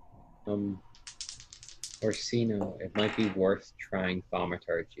 Orsino, it might be worth trying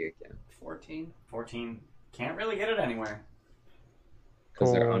thaumaturgy again 14. 14. Can't really get it anywhere.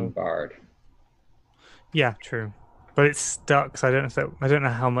 because they're Cool. unbarred. Yeah, true. But it's stuck, so I don't know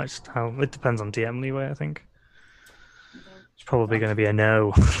how much. How it depends on DM leeway. I think it's probably going to be a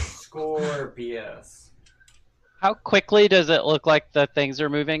no. Scorpius. How quickly does it look like the things are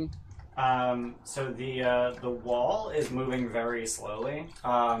moving? So the wall is moving very slowly.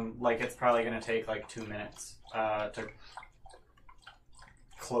 Like it's probably going to take like 2 minutes to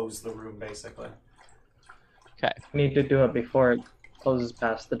close the room, basically. Okay. Need to do it before it closes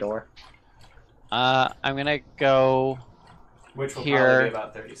past the door. I'm gonna go. Which will Here. probably be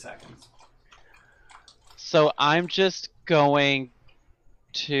about 30 seconds. So I'm just going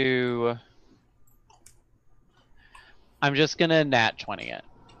to. I'm just gonna nat 20 it.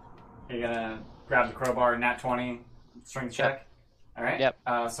 You're gonna grab the crowbar, nat 20, strength check. All right. Yep.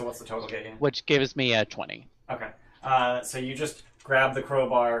 So what's the total get you? Which gives me a 20. Okay. So you just grab the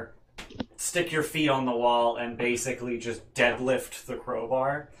crowbar, stick your feet on the wall, and basically just deadlift the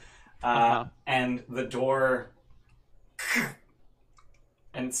crowbar. And the door,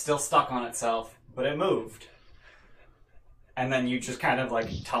 and it's still stuck on itself, but it moved. And then you just kind of like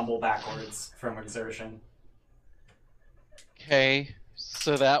tumble backwards from exertion. Okay,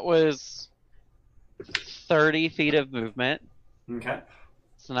 so that was 30 feet of movement. Okay.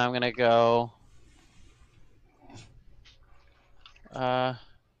 So now I'm gonna go.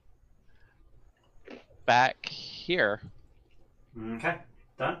 Back here. Okay.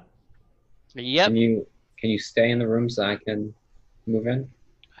 Done? Yep. Can you stay in the room so I can move in?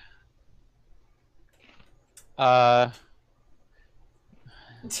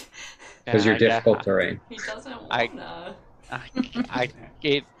 Because you're difficult terrain. He doesn't I- wanna.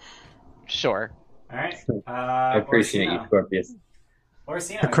 Sure. All right. I appreciate you, Scorpius.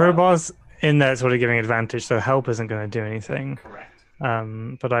 Orsino, The crowbar's in there, sort of giving advantage, so help isn't going to do anything. Correct.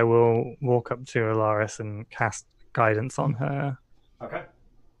 But I will walk up to Alaris and cast guidance on her, Okay.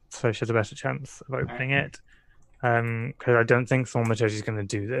 so she has a better chance of opening it. Because I don't think Thaumaturgy is going to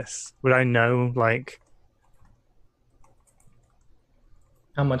do this. Would I know, like,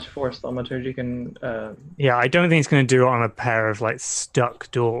 How much force thaumaturgy can? yeah, I don't think it's going to do it on a pair of like stuck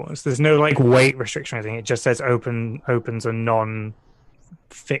doors. There's no like weight restriction or anything. It just says opens a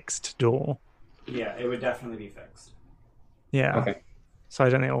non-fixed door. Yeah, it would definitely be fixed. Yeah. Okay. So I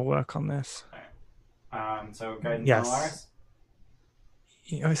don't think it'll work on this. So guidance Yes. on Alaris?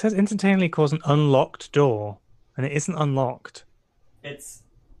 You know, it says instantaneously cause an unlocked door, and it isn't unlocked. It's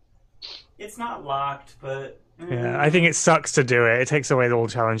not locked, but Yeah, I think it sucks to do it. It takes away the whole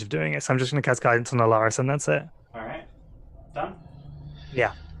challenge of doing it. So I'm just going to cast guidance on Alaris, and that's it. All right. Done?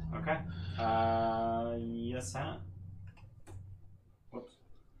 Yeah. Okay. Yes, Hannah? Whoops.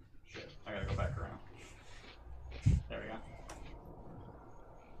 Shit. I gotta go back around. There we go.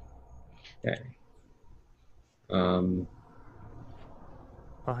 Okay.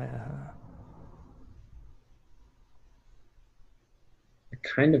 Fire. I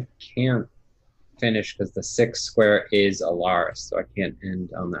kind of can't finish because the 6th square is Alaris, so I can't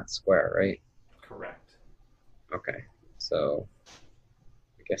end on that square, right? Correct. Okay. So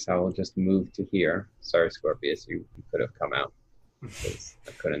I guess I will just move to here. Sorry, Scorpius, you could have come out because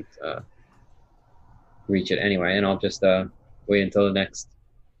I couldn't reach it anyway, and I'll just wait until the next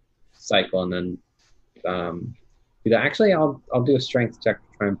cycle and then do that. Actually, I'll do a strength check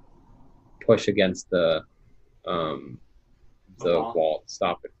to try and push against the wall to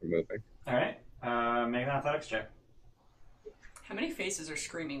stop it from moving. All right. Make an athletics check. How many faces are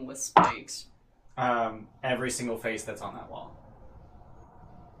screaming with spikes? Every single face that's on that wall.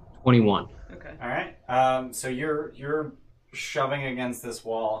 21. Okay. All right. So you're shoving against this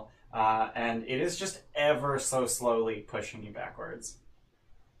wall, and it is just ever so slowly pushing you backwards.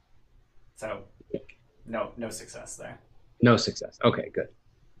 So, no success there. No success. Okay, good.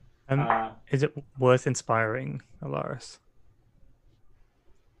 Is it worth inspiring Alaris?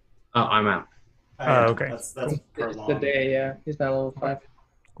 Oh, I'm out. Oh, okay. That's It's the prolonged. day. Yeah, he's not level 5.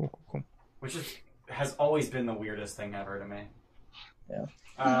 Cool. Which has always been the weirdest thing ever to me. Yeah.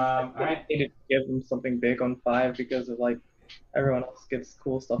 All right. Need to give him something big on 5 because of like everyone else gets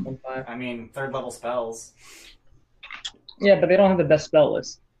cool stuff on 5. I mean, 3rd level spells. Yeah, but they don't have the best spell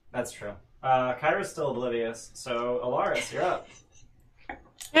list. That's true. Kyra's still oblivious, so Alaris, you're up.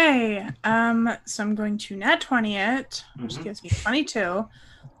 Okay. So I'm going to nat 20 it, which Mhm. gives me 22.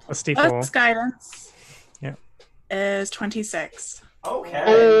 Plus Plus D4. guidance. Yeah. Is 26. Okay.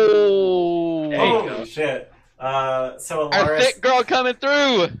 Oh. Holy shit. So Our Alaris, thick girl coming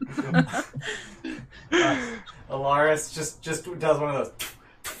through. Alaris just does one of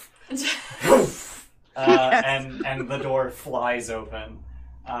those, and the door flies open,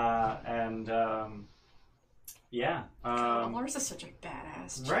 yeah. Lars is such a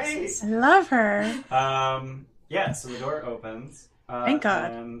badass. Right? Jesus. I love her. Yeah. So the door opens. Thank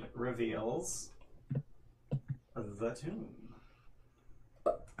God. And reveals the tomb.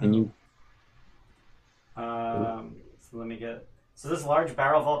 And you So let me get. So this large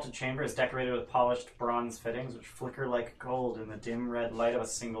barrel-vaulted chamber is decorated with polished bronze fittings, which flicker like gold in the dim red light of a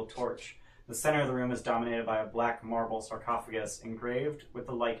single torch. The center of the room is dominated by a black marble sarcophagus engraved with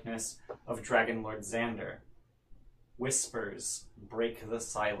the likeness of Dragon Lord Xander. Whispers break the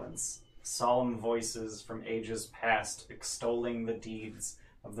silence. Solemn voices from ages past extolling the deeds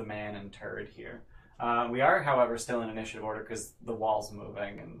of the man interred here. We are, however, still in initiative order because the wall's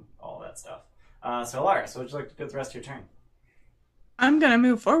moving and all that stuff. So, Alaris, what would you like to do with the rest of your turn? I'm gonna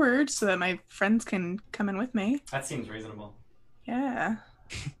move forward so that my friends can come in with me. That seems reasonable. Yeah.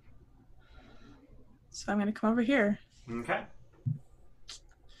 So I'm gonna come over here. Okay.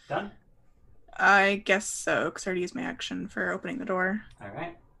 Done? I guess so, because I already used my action for opening the door. All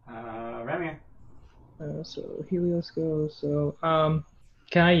right. Remir. So Helios goes. So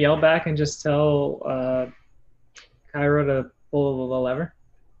can I yell back and just tell Kyra to pull the lever?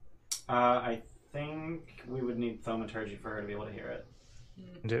 I think we would need thaumaturgy for her to be able to hear it.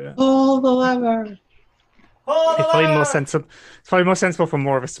 Do it. Pull the lever. It's probably more sensible. It's probably more sensible for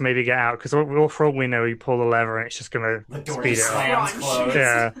more of us to maybe get out because for all we know, you pull the lever and it's just gonna The door speed it up. slams closed.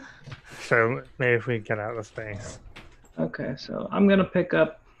 Yeah. So maybe if we get out of the space. Okay, so I'm gonna pick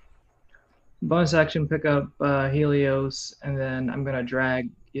up bonus action, pick up Helios, and then I'm gonna drag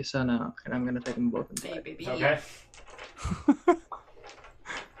Yasuna, and I'm gonna take them both inside. Baby. Okay.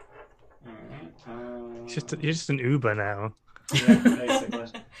 You're just an Uber now. Yeah,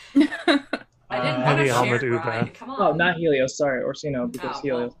 basically. I didn't Heavy want a armored shared Uber. ride. Come on. Oh, not Helios, sorry, Orsino, because Oh,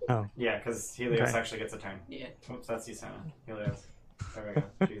 Helios. Yeah, because Helios Okay. actually gets a turn. Yeah. Oops, that's Yasuna. Helios. There we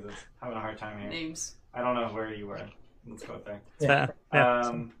go. Jesus. Having a hard time here. Names. I don't know where you were. Let's go with there. Yeah. Fair.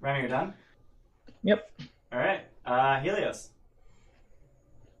 Yeah. Remy, you're done? Yep. Alright. Helios.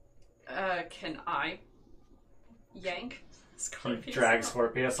 Can I yank Scorpius? Drag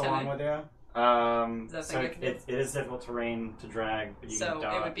Scorpius Can along I? with you. Is that So thing I can do? it is difficult terrain to drag, but you So can it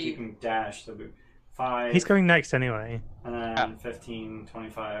dodge. would be- You can dash. So 5. He's going next anyway. And then 15,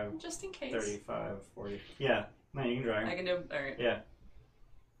 25, Just in case. 35, 40. Yeah. No, you can drag. I can do. Alright. Yeah.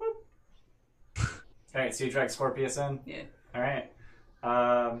 Alright, so you drag Scorpius in? Yeah. Alright.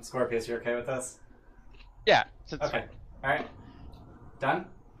 Scorpius, you okay with this? Yeah. So it's Okay. Alright. Done?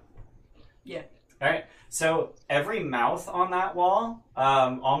 Yeah. Alright. So every mouth on that wall,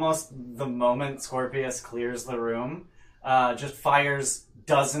 almost the moment Scorpius clears the room, just fires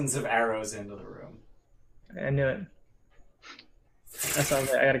dozens of arrows into the room. I knew it. That sounds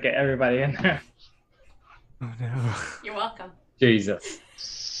like I gotta get everybody in there. Oh no. You're welcome. Jesus.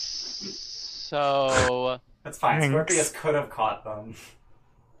 So That's fine. Thanks. Scorpius could have caught them.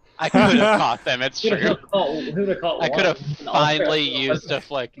 I could have caught them. It's Who'd true. have caught I could have one? finally used a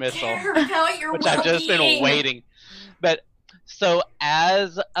flick missile, Care about your which I've just been well-being. waiting. But so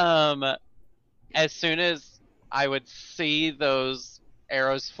as soon as I would see those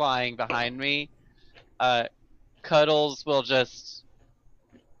arrows flying behind me, Cuddles will just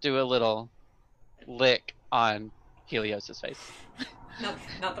do a little lick on Helios's face.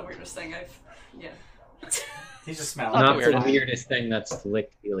 Not the weirdest thing I've. Yeah. He's just smelling. Not Not the the weirdest. weirdest thing that's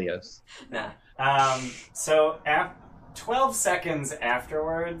licked Helios. Nah. So 12 seconds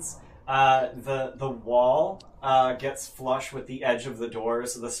afterwards, the wall gets flush with the edge of the door,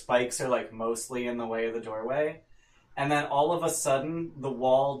 so the spikes are like mostly in the way of the doorway. And then all of a sudden, the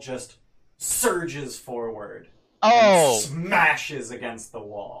wall just surges forward and Oh, smashes against the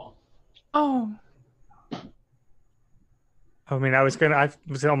wall. Oh. I mean, I was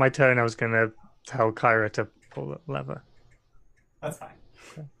on my turn. I was gonna tell Kyra to pull the lever. That's fine.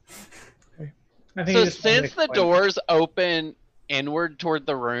 I think so he just wanted since to the explain. doors open inward toward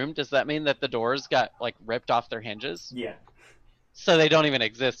the room, does that mean that the doors got like ripped off their hinges? Yeah. So they don't even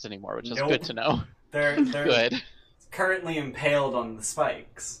exist anymore, which is Nope. good to know. They're Good. currently impaled on the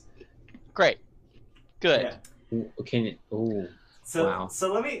spikes. Great. Good. Yeah. Ooh, can it? Ooh. So Wow.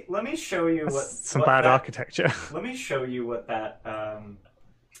 so let me show you what That's some what bad that- architecture. Let me show you what that room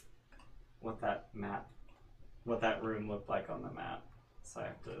looked like on the map. So I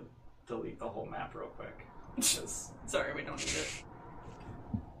have to delete the whole map real quick. 'Cause- Sorry, we don't need it.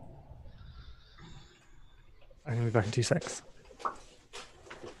 I'm gonna be back in 2 seconds.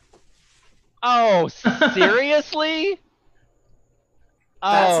 Oh, seriously?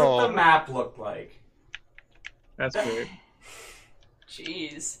 That's Oh. what the map looked like. That's weird.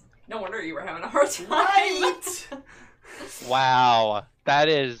 Jeez. No wonder you were having a hard time. Right? Wow. That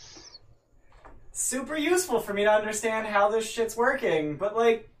is... Super useful for me to understand how this shit's working, but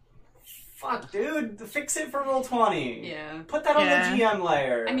like, fuck, dude, fix it for Roll20. Yeah. Put that on the GM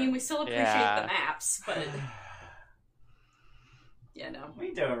layer. I mean, we still appreciate Yeah. the maps, but... Yeah, no. What are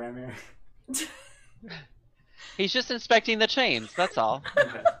you doing, Ramir? He's just inspecting the chains, that's all.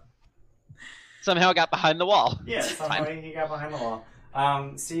 Okay. Somehow got behind the wall. Yeah, It's somehow fine. he got behind the wall.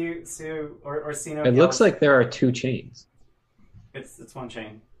 Sino It looks like there are 2 chains. it's one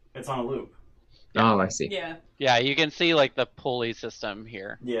chain. It's on a loop. Oh, I see. Yeah. Yeah, you can see like the pulley system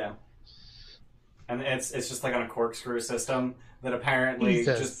here. Yeah. And it's just like on a corkscrew system that apparently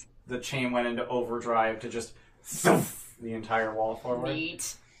Jesus. just the chain went into overdrive to just thoof the entire wall forward.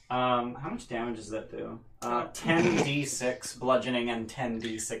 Neat. How much damage does that do? 10d6 bludgeoning and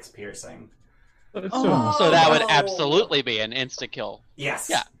 10d6 piercing. Oh. So that would absolutely be an insta-kill. Yes.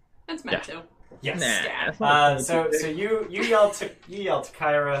 Yeah. That's meant to. Yes. Nah, Yeah. that's not So you yell to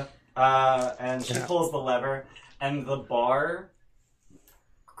Kyra, and she Yeah. pulls the lever, and the bar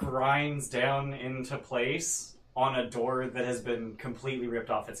grinds down into place on a door that has been completely ripped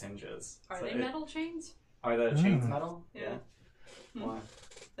off its hinges. Are So they metal chains? Are the chains metal? Yeah. Why?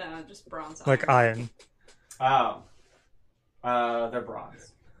 Just bronze. Like iron. Oh. They're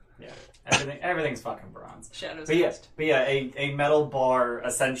bronze. Yeah. Everything's fucking bronze. Shadows. But Cast. yeah, a metal bar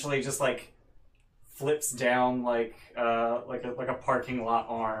essentially just like flips down like a parking lot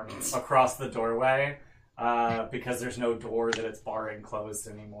arm across the doorway because there's no door that it's barring closed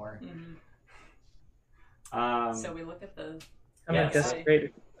anymore. So we look at the. I'm Yeah, a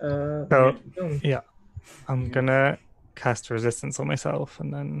desperate. So, yeah. I'm gonna cast resistance on myself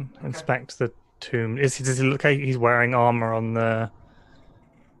and then inspect the tomb. Does he look like he's wearing armor on the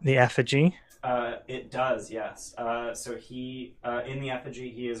effigy? It does, yes. So he in the effigy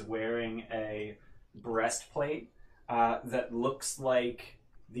he is wearing a breastplate that looks like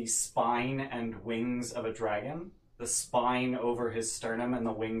the spine and wings of a dragon. The spine over his sternum and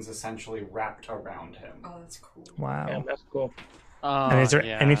the wings essentially wrapped around him. Oh, that's cool. Wow. Yeah, that's cool. And is there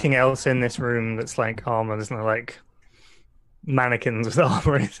anything else in this room that's like armor? There's no like mannequins with armor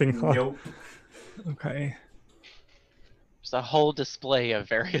or anything on? Nope. Okay. There's a whole display of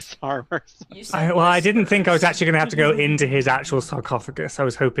various armors. You said I didn't think I was whispers. actually going to have to go into his actual sarcophagus. I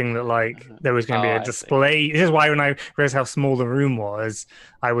was hoping that like there was going to be Oh, a I see. display. This is why when I realized how small the room was,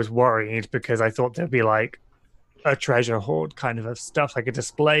 I was worried because I thought there'd be like a treasure hoard kind of stuff, like a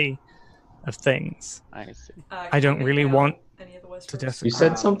display of things. I see. I don't can we really pick out want any of the to whispers? just. You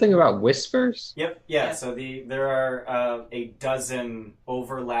said something about whispers? Yep. Yeah. So there are a dozen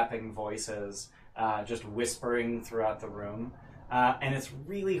overlapping voices just whispering throughout the room, and it's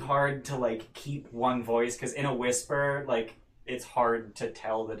really hard to like keep one voice because in a whisper, like it's hard to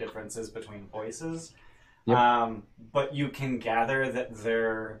tell the differences between voices. Yep. But you can gather that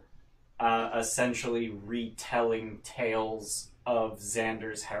they're essentially retelling tales of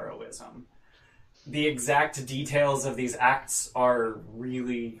Xander's heroism. The exact details of these acts are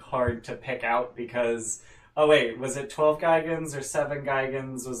really hard to pick out because, oh wait, was it 12 Geigans or 7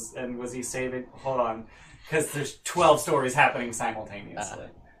 Geigans? Was he saving? Hold on, because there's 12 stories happening simultaneously.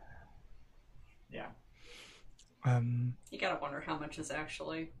 Yeah. You gotta wonder how much is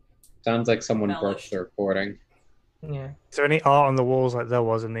actually. Sounds like someone broke Embellished. the recording. Yeah. Is there any art on the walls like there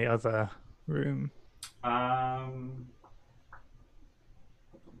was in the other room?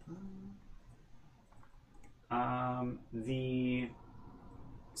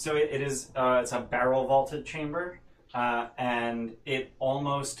 So it is it's a barrel vaulted chamber, and it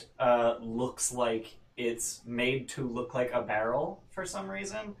almost looks like it's made to look like a barrel for some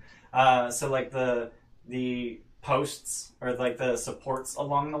reason. So like the posts or like the supports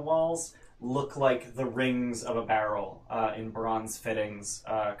along the walls look like the rings of a barrel in bronze fittings,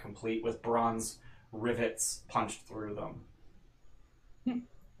 complete with bronze rivets punched through them.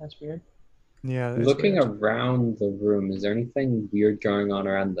 That's weird. Yeah. that's Looking weird. around the room, is there anything weird going on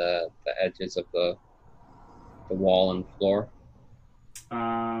around the edges of the wall and floor?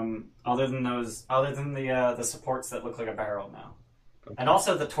 Other than the supports that look like a barrel now, Okay. and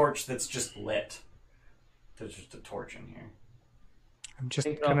also the torch that's just lit. There's just a torch in here. I'm just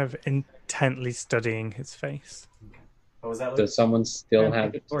Think kind of- of intently studying his face. What was that? Luke? Does someone still Yeah,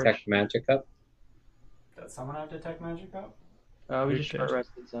 have take a torch. detect magic up? Does someone have detect magic up? We Who just did? short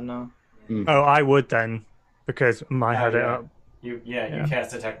rested, so no. Oh, I would then, because I had it yeah. up. You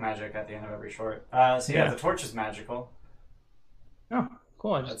cast detect magic at the end of every short. So yeah, Yeah. the torch is magical. Oh,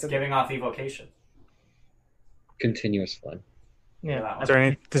 Cool. I just That's did giving off evocation. Continuous flood. Yeah. That Is there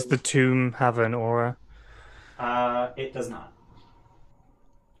any, does the tomb have an aura? It does not.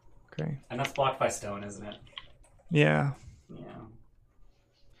 Okay. And that's blocked by stone, isn't it? Yeah. Yeah.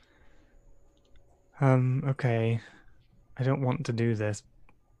 Okay. I don't want to do this,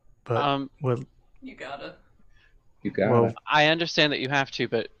 but we'll. You gotta. You got Well, it. I understand that you have to,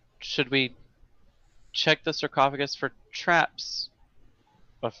 but should we check the sarcophagus for traps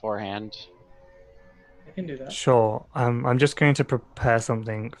beforehand? I can do that. Sure. I'm just going to prepare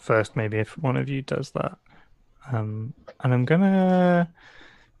something first, maybe if one of you does that. And I'm gonna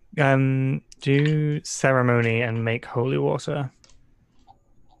do ceremony and make holy water.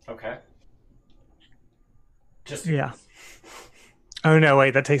 Okay. Just Yeah. Oh no,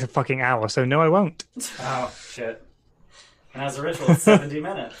 wait, that takes a fucking hour, so no I won't. Oh shit. And as a ritual, it's 70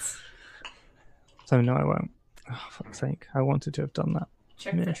 minutes. So no I won't. Oh, fuck's sake. I wanted to have done that.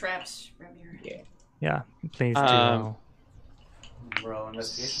 Check Yeah. for traps, Ramir. Yeah, please do. Roll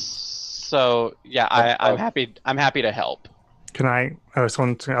investigation. So yeah, I'm happy. I'm happy to help. Can I? I was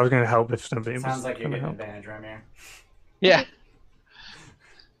going to help if somebody was. Sounds like you're gonna getting help. advantage, Ramir. Yeah.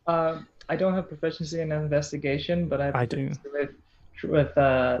 I don't have proficiency in investigation, but I do. With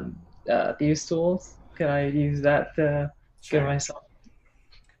these tools. Can I use that to give myself?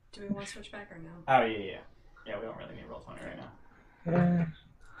 Do we want to switch back or no? Oh, yeah. Yeah, we don't really need roll 20 right now. Yeah.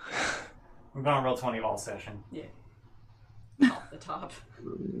 We're going to roll 20 all session. Yeah. Off the top.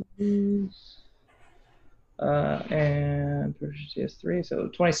 And proficiency is 3, so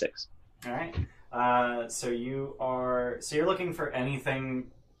 26. All right. So you're looking for anything,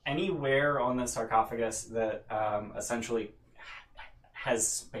 anywhere on the sarcophagus that essentially has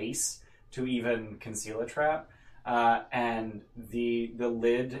space to even conceal a trap. And the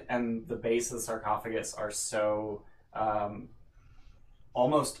lid and the base of the sarcophagus are so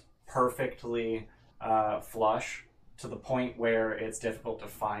almost perfectly flush to the point where it's difficult to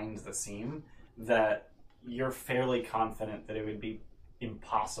find the seam, that you're fairly confident that it would be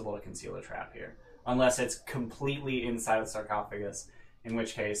impossible to conceal a trap here. Unless it's completely inside the sarcophagus, in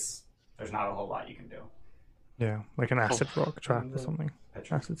which case there's not a whole lot you can do. Yeah, like an acid rock trap or something.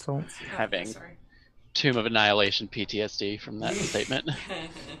 Picture. Acid salt. Having Sorry. Tomb of Annihilation PTSD from that statement.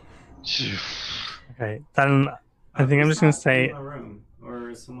 Okay, then I think I'm just going to say. In the room,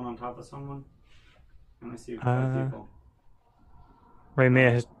 or is someone on top of someone? Let me see 5 people.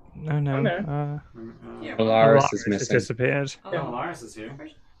 Raymir has. No, no. I'm there. Yeah. Polaris Alaris is has missing. disappeared. Oh, Alaris is here.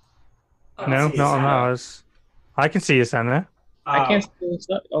 Oh, No, see not on Yasena. ours. I can see Yasena. I can't see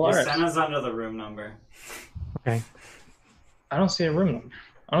Alaris. Yasena's under the room number. Okay. I don't see a room number.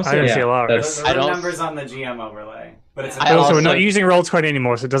 I don't I see don't a see The, Alaris. the I room don't- number's on the GM overlay, but it's. I Also, we're also- not using Roll20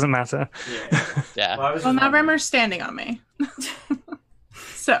 anymore, so it doesn't matter. Yeah. Yeah. Well, I was Well, just now wondering. Rimmer's standing on me.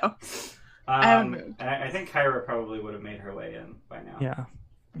 So, I haven't moved. And I think Kyra probably would have made her way in by now. Yeah.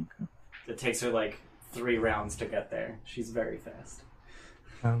 It takes her like 3 rounds to get there. She's very fast.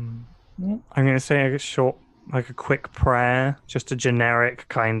 I'm going to say a quick prayer, just a generic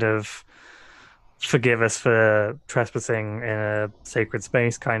kind of forgive us for trespassing in a sacred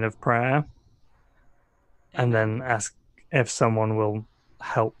space kind of prayer, and then ask if someone will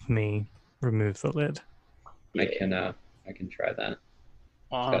help me remove the lid. I can try that.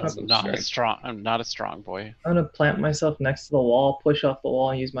 Well, Got some strength. I'm not a strong boy. I'm gonna plant myself next to the wall, push off the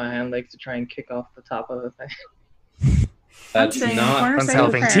wall, and use my hind legs to try and kick off the top of the thing. That's saying not. corner That's saying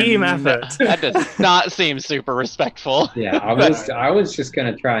helping. prayer. Team effort. That does not seem super respectful. Yeah, I was just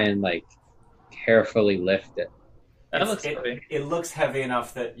gonna try and like carefully lift it. That looks it, heavy. it looks heavy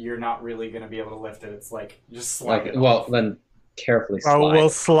enough that you're not really going to be able to lift it. It's like just slide Like, it well, off. then carefully slide. Oh, we'll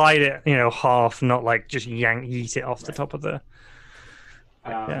slide it, half, not like just yeet it off the Right. top of the.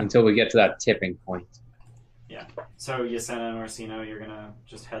 yeah. until we get to that tipping point. So Yasena and Orsino, you're going to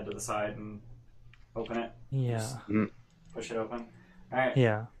just head to the side and open it. Yeah. Push it open. All right.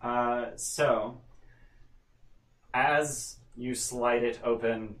 Yeah. So as you slide it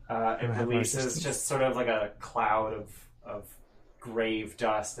open, it have my releases assistance. just sort of like a cloud of grave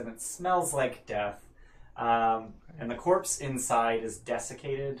dust, and it smells like death. And the corpse inside is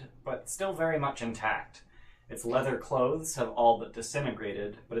desiccated, but still very much intact. Its leather clothes have all but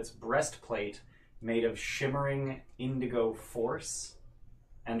disintegrated, but its breastplate, made of shimmering indigo force,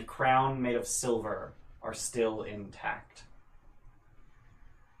 and crown made of silver, are still intact.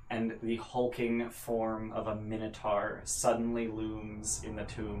 And the hulking form of a minotaur suddenly looms in the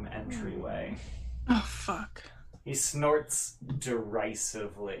tomb entryway. oh fuck. He snorts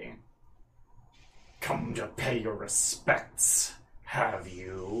derisively. Come to pay your respects, have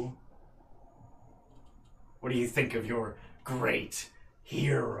you? What do you think of your great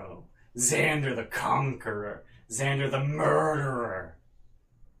hero, Xander the Conqueror, Xander the Murderer.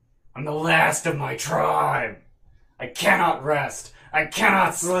 I'm the last of my tribe. I cannot rest. I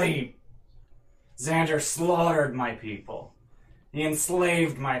cannot sleep. Xander slaughtered my people. He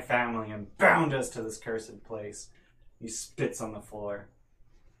enslaved my family and bound us to this cursed place. He spits on the floor.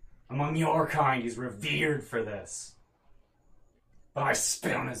 Among your kind, he's revered for this. But I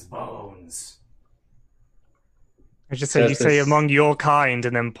spit on his bones. I just said you say among your kind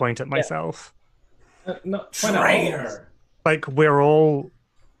and then point at myself. No, Traitor! Like, we're all...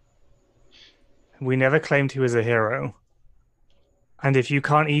 We never claimed he was a hero. And if you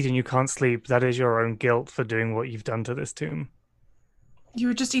can't eat and you can't sleep, that is your own guilt for doing what you've done to this tomb. You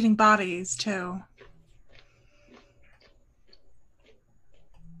were just eating bodies, too.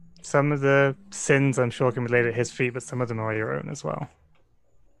 Some of the sins, I'm sure, can be laid at his feet, but some of them are your own as well.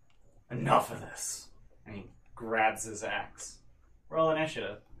 Enough of this. And he grabs his axe. Roll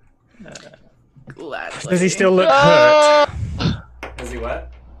initiative. Gladly. Does he still look hurt? Does he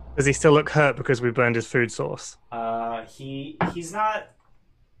what? Does he still look hurt because we burned his food source? He's not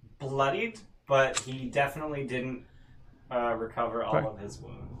bloodied, but he definitely didn't recover all of his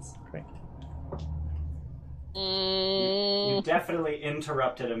wounds. Okay. You definitely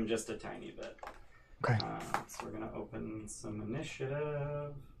interrupted him just a tiny bit. Okay. So we're gonna open some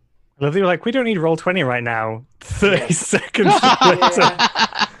initiative. I love that you're like, we don't need roll 20 right now. 30 seconds later.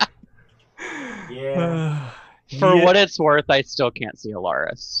 Yeah. For what it's worth, I still can't see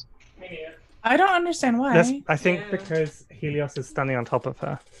Alaris. I don't understand why. That's, I think because Helios is standing on top of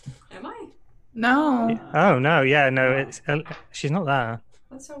her. Am I? No. Oh, no, yeah, no, it's she's not there.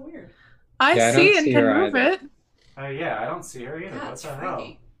 That's so weird. I Yeah, I see don't and see can her move either. it. Oh yeah, I don't see her either. That's what the hell?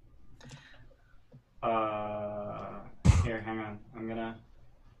 freaky. Here, hang on. I'm gonna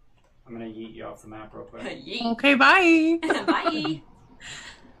yeet you off the map real quick. Yeet. Okay, bye. Bye.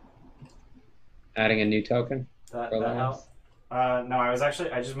 Adding a new token. That for help? Alaris? No, I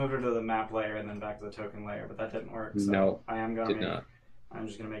just moved her to the map layer and then back to the token layer, but that didn't work. So No, I am did not. I'm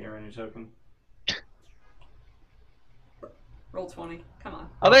just gonna make her a new token. Roll 20. Come on.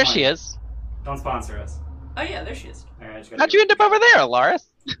 Oh, there she is. Don't sponsor us. Oh yeah, there she is. All right, I just gotta How'd you end up over there, Alaris?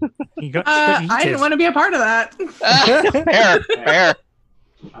 You got I didn't want to be a part of that. Fair, fair.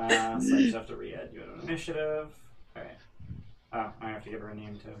 So I just have to re-add you an initiative. All right. Oh, I have to give her a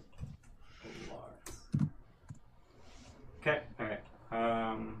name too. Lars. Okay. All right.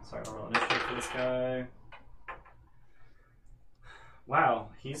 So I'll roll initiative for this guy. Wow,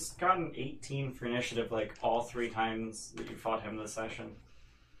 he's gotten 18 for initiative like all 3 times that you fought him this session.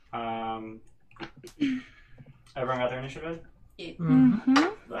 Everyone got their initiative? Yeah. Mm-hmm.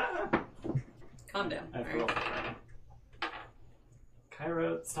 Ah, Calm down. I have to All roll right. for Kyra.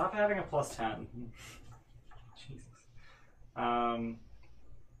 Kyra, stop having a plus 10. Jesus.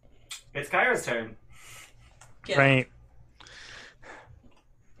 It's Kyra's turn. Get Right.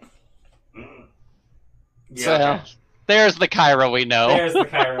 So, there's the Kyra we know. There's the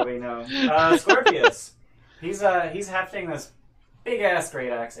Kyra we know. Scorpius. He's hefting this big ass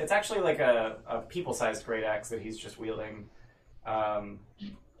great axe. It's actually like a people-sized great axe that he's just wielding.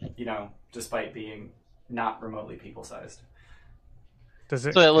 Despite being not remotely people-sized. Does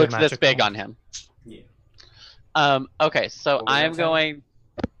it So it looks this magical? big on him. Yeah. Okay, so What was I'm that going...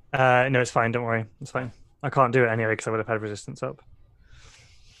 No, it's fine. Don't worry. It's fine. I can't do it anyway because I would have had resistance up.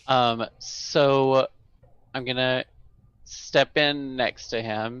 So I'm gonna step in next to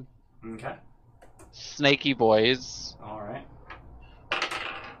him. Okay. Snaky boys, All right.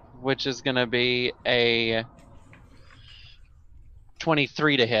 which is gonna be a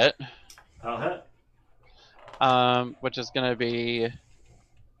 23 to hit. I'll hit. Which is gonna be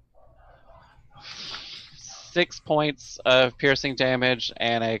 6 points of piercing damage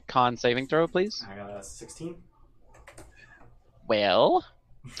and a con saving throw, please. I got a 16. Well,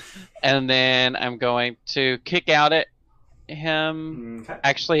 and then I'm going to kick out at him. Okay.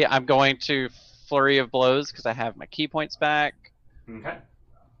 Actually, I'm going to flurry of blows because I have my key points back. Okay.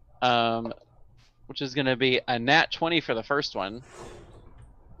 Which is going to be a nat 20 for the first one.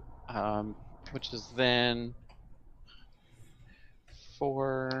 Which is then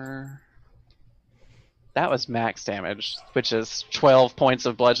for... That was max damage, which is 12 points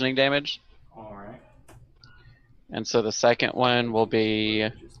of bludgeoning damage. All right. And so the second one will be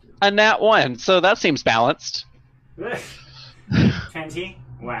a nat 1, so that seems balanced.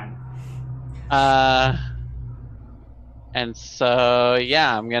 21. And so,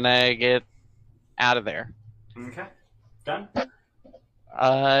 yeah, I'm gonna get out of there. Okay. Done?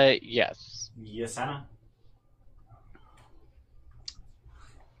 Yes. Yes, Anna.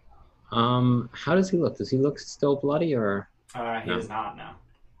 How does he look? Does he look still bloody or? He No. does not, no.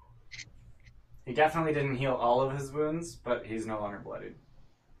 He definitely didn't heal all of his wounds, but he's no longer bloodied.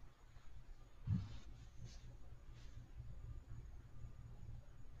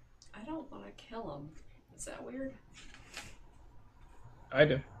 I don't want to kill him. Is that weird? I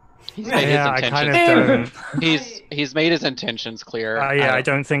do. He's made his Yeah, I intentions. kind of don't. He's made his intentions clear. Yeah, I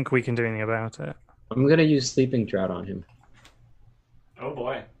don't think we can do anything about it. I'm gonna use Sleeping Drought on him. Oh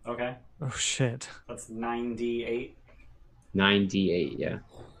boy. Okay. Oh shit. That's 9d8. 9d8, yeah.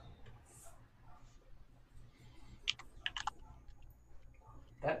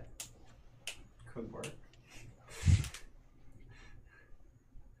 That could work.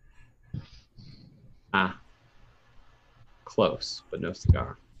 Close, but no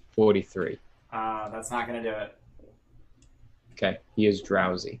cigar. 43. That's not going to do it. Okay, he is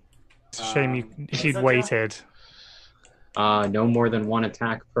drowsy. It's a shame if what's you'd that, waited. No more than 1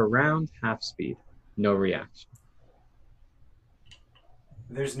 attack per round, half speed. No reaction.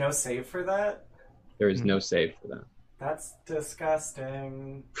 There's no save for that? There is no save for that. That's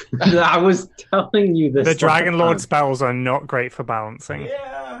disgusting. I was telling you this. The Dragon last Lord time. spells are not great for balancing.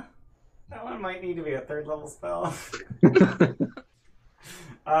 Yeah. That one might need to be a 3rd level spell.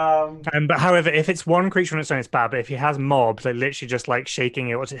 But however, if it's one creature on its own, it's bad. But if he has mobs, like literally just like shaking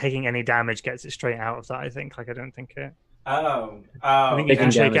it or taking any damage gets it straight out of that. I think. Like I don't think it. I think you Taking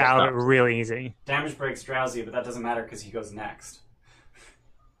can shake it damage out of it stops. real easy. Damage breaks drowsy, but that doesn't matter because he goes next.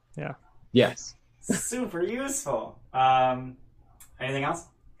 Yeah. Yes, Super useful. Anything else?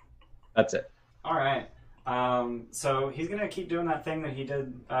 that's it. All right. So he's gonna keep doing that thing that he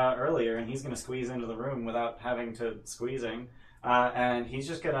did earlier, and he's gonna squeeze into the room without having to squeezing, and he's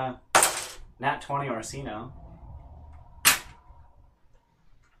just gonna nat 20 Orsino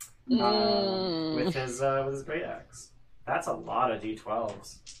with his great axe. That's a lot of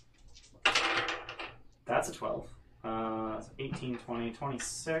d12s. That's a 12. 18, 20,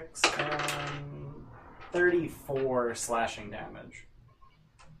 26, and 34 slashing damage.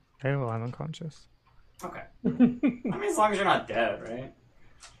 Okay, well I'm unconscious. Okay. I mean, as long as you're not dead, right?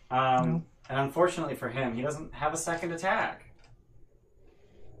 No. And unfortunately for him, he doesn't have a second attack.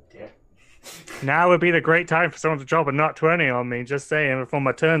 Dick. Now would be the great time for someone to drop a nat 20 on me. Just saying before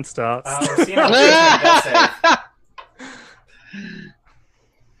my turn starts. Orsino, death save.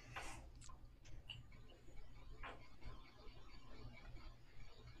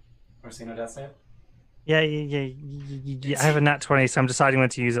 Orsino, death save? Yeah. I have a nat 20, so I'm deciding whether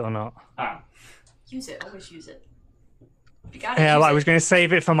to use it or not. Ah. Use it. Always use it. You gotta Yeah, use well, I it. was going to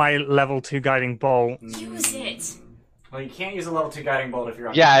save it for my level 2 guiding bolt. Use it. Well, you can't use a level 2 guiding bolt if you're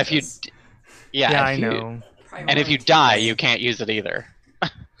on Yeah, if you. Yeah, if I you- know. And if you die, you can't use it either.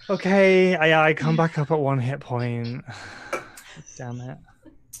 Okay, I come back up at 1 hit point. Damn it.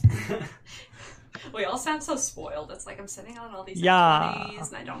 We all sound so spoiled. It's like I'm sitting on all these Yeah. 20s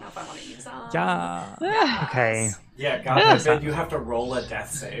and I don't know if I want to use them. Yeah. Yes. Okay. Yeah, God forbid you have to roll a death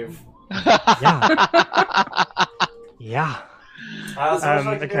save. Yeah. Yeah. So what would you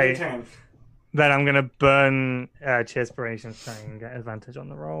like to do okay. with your turn? Then I'm going to burn Cheerspiration to try and get advantage on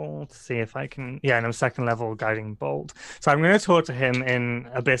the roll to see if I can. Yeah, and I'm 2nd level guiding bolt. So I'm going to talk to him in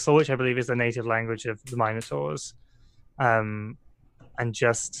Abyssal, which I believe is the native language of the Minotaurs. And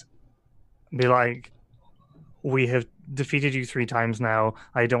just be like, we have defeated you 3 times now.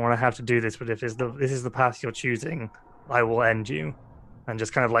 I don't want to have to do this, but if this is the path you're choosing, I will end you. And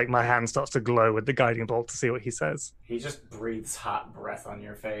just kind of like my hand starts to glow with the guiding bolt to see what he says. He just breathes hot breath on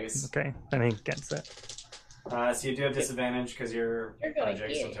your face. Okay, then he gets it. So you do have disadvantage because you're going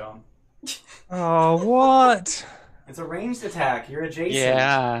adjacent here. to him. Oh, what? It's a ranged attack. You're adjacent.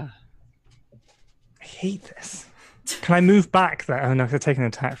 Yeah. I hate this. Can I move back there? Oh no, they're taking an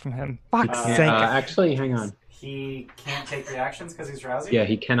attack from him. Fuck's Yeah, sake. Actually, hang on. He can't take reactions because he's drowsy? Yeah,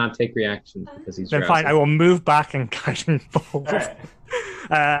 he cannot take reactions because he's Then drowsy. fine, I will move back and guiding bolt. Alright.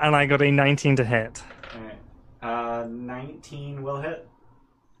 And I got a 19 to hit. Alright. 19 will hit.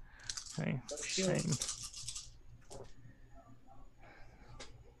 Okay, shame.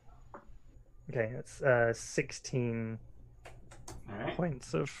 Okay, that's 16 Alright.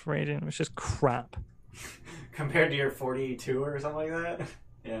 points of radiant, which is crap. Compared to your 42 or something like that?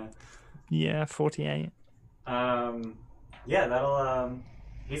 Yeah. Yeah, 48. Yeah, that'll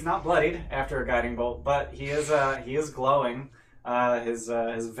he's not bloodied after a guiding bolt, but he is glowing.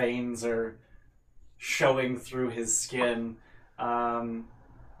 His veins are showing through his skin. Anything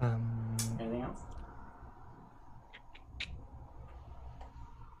else?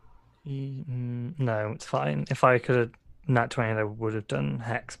 No, it's fine. If I could have nat 20, I would have done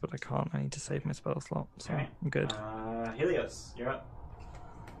Hex, but I can't. I need to save my spell slot, so Alright. I'm good. Helios, you're up.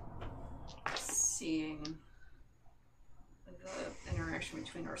 Seeing interaction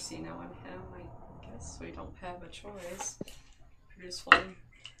between Orsino and him. I guess we don't have a choice. Produce flame.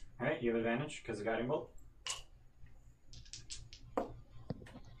 Alright, you have advantage because of Guiding Bolt.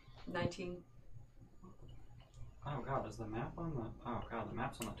 19. Oh god, is the map on the... Oh god, the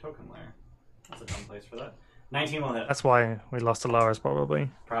map's on the token layer. That's a dumb place for that. 19 will hit. That's why we lost to Lars, probably.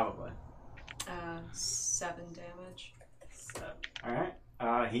 Probably. 7 damage. 7.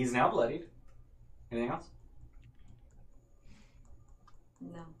 Alright. He's now bloodied. Anything else?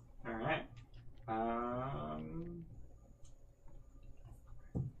 No. Alright.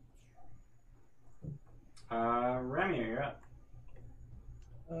 Remy, you're up.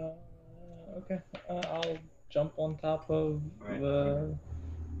 Okay. I'll jump on top of Right. the.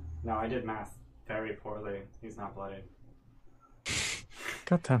 No, I did math very poorly. He's not bloodied.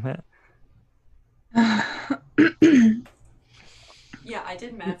 God damn it. Yeah, I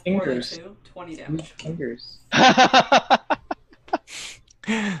did math Fingers. poorly too. 20 damage. Fingers.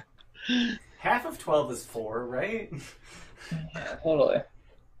 Half of 12 is 4, right? Yeah, totally.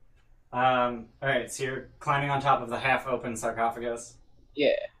 Alright, so you're climbing on top of the half-open sarcophagus.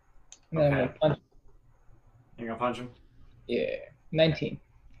 Yeah. And then I'm Okay. gonna punch. You're gonna punch him? Yeah. 19.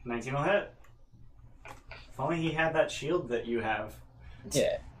 19 will hit. If only he had that shield that you have.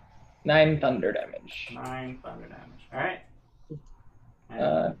 Yeah. 9 thunder damage. 9 thunder damage. Alright.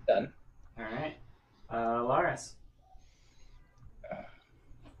 Done. Alright. Laris.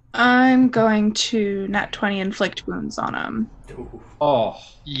 I'm going to nat 20 inflict wounds on him. Ooh. Oh,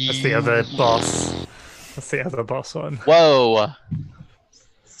 That's the other boss. That's the other boss one. Whoa.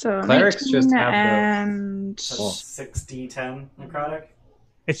 So Clerics 19 just have and So 6d10 necrotic.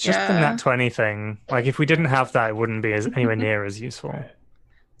 It's just the Yeah. nat 20 thing. Like, if we didn't have that, it wouldn't be anywhere near as useful. Right.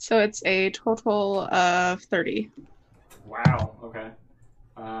 so it's a total of 30. Wow, okay.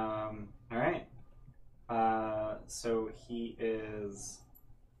 Alright. So he is...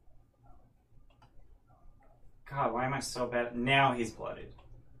 God, why am I so bad? Now he's bloodied.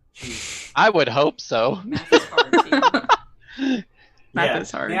 Jeez. I would hope so. Math is hard, team. Math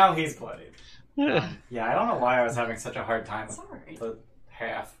is hard. Now he's bloodied. Yeah, I don't know why I was having such a hard time with Sorry. the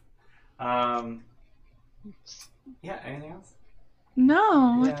half. Yeah, anything else?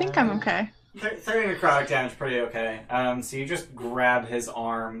 No, I Yeah. think I'm okay. 30 necrotic damage, pretty okay. So you just grab his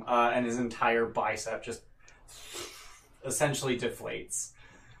arm, and his entire bicep just essentially deflates.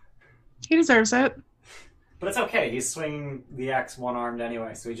 He deserves it. But it's okay, he's swinging the axe one-armed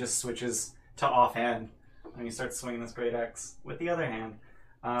anyway, so he just switches to offhand. And he starts swinging this great axe with the other hand.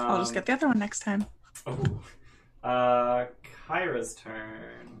 I'll just get the other one next time. Oh. Kyra's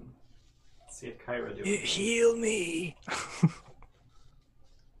turn. Let's see if Kyra do it. Heal me.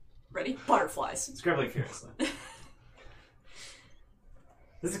 Ready? Butterflies. Scribbling furiously.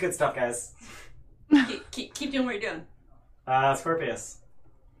 This is good stuff, guys. Keep doing what you're doing. Scorpius.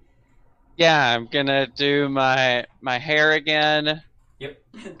 Yeah, I'm gonna do my hair again,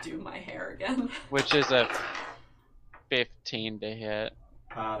 Do my hair again. which is a 15 to hit.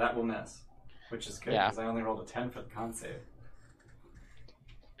 That will miss. Which is good, Yeah. because I only rolled a 10 for the con save.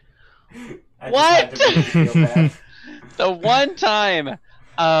 I What? Just had to make you feel bad. The one time.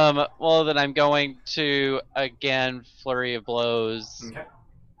 Well, then I'm going to again flurry of blows Okay.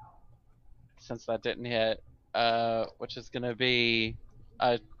 since that didn't hit. Which is gonna be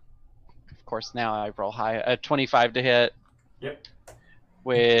of course now I roll high. A 25 to hit Yep.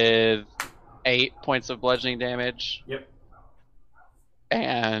 with 8 points of bludgeoning damage. Yep.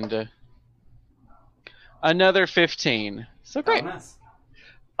 And another 15. So great. Oh, nice.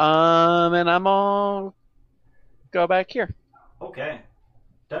 And I'm all go back here. Okay.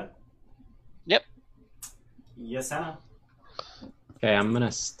 Done? Yep. Yes, Anna. okay. I'm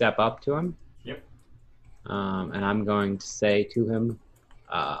gonna step up to him. Yep. And I'm going to say to him,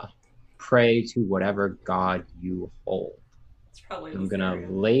 pray to whatever god you hold. It's probably I'm gonna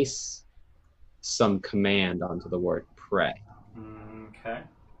Lutherian. lace some command onto the word pray. Okay.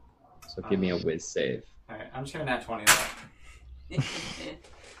 So give me a whiz save. Alright, I'm just gonna nat 20 that.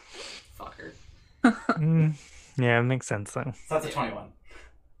 Fucker. Yeah, it makes sense, though. So that's a 21.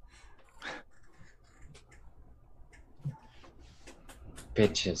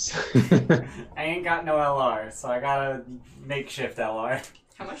 Bitches. I ain't got no LR, so I got a makeshift LR.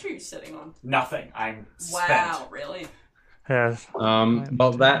 How much are you sitting on? Nothing. I'm spent. Wow, really? Yeah.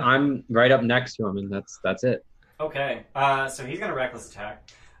 Well, that I'm right up next to him, and that's it. Okay. So he's gonna reckless attack.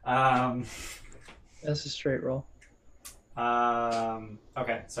 That's a straight roll.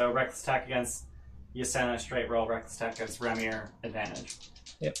 Okay. So reckless attack against Yasena, straight roll. Reckless attack against Remir, advantage.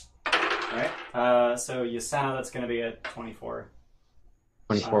 Yep. Alright. So Yasena, that's gonna be a 24.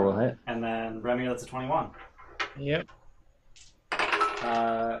 24 will hit. And then Remir, that's a 21. Yep.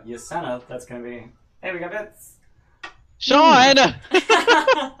 Yasena, that's gonna be. Hey, we got bits. Sean!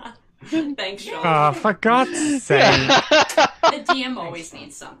 Thanks, Sean. Oh, for God's sake. The DM always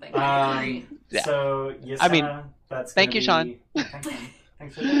needs something. I agree. Yeah. So Yasena, I mean, that's thank gonna you, Sean. be...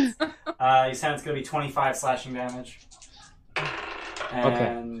 Thanks for the bits. Yasena's gonna be 25 slashing damage.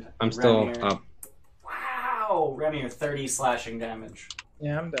 And I'm still Remir- up. Wow! Remir, 30 slashing damage.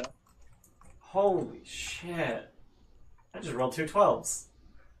 Yeah, I'm done. Holy shit. I just rolled 2 12s.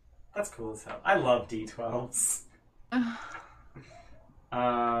 That's cool as hell. I love D12s.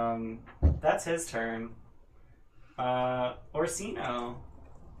 That's his turn. Orsino.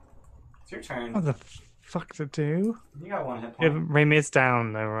 It's your turn. What the fuck to do? You got 1 hit Yeah, point. Ramir's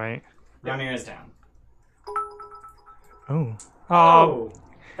down though, right? Remir is down. Oh. Oh!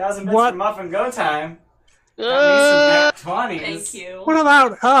 1,000 bits What? for Muffin Go time. Got me some nat 20s. Thank you. What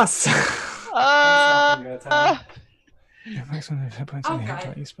about us? Thanks, Muffin Go time. Yeah, maximum hit points Oh, on the God. hit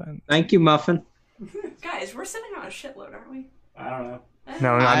that you spent. Thank you, Muffin. Guys, we're sitting on a shitload, aren't we? I don't know.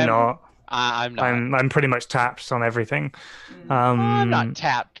 No, I'm not. I'm not. I'm pretty much tapped on everything. I'm not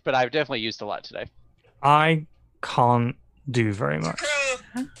tapped, but I've definitely used a lot today. I can't do very much.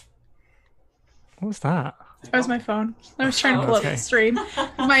 What was that? That was my phone. I was trying to pull up Okay. the stream.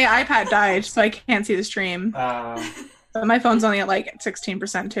 My iPad died, so I can't see the stream. But my phone's only at like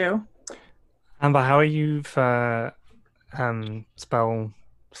 16% too. Amber, how are you for spell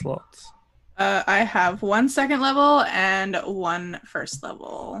slots? I have 1 second level and 1 first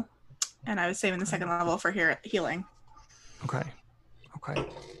level. And I was saving the second level for healing. Okay.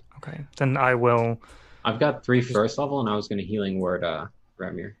 Then I will. I've got 3 first level, and I was going to healing word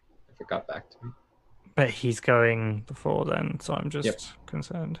Remir if it got back to me. But he's going before then, so I'm just Yep.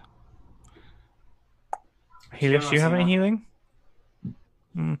 concerned. Helios, do you have any healing?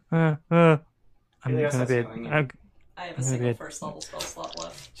 I'm Helios gonna has be. healing, yeah. I'm- I have a I'm gonna single be a- first level spell slot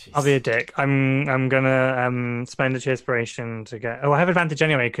left. Jeez. I'll be a dick. I'm gonna spend a inspiration to get. Oh, I have advantage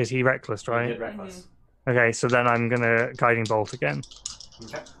anyway because he reckless, You right? did reckless. Okay, so then I'm gonna guiding bolt again,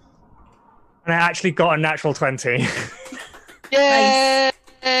 Okay. and I actually got a natural 20. Yay!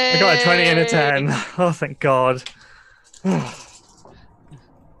 I got a 20 and a 10. Oh, thank God. Oh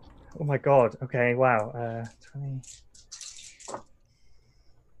my God. Okay, wow. 20.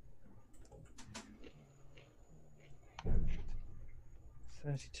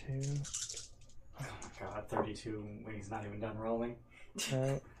 Oh my god, 32 when he's not even done rolling.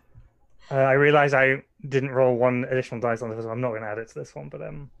 I realized I didn't roll 1 additional dice on the first one. I'm not going to add it to this one, but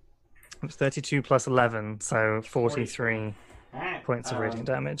it's 32 plus 11, so 43 Alright. points of radiant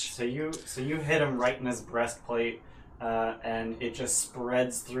damage. So you hit him right in his breastplate, and it just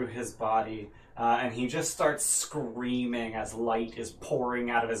spreads through his body, and he just starts screaming as light is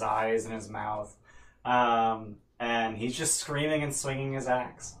pouring out of his eyes and his mouth. And he's just screaming and swinging his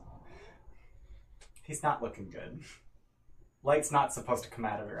axe. He's not looking good. Light's not supposed to come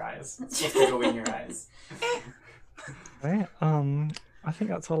out of your eyes. It's supposed to go in your eyes. Right, I think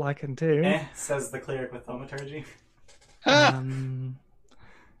that's all I can do. Says the cleric with thaumaturgy. Yeah,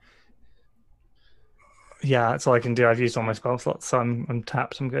 that's all I can do. I've used all my spell slots, so I'm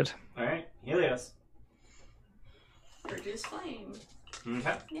tapped. I'm good. Alright, Helios. Reduce flame.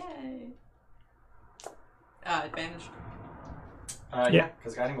 Okay. Yay. Advantage. Yeah,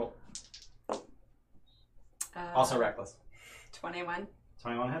 because guiding bolt. Also reckless. 21.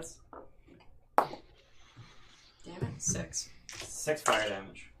 21 hits. Damn it. 6. 6 fire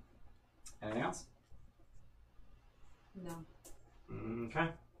damage. Anything else? No. Okay.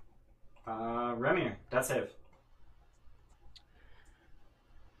 Remir, death save.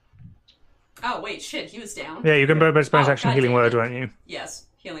 Oh, wait, shit, he was down. Yeah, you can bonus action God healing damn word, it. weren't you? Yes,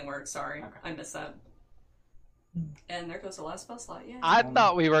 healing word, sorry. Okay. I missed that. And there goes the last spell slot, yeah. I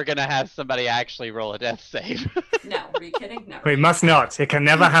thought we were gonna have somebody actually roll a death save. No, are you kidding? Never. We must not. It can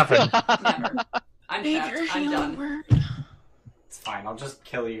never happen. Never. I'm Need tapped. your I'm healing done. word. It's fine, I'll just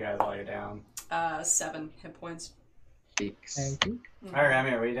kill you guys while you're down. 7 hit points. Thanks. Thank you. Alright,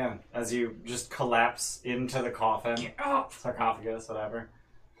 Remir, what are you doing? As you just collapse into the coffin. Sarcophagus, whatever.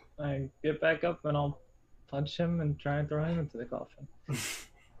 I get back up and I'll punch him and try and throw him into the coffin.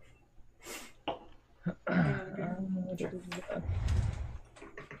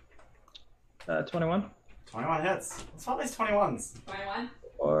 21 21 hits. What's all these 21s? 21?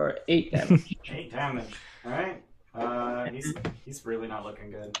 or 8 damage. 8 damage. Alright. He's really not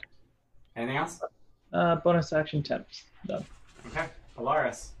looking good. Anything else? Bonus action 10. Done. Okay.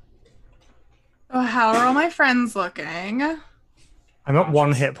 Polaris. Oh, how are all my friends looking? I'm at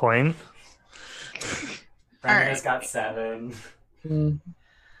 1 hit point. Remir's got 7.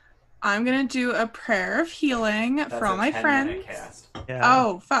 I'm gonna do a prayer of healing That's for all a my 10-minute friends. cast. Yeah.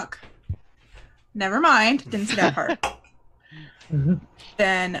 Oh, fuck. Never mind. Didn't see that part.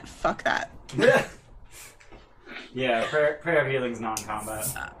 Then fuck that. Yeah, prayer of healing's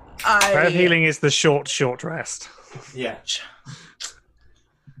non-combat. Prayer of healing is the short rest. Yeah.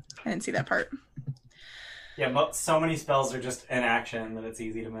 I didn't see that part. Yeah, but so many spells are just in action that it's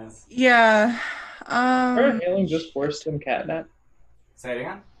easy to miss. Yeah. Prayer healing just worse than catnap? Say it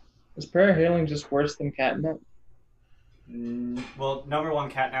again? Is prayer healing just worse than catnap? Well, number one,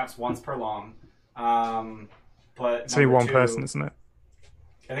 catnap's once per long. But It's only number one two, person, isn't it?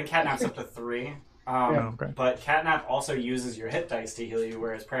 I think catnap's up to 3. Okay. But catnap also uses your hit dice to heal you,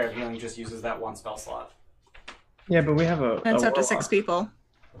 whereas prayer of healing just uses that one spell slot. Yeah, but we have a It's up to 6 people.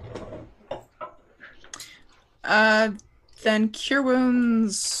 Then cure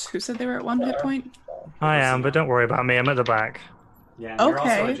wounds. Who said they were at 1 hit point? I am, but don't worry about me. I'm at the back. Yeah, and you're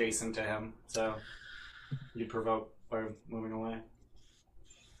also Okay. adjacent to him, so you provoke by moving away.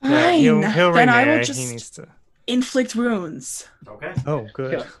 Yeah, Fine. he'll Then ring I me. will He just needs to. inflict wounds. Okay. Oh,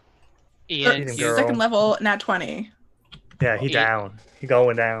 good. Ian, He's you, girl. Second level, nat 20. Yeah, he down. He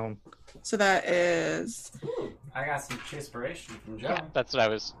going down. So that is Ooh, I got some inspiration from Joe. that's what I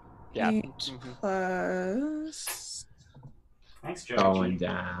was. Yeah. 8 Mhm. plus. Thanks, Joe. Going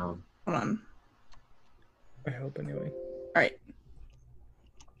down. Hold on. I hope anyway. Alright.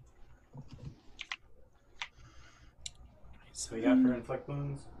 So we got for inflict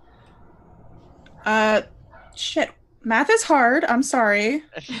wounds. Shit. Math is hard. I'm sorry.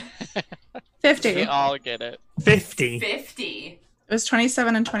 50. We It all get it. 50. 50. was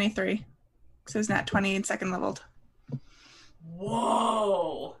 27 and 23. So it's nat 20 and second leveled.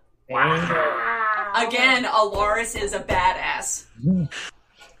 Whoa. Again, Alaris is a badass.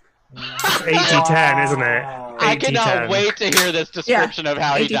 80-10, isn't it? Wow. I cannot 80-10. wait to hear this description of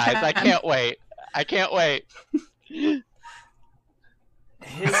how he 80-10. dies. I can't wait. I can't wait.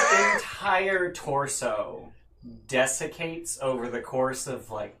 His entire torso desiccates over the course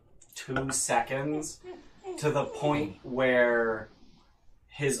of like 2 seconds to the point where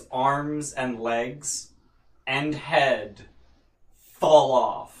his arms and legs and head fall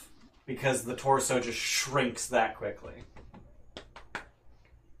off because the torso just shrinks that quickly.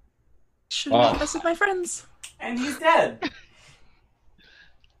 Should have done this with my friends. And he's dead.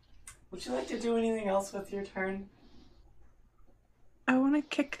 Would you like to do anything else with your turn? I want to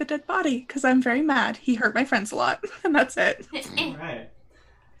kick the dead body because I'm very mad. He hurt my friends a lot, and that's it. Alright.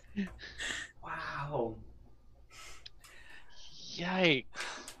 Wow. Yikes.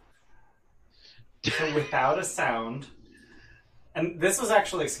 So without a sound, and this was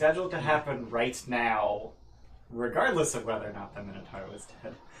actually scheduled to happen right now, regardless of whether or not the Minotaur was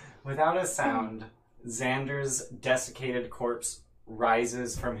dead. Without a sound, Xander's desiccated corpse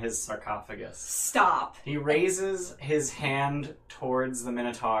rises from his sarcophagus. Stop. He raises his hand towards the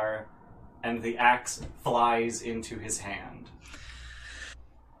Minotaur, and the axe flies into his hand.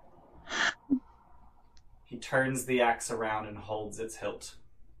 He turns the axe around and holds its hilt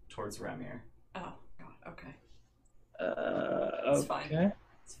towards Remir. Oh, God. Okay. It's It's fine. okay.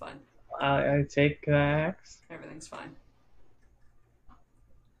 It's fine. I take the axe. Everything's fine.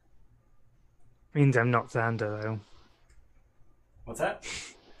 Means I'm not Xander, though. What's that?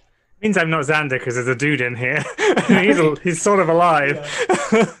 Means I'm not Xander because there's a dude in here. he's sort of alive.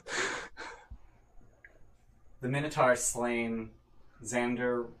 The Minotaur slain,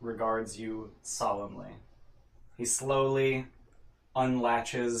 Xander regards you solemnly. He slowly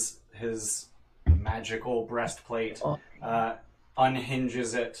unlatches his magical breastplate,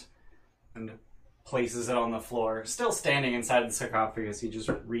 unhinges it, and places it on the floor. Still standing inside the sarcophagus, he just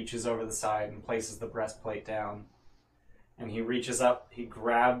reaches over the side and places the breastplate down. And he reaches up, he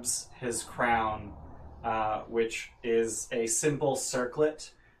grabs his crown, which is a simple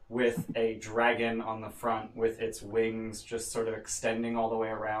circlet with a dragon on the front with its wings just sort of extending all the way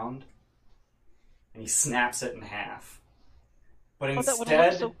around. And he snaps it in half. But Oh, that would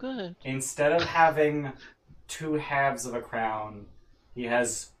have looked so instead, good. instead of having 2 halves of a crown, he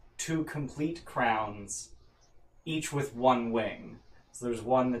has 2 complete crowns, each with 1 wing. So there's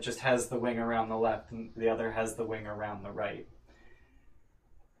one that just has the wing around the left, and the other has the wing around the right.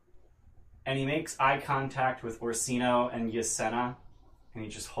 And he makes eye contact with Orsino and Yasena, and he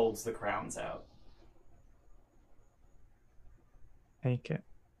just holds the crowns out. Take it.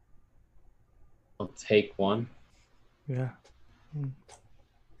 I'll take one. Yeah.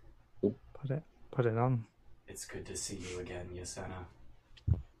 Oop. Put it on. It's good to see you again, Yasena.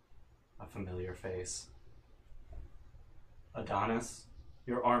 A familiar face. Adonis,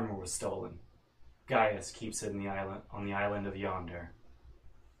 your armor was stolen. Gaius keeps it in the island, on the island of Yonder.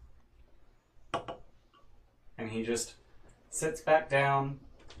 and he just sits back down,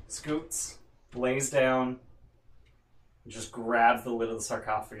 scoots, lays down, just grabs the lid of the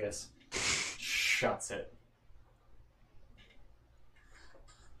sarcophagus, shuts it.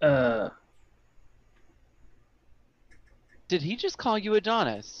 Did he just call you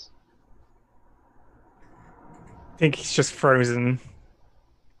Adonis? I think he's just frozen.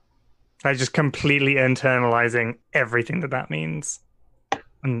 Like, just completely internalizing everything that means.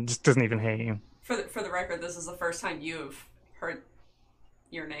 And just doesn't even hear you. For the record, this is the first time you've heard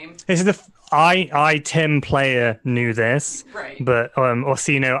your name. This is Tim player knew this, Right. but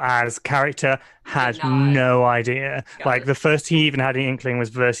Orsino as character had Did not. no idea. Got Like it. the first he even had an inkling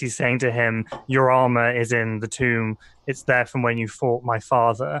was Versi saying to him, "Your armor is in the tomb. It's there from when you fought my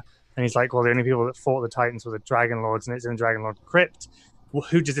father." And he's like, "Well, the only people that fought the Titans were the Dragon Lords, and it's in the Dragon Lord crypt. Well,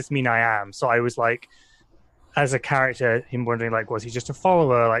 who does this mean I am?" So I was like, as a character, him wondering, like, was he just a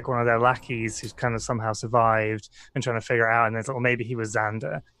follower, like one of their lackeys who's kind of somehow survived and trying to figure it out? And then it's like, well, maybe he was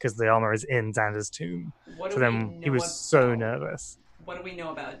Xander because the armor is in Xander's tomb. What do So we then he know was so about- nervous. What do we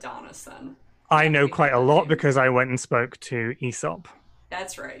know about Adonis then? I know we quite a know lot him. because I went and spoke to Aesop.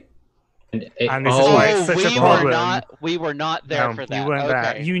 That's right. And this is why it's such a problem. We were not there No, for that. you weren't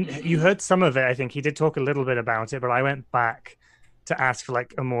there. Okay. You heard some of it. I think he did talk a little bit about it, but I went back to ask for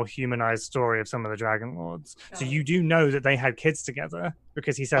like a more humanized story of some of the Dragon Lords. So Oh. you do know that they had kids together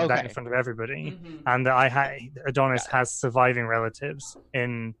because he said that in Okay. front of everybody, Mhm. and that Adonis has surviving relatives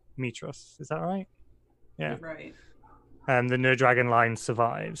in Mitros. Is that right? Yeah. Right. The Nerd Dragon line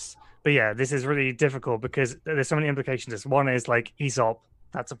survives. But yeah, this is really difficult because there's so many implications. One is like Aesop,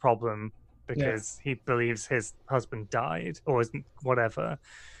 that's a problem because he believes his husband died or whatever.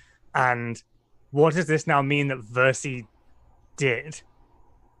 And what does this now mean that Versi did?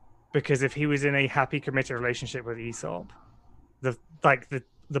 Because if he was in a happy, committed relationship with Aesop,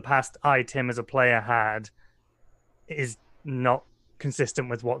 the past Tim as a player had is not consistent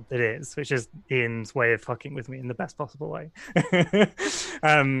with what it is, which is Ian's way of fucking with me in the best possible way.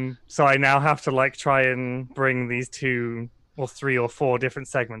 So I now have to like try and bring these 2 or 3 or 4 different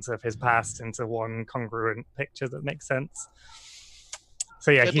segments of his past into one congruent picture that makes sense.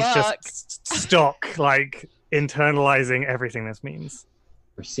 So yeah, Good he's luck. just stuck like internalizing everything this means.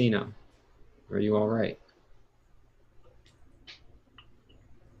 Orsino, are you all right?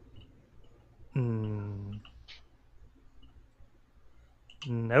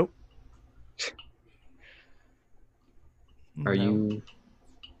 Nope. Are No. you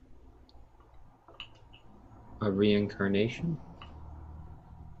a reincarnation?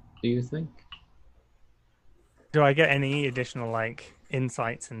 Do you think? Do I get any additional like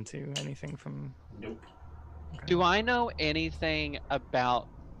insights into anything from? Nope. Do I know anything about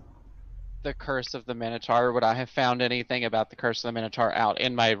the Curse of the Minotaur? Would I have found anything about the Curse of the Minotaur out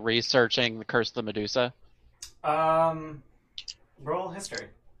in my researching the Curse of the Medusa? Roll history.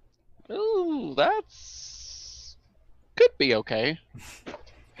 Ooh, that's could be okay.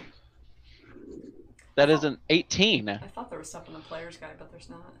 That is an 18. I thought there was stuff in the player's guide, but there's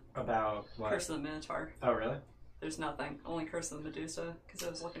not. About what? Curse of the Minotaur. Oh, really? There's nothing. Only Curse of the Medusa, because I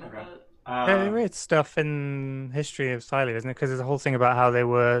was looking at Okay. that. There is stuff in history of Siley, isn't it? Because there's a whole thing about how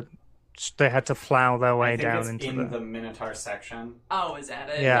they had to plow their way I think down it's into in the Minotaur section. Oh, is that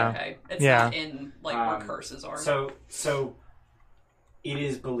it? Yeah. Okay. It's Yeah. not in, like, where curses are. So it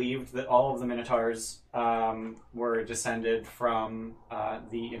is believed that all of the Minotaurs were descended from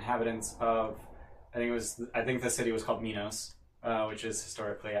the inhabitants of, I think the city was called Minos, which is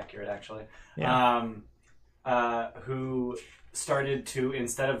historically accurate, actually. Yeah. Who started to,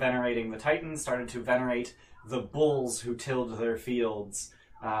 instead of venerating the Titans, started to venerate the bulls who tilled their fields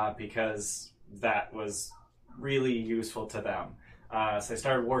because that was really useful to them. So they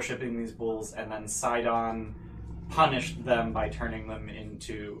started worshipping these bulls, and then Sidon punished them by turning them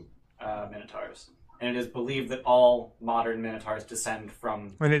into Minotaurs. And it is believed that all modern Minotaurs descend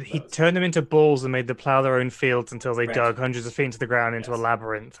from He those. turned them into bulls and made them plow their own fields until they Right. dug hundreds of feet into the ground into Yes. a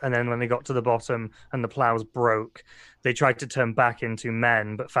labyrinth. And then when they got to the bottom and the plows broke, they tried to turn back into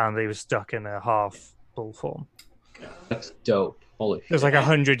men, but found they were stuck in a half bull form. That's dope. Holy It was shit. like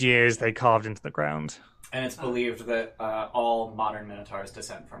 100 years they carved into the ground. And it's believed that all modern Minotaurs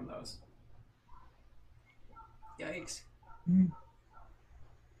descend from those. Yikes.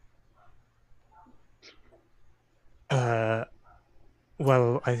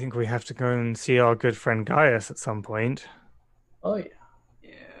 Well, I think we have to go and see our good friend Gaius at some point. Oh yeah.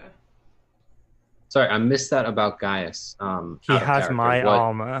 Yeah. Sorry, I missed that about Gaius. He out of has character. my What-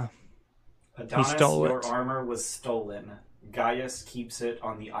 armor. Adonis, stole your it. armor was stolen. Gaius keeps it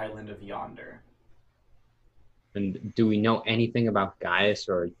on the island of Yonder. And do we know anything about Gaius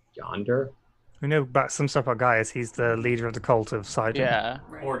or Yonder? We know about some stuff about Gaius. He's the leader of the cult of Sidon. Yeah.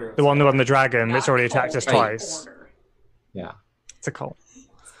 Right. Order. The one who won the dragon Not that's already cult, attacked us it's twice. order. Yeah. It's a cult.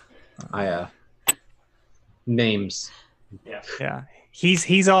 Names. Yeah.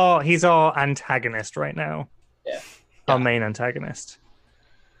 He's our antagonist right now. Yeah. Our main antagonist.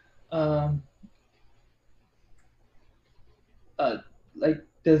 Like,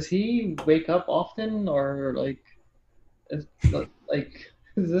 does he wake up often, or like, is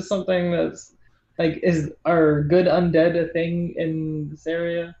this something that's like, are good undead a thing in this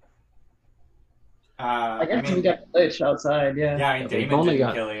area? I guess we got the lich outside, yeah. Yeah, I mean, We've Damon only didn't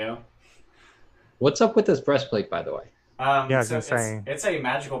got- kill you. What's up with this breastplate, by the way? I was So gonna say. it's a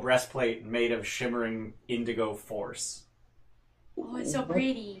magical breastplate made of shimmering indigo force. Oh, it's so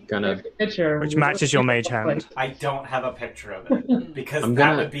pretty. Gonna. Picture, Which matches your mage hand. I don't have a picture of it because I'm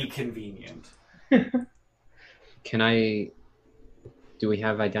that gonna- would be convenient. Can I? Do we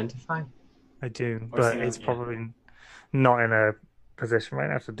have identify? I do, Or but see, it's yeah. probably not in a position right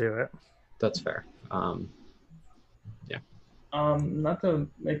now to do it. That's fair. Not to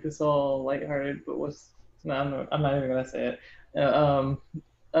make this all lighthearted, but I'm not even gonna say it.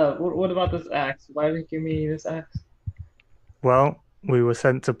 What about this axe? Why did you give me this axe? Well, we were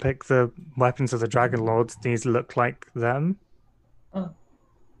sent to pick the weapons of the Dragon Lords. These look like them. Oh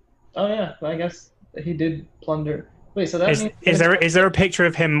yeah, I guess he did plunder. Wait, so that Is, means is there a picture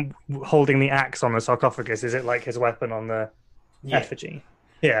of him holding the axe on the sarcophagus? Is it like his weapon on the Yeah. effigy?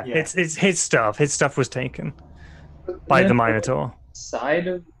 Yeah, Yeah. it's his stuff. His stuff was taken by the Minotaur. side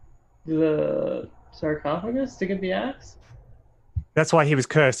of the sarcophagus to get the axe? That's why he was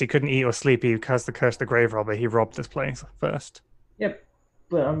cursed. He couldn't eat or sleep. He cursed the grave robber. He robbed this place first. Yep.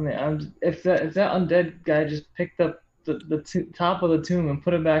 But if that undead guy just picked up the top of the tomb and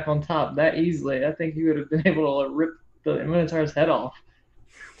put it back on top that easily, I think he would have been able to rip the Minotaur's head off.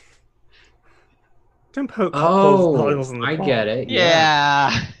 Don't poke Oh, holes in the I plot. get it.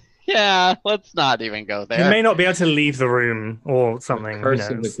 Yeah. Yeah. Let's not even go He there. may not be able to leave the room or The something. Who curse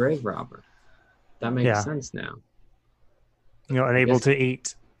of the knows? grave robber. That makes Yeah. sense now. You're unable Yes. to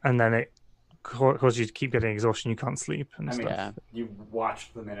eat, and then it causes you to keep getting exhaustion. You can't sleep and I mean, stuff. Yeah. you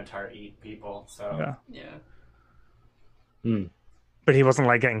watched the Minotaur eat people, so Yeah. Yeah. But he wasn't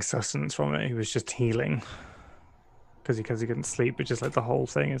like getting sustenance from it. He was just healing because he couldn't sleep, which is like the whole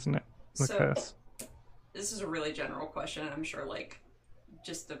thing, isn't it? The So- curse. This is a really general question. I'm sure, like,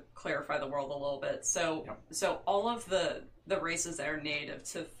 just to clarify the world a little bit. So, Yep. so all of the races that are native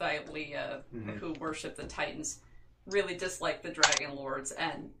to Thylea, Mhm. who worship the Titans, really dislike the Dragon Lords,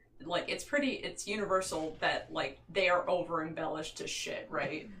 and like it's universal that like they are over embellished to shit,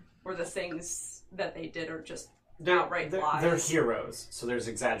 right? Or the things that they did are just outright lies. they're heroes, so there's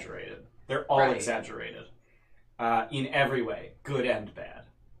exaggerated. They're all Right. exaggerated in every way, good and bad.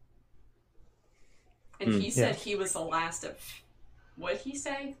 And he said Yeah. he was the last of. What'd he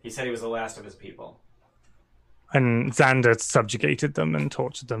say? He said he was the last of his people. And Xander subjugated them and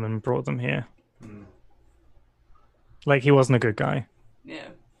tortured them and brought them here. Mm. Like he wasn't a good guy. Yeah.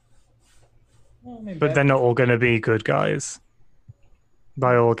 Well, maybe But they're not all going to be good guys.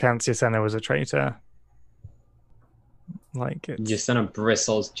 By all accounts, Yasena was a traitor. Like it's... Yasena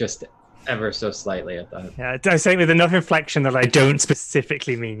bristles just ever so slightly at that. Yeah, I say it with enough inflection that I don't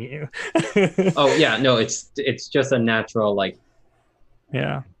specifically mean you. Oh yeah, no, it's just a natural like.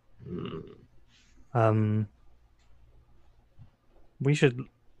 Yeah. mm, We should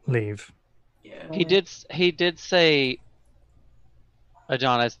leave. Yeah. He did say,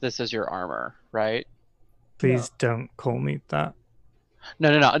 Adonis, this is your armor, right? Please don't call me that.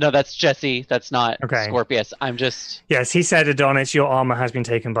 No, that's Jesse. That's not Okay. Scorpius. I'm just. Yes, he said, Adonis, your armor has been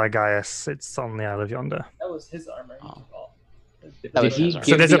taken by Gaius. It's on the Isle of Yonder. that was his armor. He Oh. took all. That was Did he his armor. So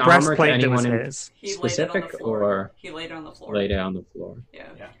give there's a the armor to breastplate that was anyone in his. He laid it on the specific, floor. or He laid it on the floor. laid it on the floor? Yeah.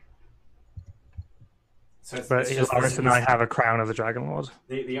 So it's, But it's just Ilaris this- and I have a crown of the Dragon Lord.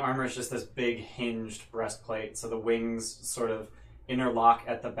 the armor is just this big hinged breastplate, so the wings sort of interlock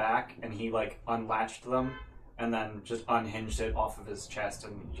at the back, and he like unlatched them and then just unhinged it off of his chest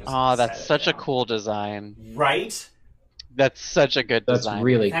and just. Oh, set that's it such a down. cool design. Right? That's such a good That's design.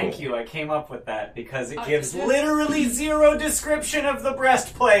 really Thank cool. you. I came up with that because it Oh, gives you did? literally zero description of the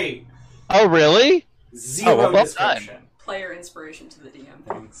breastplate. Oh, really? Zero well done. description. Player inspiration to the DM.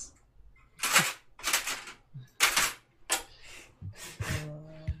 Thanks.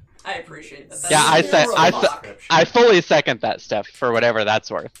 I appreciate that. Yeah, I said- Zero I fuck. said- I fully second that, Steph, for whatever that's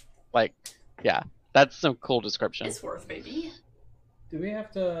worth. Like, yeah, that's some cool description. It's worth, baby. Do we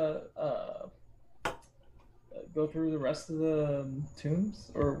have to go through the rest of the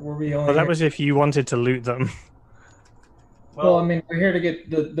tombs, or were we only? Well, that was if you wanted to loot them. Well, I mean, we're here to get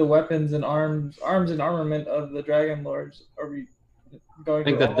the weapons and arms and armament of the Dragon Lords. Are we going I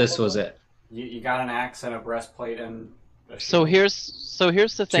think to that this was it. you got an axe and a breastplate and a So shield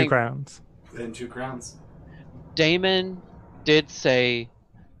here's the 2 thing. crowns. and 2 crowns. Damon did say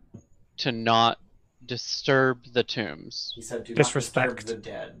to not disturb the tombs. He said, "Do Disrespect. not disturb the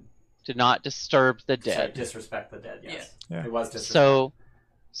dead." To not disturb the Sorry, dead. disrespect the dead. Yes, Yeah. it was disrespect.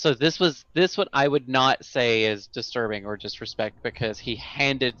 So this what I would not say is disturbing or disrespect because he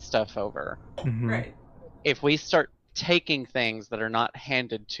handed stuff over. Mhm. Right. If we start taking things that are not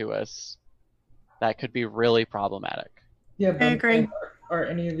handed to us, that could be really problematic. Yeah, but I agree. Are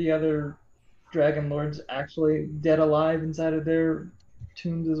any of the other Dragon Lords actually dead alive inside of their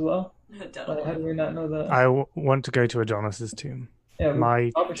tombs as well? Dead Like, how do alive. we not know that? I want to go to Adonis's tomb. Yeah, we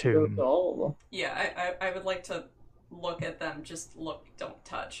My probably should go tomb. to all of them. Yeah, I would like to look at them. Just look, don't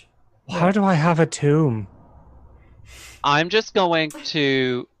touch. How do I have a tomb? I'm just going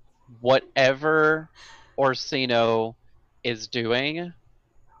to whatever Orsino is doing,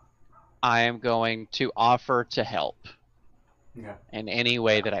 I am going to offer to help Okay. in any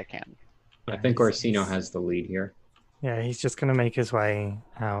way that I can. I think Orsino has the lead here. Yeah, he's just going to make his way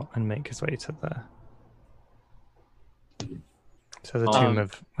out and make his way to the tomb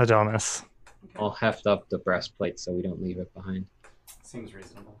of Adonis. I'll heft up the breastplate so we don't leave it behind. Seems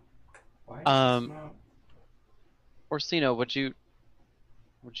reasonable. Why? Orsino, would you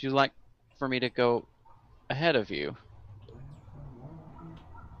like for me to go ahead of you?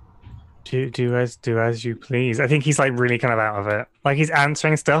 Do as you please. I think he's like really kind of out of it. Like he's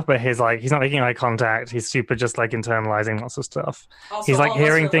answering stuff, but he's not making eye contact. He's super just like internalizing lots of stuff. Also, He's like all of us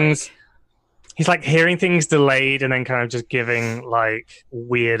hearing are, things. like- He's like hearing things delayed and then kind of just giving like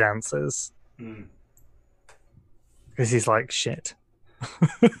weird answers Mm. because he's like shit.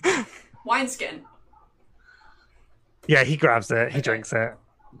 Wineskin. Yeah, he grabs it. He Okay. drinks it.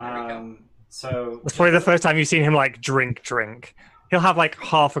 There we go. So That's probably the first time you've seen him like drink. He'll have like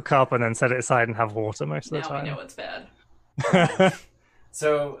half a cup and then set it aside and have water most of the Now we time. know it's bad.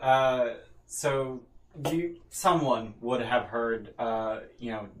 So someone would have heard,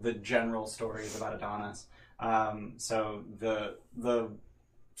 the general stories about Adonis. So the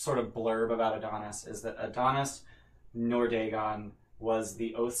sort of blurb about Adonis is that Adonis Nordagon was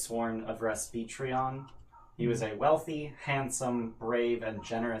the oath-sworn of Respetrion. He was a wealthy, handsome, brave, and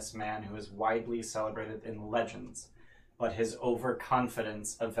generous man who is widely celebrated in legends, but his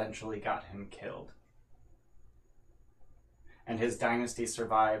overconfidence eventually got him killed. And his dynasty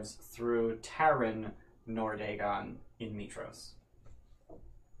survives through Taran Nordagon in Mitros.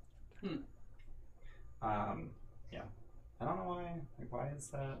 Yeah. I don't know why. Like, why is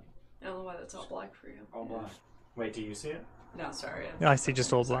that I don't know why that's all black for you. all black? Wait, do you see it? No, sorry. Yeah, I see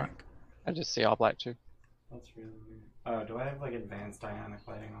just all black. I just see all black too. That's really weird. Oh, do I have like advanced dynamic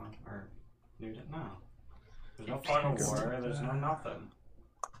lighting on? Or new? No. There's no fog of war. There's no nothing.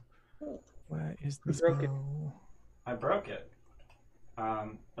 Where is You this? broke it. I broke it. I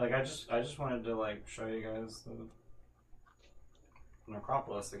just wanted to like show you guys the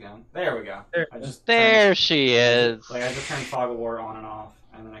Necropolis again. There we go. There. I just There she is. Like I just turned fog of war on and off,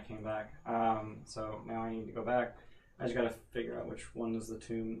 and then I came back. So now I need to go back. I just gotta figure out which one is the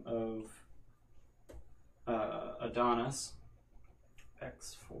tomb of Adonis.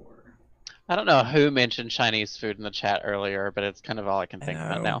 X4. I don't know who mentioned Chinese food in the chat earlier, but it's kind of all I can think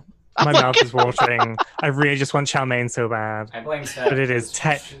about now. My mouth is watering. I really just want chow mein so bad. I blame Steph. But it is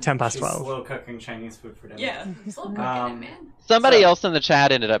because 10 past she's 12. slow cooking Chinese food for dinner. Yeah, slow cooking it, man. Somebody So- else in the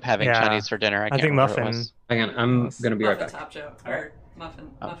chat ended up having Yeah. Chinese for dinner. I can't think remember who it Muffin. was. Hang on, I'm gonna be right Muffin back. top joke. Alright. Or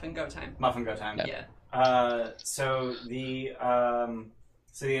muffin. Oh. Muffin go time. Muffin go time. Yeah. So the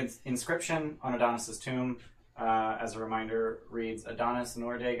inscription on Adonis's tomb, as a reminder, reads: Adonis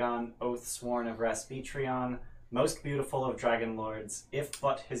Nordagon, oath sworn of Respetrion, most beautiful of dragon lords, if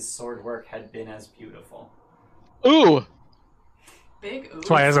but his sword work had been as beautiful. Ooh! Big ooh. That's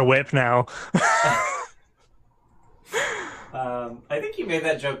why he has a whip now. I think you made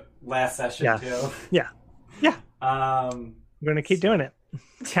that joke last session Yeah. too. Yeah. Yeah. Um, I'm going to keep doing it.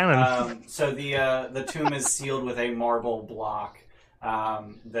 It's canon. So the tomb is sealed with a marble block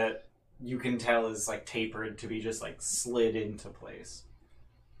that you can tell is like tapered to be just like slid into place.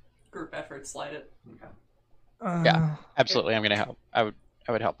 Group effort, slide it. Okay. Yeah. Absolutely, I'm gonna help. I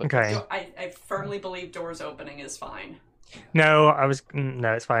would help with Okay. So I firmly believe doors opening is fine. No,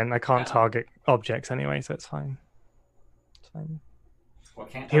 no, it's fine. I can't Yeah. target objects anyway, so it's fine. It's fine.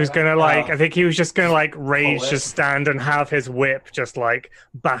 What can't He was tie gonna back? I think he was just gonna rage Pull it. just stand and have his whip just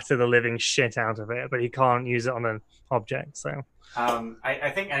batter the living shit out of it, but he can't use it on an object. So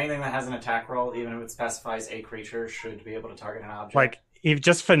I think anything that has an attack roll, even if it specifies a creature, should be able to target an object. if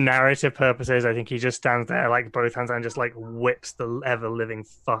just for narrative purposes, I think he just stands there both hands and just whips the ever living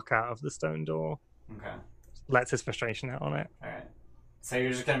fuck out of the stone door. Okay. Lets his frustration out on it. All right. So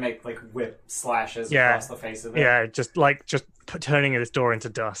you're just gonna make whip slashes across the face of it. Yeah, just turning this door into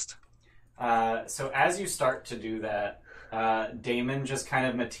dust. So as you start to do that, Damon just kind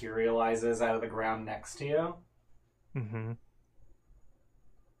of materializes out of the ground next to you. Mm-hmm.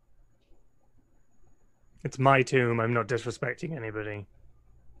 It's my tomb. I'm not disrespecting anybody.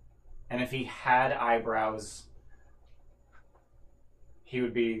 And if he had eyebrows, he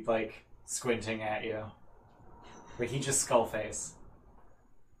would be squinting at you. But he just skull face.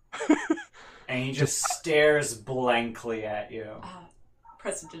 And he just stares blankly at you.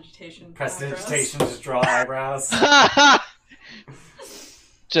 Prestidigitation. Prestidigitation, just draw eyebrows.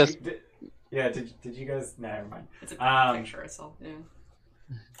 Just Did you guys? No, never mind. It's a picture I saw. Yeah.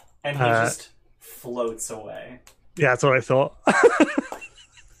 And he just floats away. Yeah, that's what I thought.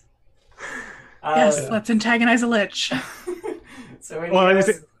 Yes, let's antagonize a lich. So when you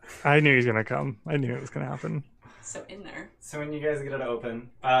guys, I knew he was gonna come. I knew it was gonna happen. So in there. So when you guys get it open,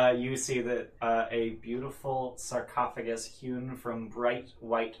 you see that a beautiful sarcophagus hewn from bright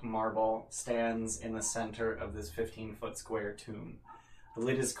white marble stands in the center of this 15-foot square tomb. The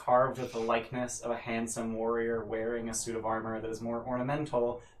lid is carved with the likeness of a handsome warrior wearing a suit of armor that is more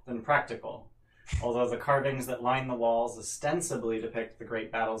ornamental than practical. Although the carvings that line the walls ostensibly depict the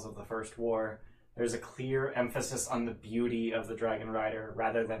great battles of the First War, there's a clear emphasis on the beauty of the Dragon Rider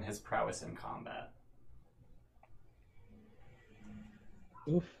rather than his prowess in combat.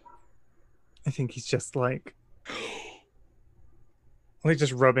 Oof. I think he's just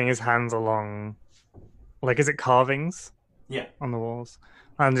just rubbing his hands along, is it carvings? Yeah. On the walls,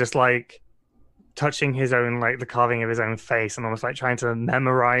 and just touching his own the carving of his own face, and almost trying to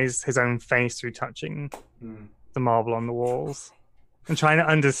memorize his own face through touching the marble on the walls, and trying to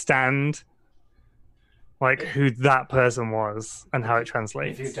understand who that person was and how it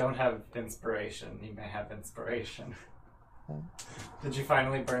translates. If you don't have inspiration, you may have inspiration. Did you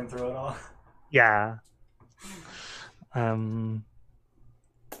finally burn through it all? Yeah. And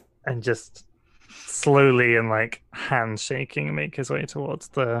just slowly and hands shaking make his way towards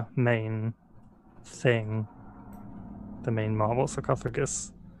the main thing, the main marble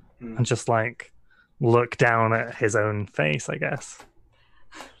sarcophagus, and just look down at his own face, I guess.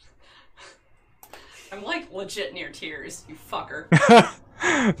 I'm legit near tears, you fucker.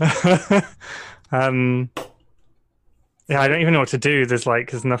 Yeah, I don't even know what to do. There's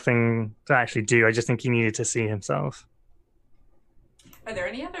nothing to actually do. I just think he needed to see himself. Are there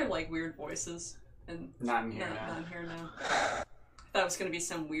any other weird voices? Not in here now. Not in here now. I thought it was going to be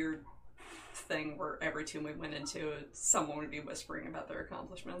some weird thing where every tomb we went into, someone would be whispering about their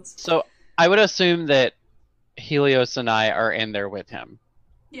accomplishments. so I would assume that Helios and I are in there with him.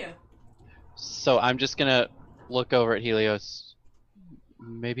 Yeah. So I'm just gonna look over at Helios.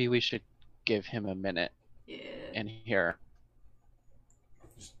 Maybe we should give him a minute Yeah. in here.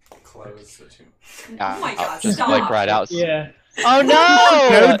 Just close the tomb. Oh my god, Just stop! right out. Yeah. Oh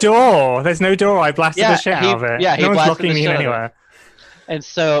no! No door. There's no door. I blasted the shit out of it. Yeah, he no one's blasted locking the me in shit out of it. anywhere. And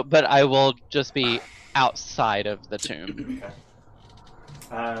so, but I will just be outside of the tomb.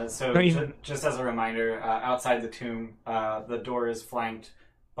 Okay. So Don't you- just as a reminder, outside the tomb, the door is flanked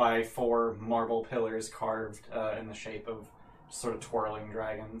by 4 marble pillars carved in the shape of sort of twirling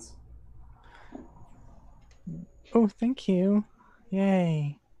dragons. Oh, thank you.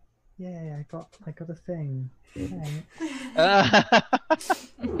 Yay. Yay, I got a thing. Yay.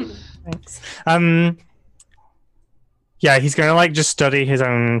 Thanks. Yeah, he's gonna just study his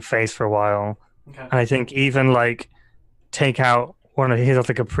own face for a while. Okay. And I think even take out one of his a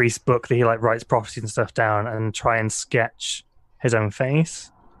priest book that he writes prophecies and stuff down and try and sketch his own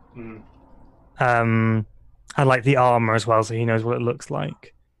face. Mm. And the armor as well, so he knows what it looks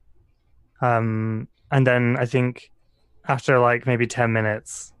like. And then I think after maybe 10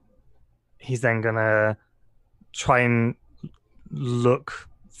 minutes, he's then gonna try and look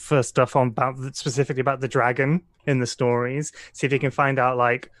for stuff specifically about the dragon in the stories. See if he can find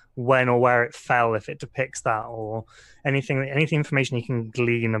out when or where it fell, if it depicts that, or any information he can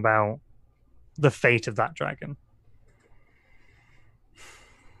glean about the fate of that dragon.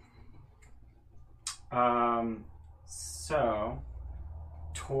 So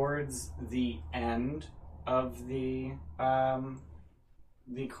towards the end of the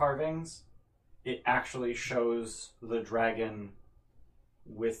carvings, it actually shows the dragon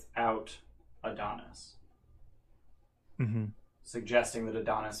without Adonis, Mm-hmm. suggesting that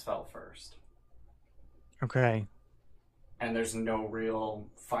Adonis fell first. Okay. And there's no real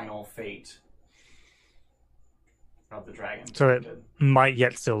final fate of the dragon. So it might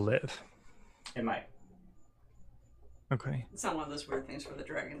yet still live. It might. Okay. It's not one of those weird things where the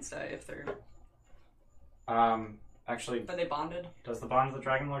dragons die if they're. Actually, Are they bonded? does the bond of the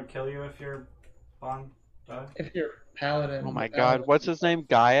Dragon Lord kill you if your bond dies? If you're paladin. Oh my paladin- god, what's his name?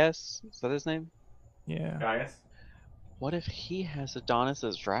 Gaius? Is that his name? Yeah. Gaius? What if he has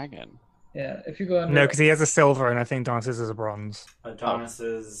Adonis's dragon? Yeah, if you go under. No, because he has a silver, and I think Adonis is a bronze. Adonis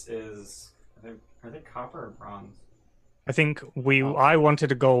is are they copper or bronze? I think I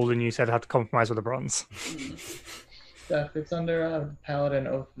wanted a gold, and you said I had to compromise with a bronze. Stuff. It's under Paladin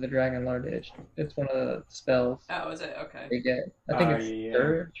Oath of the Dragon Lord. It's one of the spells Oh, is it? Okay. they get. I think it's yeah.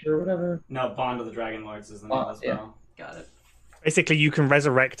 Dirge or whatever. No, Bond of the Dragon Lords is the name of the Yeah. spell. Got it. Basically, you can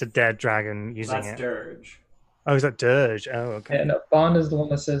resurrect a dead dragon using That's it. Dirge. Oh, is that Dirge? Oh, okay. And Bond is the one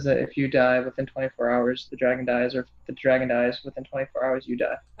that says that if you die within 24 hours, the dragon dies, or if the dragon dies within 24 hours, you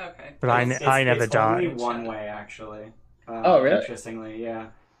die. Okay. But I never it's died. only one way, actually. Oh, really? Interestingly, yeah.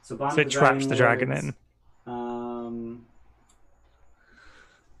 So Bond So of it the traps the dragon Lords, in.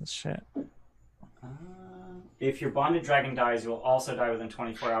 Shit. If your bonded dragon dies, you will also die within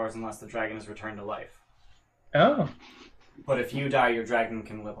 24 hours unless the dragon is returned to life. Oh, But if you die, your dragon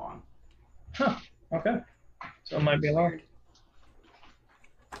can live on. okay. So it might be long.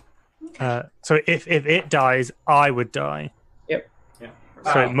 So if it dies, I would die. Yeah.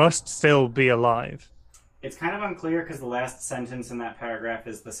 So it must still be alive. It's kind of unclear because the last sentence in that paragraph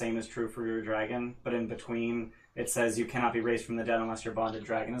is the same is true for your dragon, but in between it says you cannot be raised from the dead unless your bonded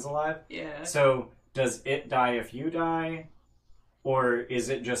dragon is alive. Yeah. So does it die if you die, or is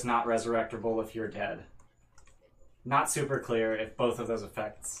it just not resurrectable if you're dead? Not super clear if both of those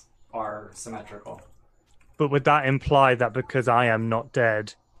effects are symmetrical. But would that imply that because I am not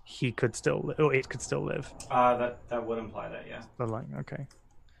dead, he could still live, or it could still live? That would imply that, yeah. But like, okay.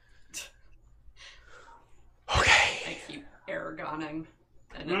 I keep Aragoning,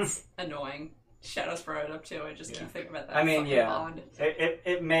 and it's annoying. Shadow's brought it up too. I just keep thinking about that. I mean, fucking yeah. Bond.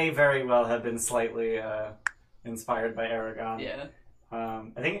 It may very well have been slightly inspired by Aragon. Yeah. I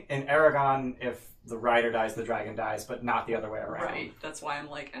think in Aragon, if the rider dies, the dragon dies, but not the other way around. Right. That's why I'm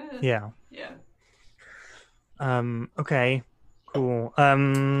like, Yeah. Yeah. Okay. Cool.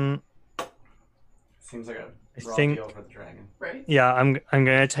 Seems like a I raw think- deal for the dragon. Right. Yeah, I'm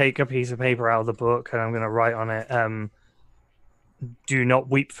gonna take a piece of paper out of the book and I'm gonna write on it. Do not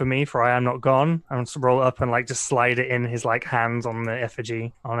weep for me, for I am not gone. I'm just roll it up and like just slide it in his like hands on the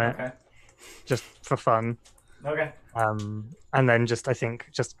effigy on it, Okay. just for fun. Okay. And then just I think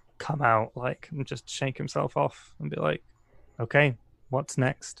just come out like and just shake himself off and be like, okay, what's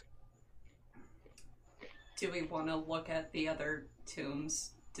next? Do we want to look at the other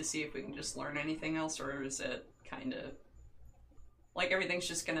tombs to see if we can just learn anything else, or is it kind of like everything's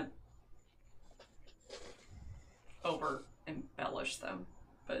just gonna over embellish them?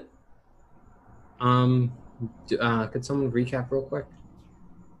 But Could someone recap real quick?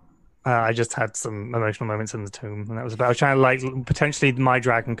 I just had some emotional moments in the tomb, and that was about. I was trying to like potentially my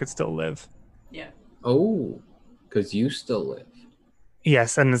dragon could still live. yeah. Oh, because you still live.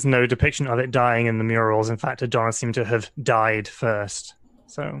 Yes, and there's no depiction of it dying in the murals. In fact, Adonis seemed to have died first,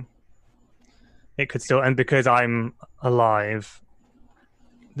 so it could still. And because I'm alive,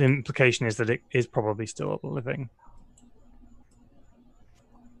 the implication is that it is probably still living.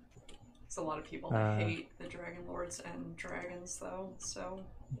 It's a lot of people that hate the Dragon Lords and dragons, though. So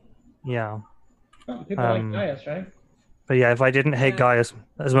Yeah. Oh, people like Gaius, right? But yeah, if I didn't hate Yeah. Gaius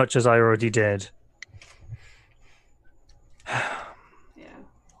as much as I already did, yeah,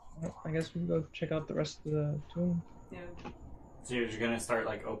 Well, I guess we can go check out the rest of the tomb. yeah. So you're just gonna start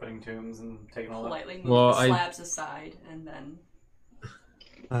like opening tombs and taking a look. Politely move Well, the slabs aside, and then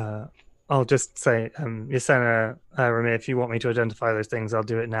I'll just say, Yasena, Ramir, if you want me to identify those things, I'll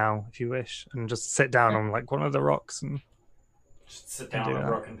do it now if you wish, and just sit down on like one of the rocks and Just sit down do on a that.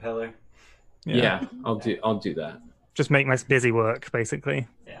 broken pillar. Yeah, I'll do that. Just make my busy work, basically.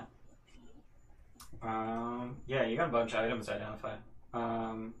 Yeah. Yeah, you got a bunch of items to identify.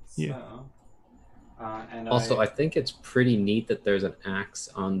 Yeah. And Also, I think it's pretty neat that there's an axe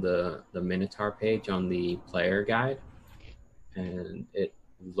on the Minotaur page on the player guide, and it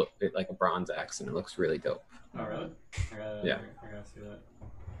looked like a bronze axe, and it looks really dope. Oh, really? I Yeah. gotta see that.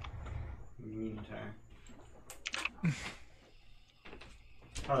 Minotaur.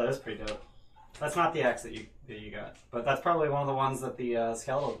 Oh, that is pretty dope. That's not the axe that you got, but that's probably one of the ones that the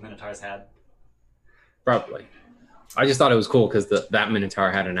skeletal minotaurs had. Probably. I just thought it was cool because that Minotaur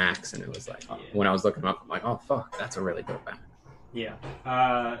had an axe, and it was like, Yeah. when I was looking him up, I'm like, oh, fuck, that's a really dope axe. Yeah.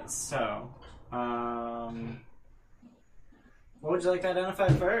 What would you like to identify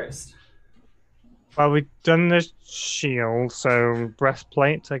first? Well, we've done the shield, so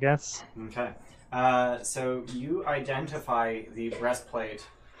breastplate, I guess. Okay. So you identify the breastplate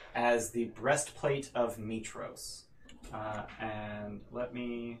as the breastplate of Mitros. And let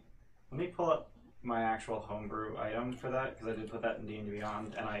me pull up my actual homebrew item for that, because I did put that in D&D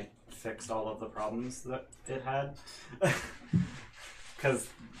Beyond, and I fixed all of the problems that it had. Because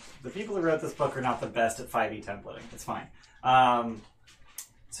the people who wrote this book are not the best at 5e templating. It's fine.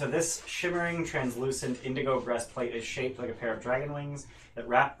 So this shimmering, translucent indigo breastplate is shaped like a pair of dragon wings that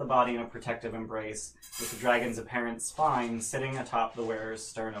wrap the body in a protective embrace, with the dragon's apparent spine sitting atop the wearer's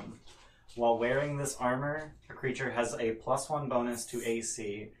sternum. While wearing this armor, a creature has a +1 bonus to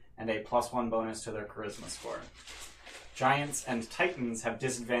AC and a +1 bonus to their charisma score. Giants and titans have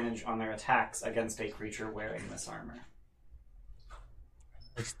disadvantage on their attacks against a creature wearing this armor.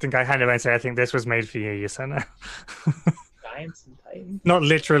 I think I had it and say I think this was made for you, Yasena. Giants and Titans. Not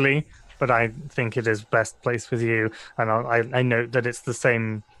literally, but I think it is best placed with you. And I note that it's the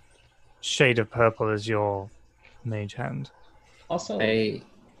same shade of purple as your mage hand. Also, Hey,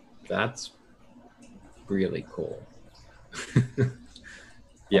 that's really cool.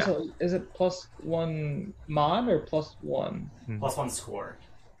 Yeah. also, is it +1 mod or +1? +1 score.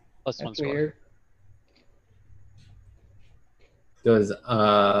 Plus one That's score. weird. Does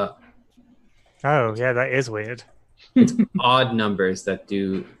Oh, yeah, that is weird. it's odd numbers that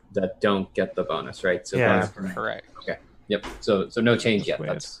don't get the bonus, right? So Yeah. bonus- Correct. Yep. So no change yet.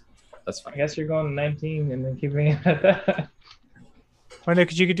 Weird. That's I fine. guess you're going 19 and then keeping it at that. I know,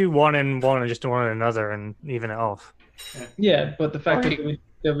 because you could do one and one and just do one and another and even it off. Yeah, but the fact Or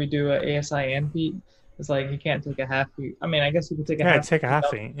that we do a ASI and feat, it's like you can't take a half feat. I mean, I guess you could take a Yeah, half. take a half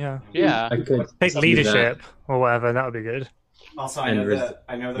feat. feet, yeah. Yeah. I could Take do leadership or whatever, that would be good. Also, And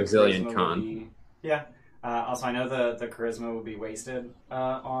I know the resilient charisma con. will be... Yeah. Also, I know the charisma will be wasted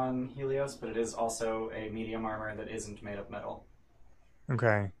on Helios, but it is also a medium armor that isn't made of metal.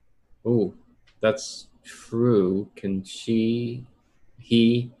 Okay. Ooh, that's true. Can he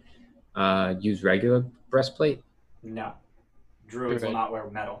use regular breastplate? No. Druids will Okay. not wear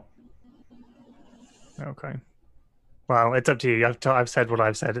metal. Okay. Well, it's up to you. I've said what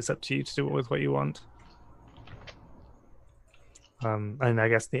I've said. It's up to you to do with what you want. And I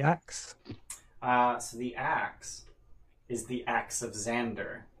guess the axe. So the axe is the Axe of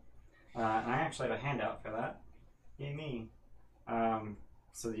Xander. And I actually have a handout for that. Yay me.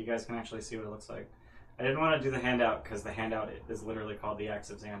 So that you guys can actually see what it looks like. I didn't want to do the handout because the handout is literally called the Axe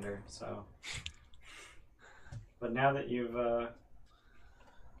of Xander, so... But now that you've...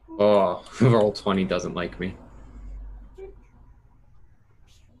 Oh, roll 20 doesn't like me.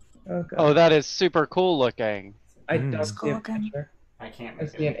 Okay. Oh, that is super cool looking. I Mm. don't It's see cool a looking. picture. I can't I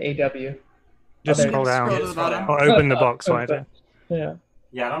make see an it. AW. Just there you scroll go. down. Scroll to the bottom. Or open the box right there. Yeah.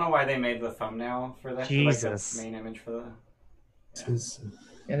 Yeah, I don't know why they made the thumbnail for that. Jesus. Like the main image for the...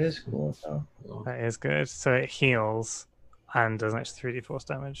 It is cool, though. That is good. So it heals and does an extra 3d force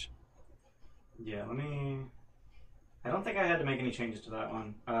damage. Yeah, let me... I don't think I had to make any changes to that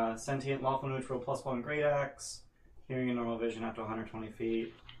one. Sentient, lawful neutral, +1 great axe. Hearing and normal vision up to 120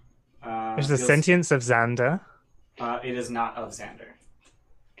 feet. Is the Deals- sentience of Xander? It is not of Xander.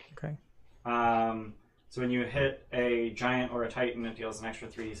 Okay. So when you hit a giant or a titan, it deals an extra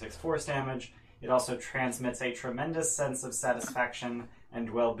 3d6 force damage. It also transmits a tremendous sense of satisfaction and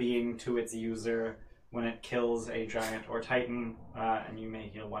well-being to its user when it kills a giant or titan, and you may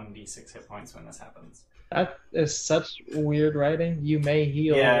heal 1d6 hit points when this happens. That is such weird writing. You may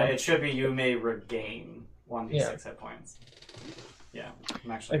heal. Yeah, it should be you may regain 1d6 Yeah. hit points. Yeah,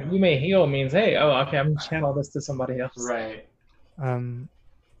 I'm actually Like, you may heal means, hey, oh, okay, I'm gonna channel this to somebody else. Right.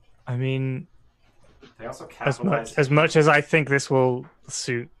 I mean, They also as capitalize... much as I think this will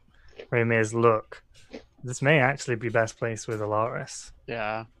suit Raymir's look, this may actually be best placed with Alaris.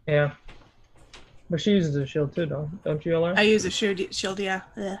 Yeah. Yeah. But she uses a shield too, don't you, Alar? I use a shield, yeah.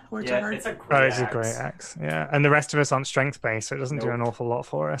 Ugh, words are Yeah, hard. it's a Oh, great it's a axe. great axe. Yeah, and the rest of us aren't strength based, so it doesn't do Nope. an awful lot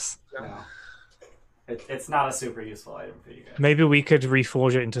for us. No. It's not a super useful item for you guys. Maybe we could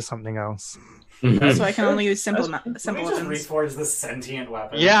reforge it into something else. So I can only use simple Let me simple just weapons. reforge this sentient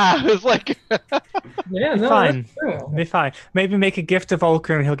weapon. Yeah, it was like Yeah, no, Fine. that's true. It'll be fine. Maybe make a gift to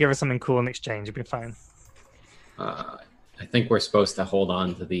Volker and he'll give us something cool in exchange. It'll be fine. I think we're supposed to hold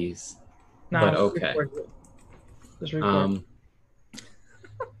on to these. No, But just okay. record it. Just record.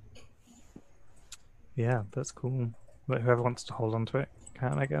 Yeah, that's cool. But whoever wants to hold on to it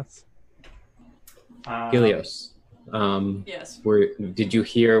can, I guess. Helios. Yes. Did you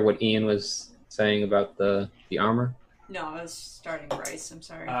hear what Ian was saying about the armor? No, I was starting Bryce. I'm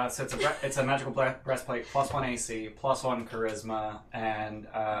sorry. So it's a magical breastplate, +1 AC, +1 charisma, and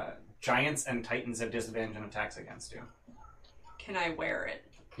giants and titans have disadvantage on attacks against you. Can I wear it?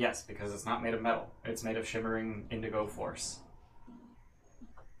 Yes, because it's not made of metal. It's made of shimmering indigo force.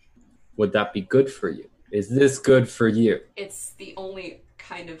 Would that be good for you? Is this good for you? It's the only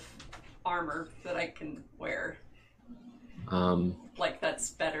kind of armor that I can wear. Like, that's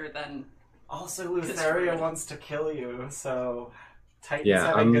better than... Also, Lutheria wants to kill you, so... Titans Yeah,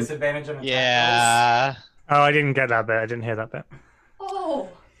 having disadvantage on attacks. Yeah. Oh, I didn't get that bit. I didn't hear that bit. Oh!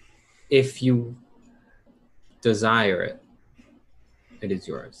 If you desire it, it is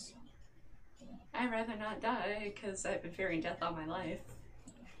yours. I'd rather not die, because I've been fearing death all my life.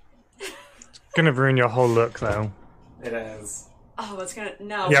 It's gonna ruin your whole look, though. It is. Oh, it's gonna...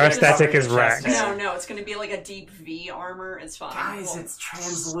 No. Your it's gonna- aesthetic is wrecked. No, it's gonna be like a deep V armor. It's fine. Guys, Well- it's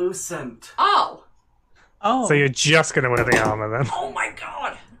translucent. Oh! Oh. So you're just gonna wear the armor then? Oh my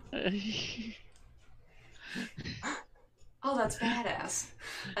god! Oh, that's badass.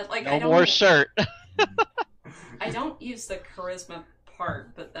 I No don't, more shirt. I don't use the charisma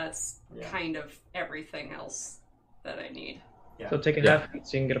part, but that's Yeah. kind of everything else that I need. Yeah. So take a half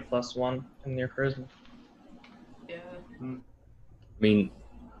so you can get a +1 in your charisma. Yeah. I mean,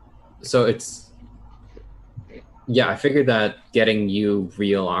 so it's... Yeah, I figured that getting you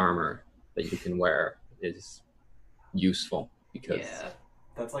real armor that you can wear is useful, because... Yeah.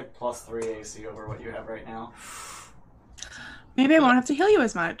 That's like +3 AC over what you have right now. Maybe I won't have to heal you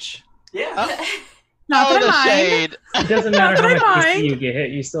as much. Yeah. Not Oh, that I the mind. shade. It doesn't matter Not how that I much AC mind. you get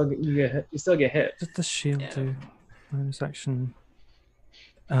hit. You still get hit. Does the shield Yeah. do? Bonus action.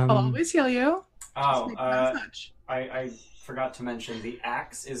 I'll always heal you. Oh, Just maybe not as much. I forgot to mention the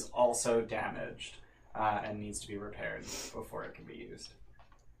axe is also damaged and needs to be repaired before it can be used.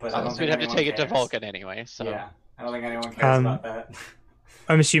 But I don't So think we'd have to anyone take it to cares. Vulcan anyway. So Yeah, I don't think anyone cares about that.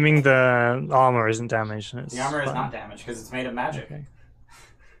 I'm assuming the armor isn't damaged. And it's The armor is fine. not damaged because it's made of magic. Okay.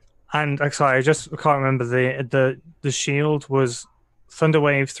 And sorry, I just can't remember the shield was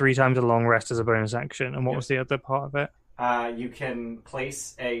Thunderwave 3 times a long rest as a bonus action, and what was the other part of it? You can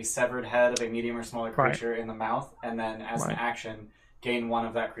place a severed head of a medium or smaller Right. creature in the mouth, and then as an Right. action, gain one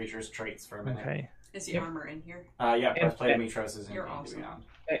of that creature's traits for a minute. Okay. Is the Yep. armor in here? Yeah, breastplate of And- Mitros is in You're D&D awesome. Beyond.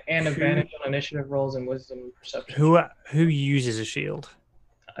 And advantage on initiative rolls and wisdom and perception. Who uses a shield?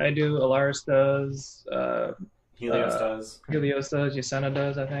 I do. Alaris does. Helios does. Helios does. Yasena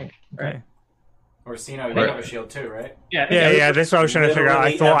does. I think. Right. Okay. Orsino, you Right. have a shield too, right? Yeah. Yeah. That's what I was trying to figure out.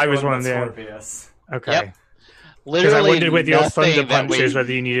 I Literally thought I was everyone one of but the. Scorpius. Okay. Yep. Because literally I wondered with your nothing thunder that we- punches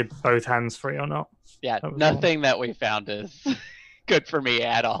whether you needed both hands free or not. Yeah, That was nothing that we found is good for me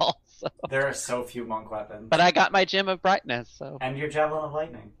at all. So. There are so few monk weapons. But I got my gem of brightness, so And your javelin of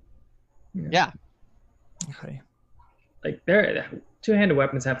lightning. yeah. Okay. Like they're two-handed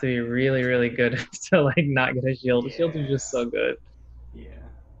weapons have to be really, really good to like not get a shield. The shields are just so good. Yeah.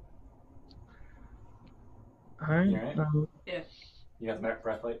 All right. You all right? You got the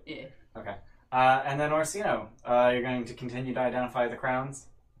breastplate? Yeah. Okay. And then Orsino, you're going to continue to identify the crowns?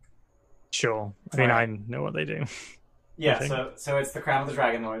 Sure. I mean, Alright. I know what they do. Yeah, think. so it's the crown of the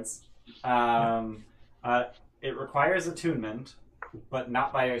Dragon Lords. It requires attunement, but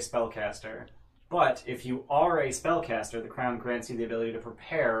not by a spellcaster. But if you are a spellcaster, the crown grants you the ability to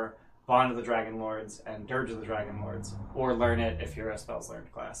prepare Bond of the Dragon Lords and Dirge of the Dragon Lords, or learn it if you're a spells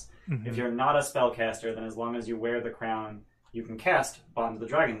learned class. Mhm. If you're not a spellcaster, then as long as you wear the crown, you can cast Bond of the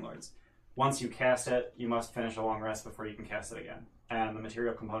Dragon Lords. Once you cast it, you must finish a long rest before you can cast it again. And the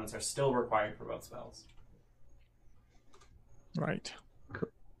material components are still required for both spells. Right.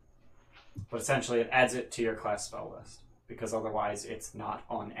 But essentially, it adds it to your class spell list, because otherwise it's not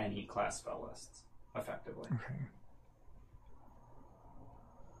on any class spell lists, effectively. Okay.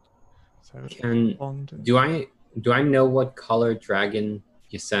 So Can Bond and- do I know what color dragon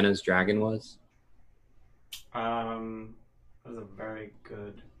Yasena's dragon was? That was a very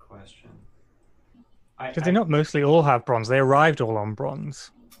good question. Did they not mostly all have bronze? They arrived all on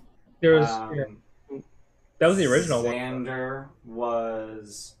bronze. There was that was the original one. Xander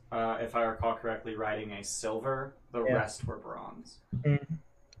was, if I recall correctly, riding a silver. The Yeah. rest were bronze. Mhm.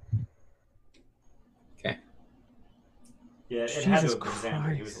 Okay. Yeah, it had to Jesus have been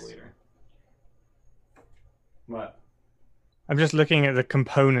Xander. He was the Christ. leader. What? I'm just looking at the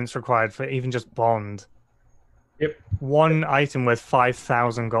components required for even just Bond. Yep. One item worth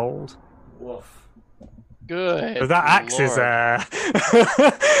 5,000 gold. Woof. Good. So that axe is Lord.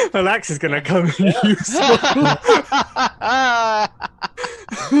 that axe is gonna come in useful. I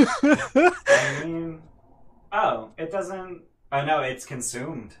mean, Oh, it doesn't. Oh no, it's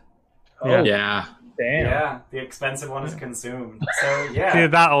consumed. Oh, Yeah. damn. Yeah, the expensive one is consumed. So Either yeah.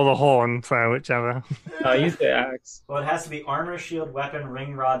 that or the horn, so whichever. I'll use the axe. Well, it has to be armor, shield, weapon,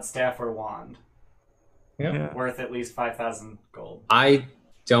 ring, rod, staff, or wand. Yep. Yeah. Worth at least 5,000 gold. I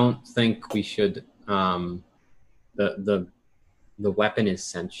don't think we should. The weapon is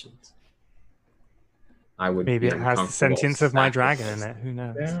sentient. I would Maybe be it has the uncomfortable sentience of my dragon sacrificing. in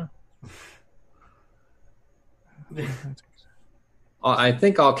it. Who knows? Yeah. I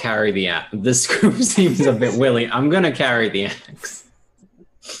think I'll carry the axe. This group seems a bit willy. I'm gonna carry the axe.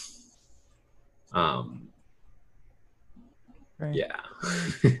 Right. Yeah.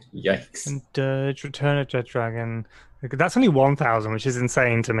 Yikes. And Dirge, Return a Dead Dragon. That's only 1,000, which is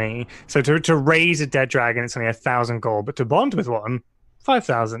insane to me. So to raise a dead dragon, it's only 1,000 gold, but to bond with one,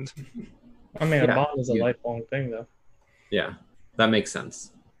 5,000. I mean, Yeah. a bond is a Yeah. lifelong thing, though. Yeah, that makes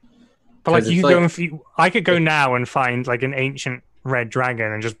sense. But like 'Cause you it's go like- and I could go now and find like an ancient red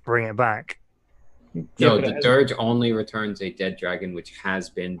dragon and just bring it back. Yeah, No, but it the has- dirge only returns a dead dragon which has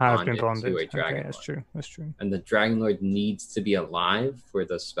been Has bonded, been bonded. to a Okay, dragon that's lord. true. That's true. And the dragon lord needs to be alive for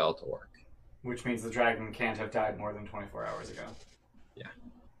the spell to work. Which means the dragon can't have died more than 24 hours ago.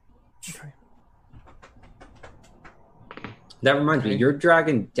 Okay. That reminds me, Okay. your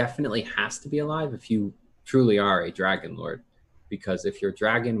dragon definitely has to be alive if you truly are a dragon lord. Because if your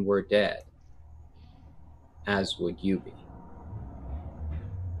dragon were dead, as would you be.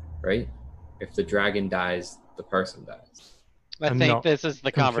 Right? If the dragon dies, the person dies. I I'm think not this is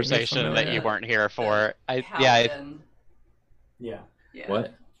the completely conversation that familiar. you weren't here for. Yeah, Paladin. Yeah. Yeah.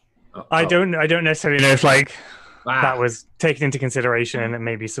 What? I don't necessarily know if like Ah, that was taken into consideration and it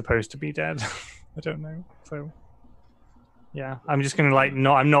may be supposed to be dead. I don't know. So yeah, I'm just gonna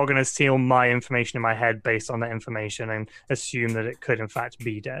I'm not gonna steal my information in my head based on that information and assume that it could in fact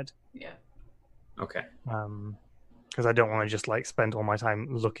be dead. Yeah. Okay. Because I don't want to just like spend all my time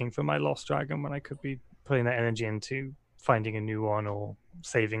looking for my lost dragon when I could be putting that energy into finding a new one or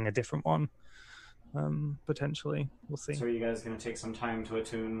saving a different one. Potentially, we'll see. So are you guys going to take some time to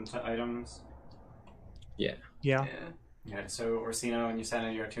attune to items? Yeah. Yeah. Yeah, so Orsino and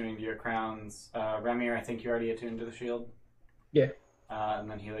Yusena, you're attuning to your crowns. Remir, I think you already attuned to the shield. Yeah. And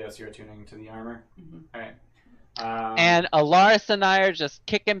then Helios, you're attuning to the armor. Mhm. Alright. and Alaris and I are just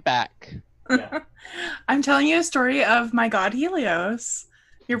kicking back. Yeah. I'm telling you a story of my god Helios.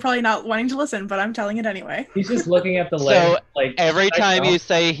 You're probably not wanting to listen, but I'm telling it anyway. He's just looking at the So, leg. Like Every I time know. you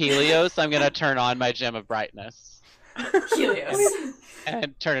say Helios, I'm gonna turn on my gem of brightness Helios.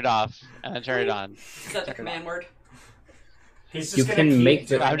 and turn it off, and then turn it on. Is that the command word? He's just You gonna can keep make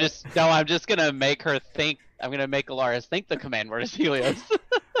the- doing I'm it. just gonna make her think. I'm gonna make Alaris think the command word is Helios.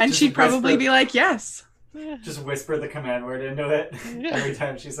 And Just she'd probably whisper- be like, yes. Just whisper the command word into it every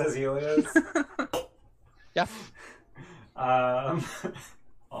time she says Helios. Yeah.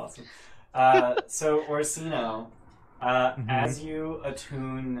 Awesome. So Orsino, as you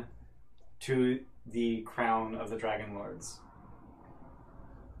attune to the crown of the Dragon Lords,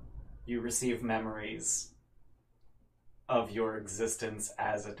 you receive memories of your existence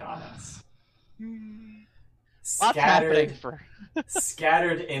as Adonis. What's happening for?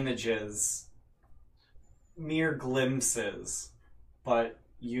 Scattered images, mere glimpses, but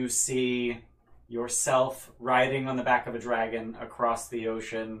you see yourself riding on the back of a dragon across the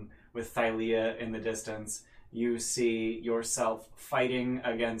ocean with Thylea in the distance. You see yourself fighting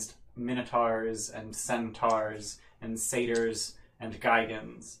against minotaurs and centaurs and satyrs and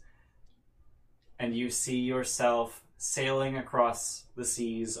Gigans. And you see yourself sailing across the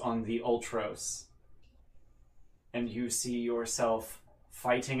seas on the Ultros. And you see yourself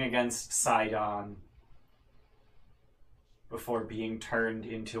fighting against Sidon before being turned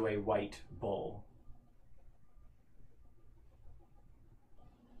into a white bull.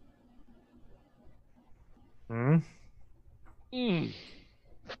 Hmm? Mm.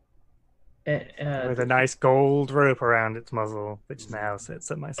 With a nice gold rope around its muzzle, which now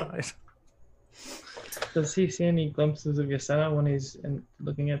sits at my side. Does he see any glimpses of Yasena when he's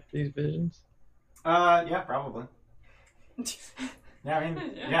looking at these visions? Yeah, probably.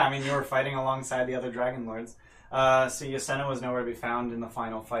 I mean, you were fighting alongside the other Dragon Lords. So Yasena was nowhere to be found in the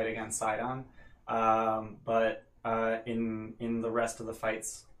final fight against Sidon. But in the rest of the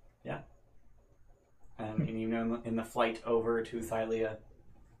fights, yeah. And you know, in the flight over to Thylea,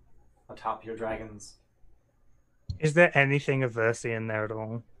 atop your dragons. Is there anything of Versi in there at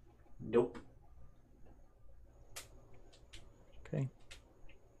all? Nope. Okay.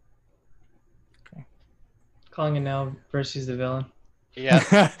 Calling it now versus the villain.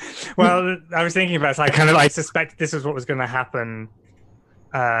 Yeah. Well, I was thinking about it. So I suspected this was what was going to happen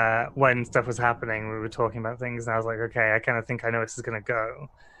when stuff was happening, we were talking about things, and I was like, okay, I kind of think I know this is gonna go.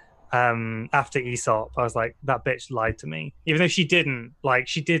 After Aesop, I was like, that bitch lied to me, even though she didn't. Like,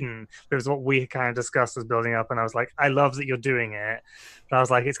 she didn't. It was what we kind of discussed was building up, and I was like, I love that you're doing it, but I was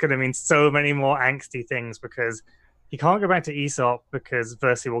like, it's going to mean so many more angsty things because he can't go back to Aesop because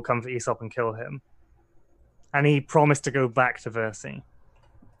Versi will come for Aesop and kill him, and he promised to go back to Versi.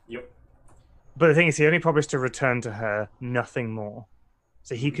 Yep. But the thing is, he only promised to return to her, nothing more.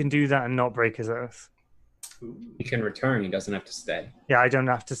 So he can do that and not break his oath. Ooh. He can return. He doesn't have to stay. Yeah, I don't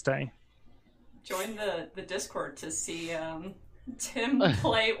have to stay. Join the Discord to see Tim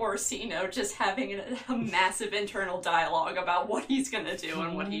play Orsino just having a massive internal dialogue about what he's gonna do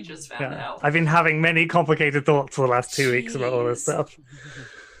and what he just found out. I've been having many complicated thoughts for the last 2 weeks about all this stuff.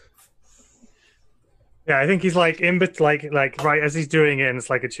 Yeah, I think he's like like right as he's doing it, and it's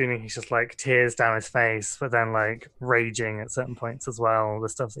like a tuning. He's just like tears down his face, but then like raging at certain points as well. The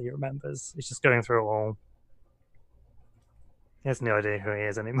stuff that he remembers, he's just going through it all. He has no idea who he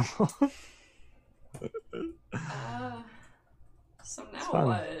is anymore. So now fun.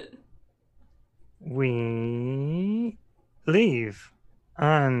 what? We leave,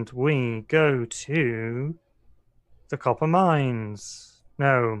 and we go to the copper mines.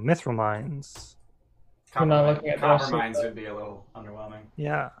 No, mithril mines. We're not looking at the rest Copper of mines the- would be a little underwhelming.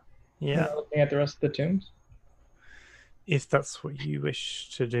 Yeah, We're yeah. not looking at the rest of the tombs. If that's what you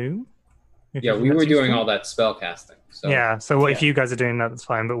wish to do. If Yeah, you we think were that's doing useful. all that spell casting. So Yeah, so if Yeah. you guys are doing that, that's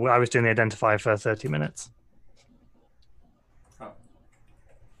fine. But I was doing the identify for 30 minutes. Oh.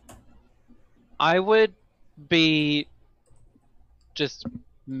 I would be just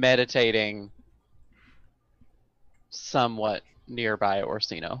meditating somewhat nearby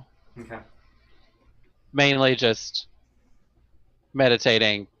Orsino. Okay. Mainly just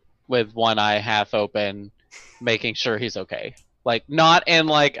meditating with one eye half open, making sure he's okay. Like, not in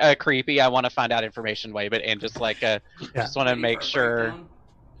like a creepy, I want to find out information way, but in just like a, just want to Waiting make for a sure. breakdown.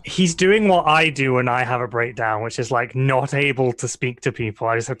 He's doing what I do when I have a breakdown, which is like not able to speak to people.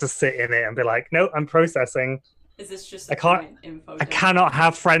 I just have to sit in it and be like, no, I'm processing. Is this just I a can't- giant info I dump cannot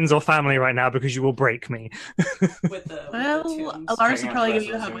have friends or family right now because you will break me. with the Well, tombs? Alaris Checking will out probably the give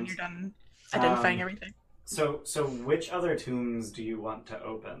you a rest of hug the when tombs. you're done identifying everything. So which other tombs do you want to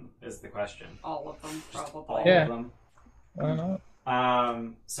open is the question. All of them, All probably. Yeah. of them. Why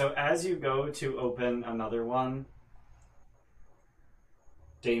not? So as you go to open another one,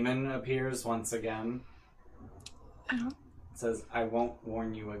 Damon appears once again. Oh. It says, I won't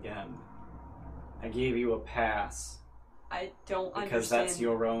warn you again. I gave you a pass I don't because understand. that's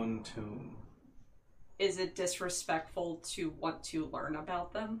your own tomb. Is it disrespectful to want to learn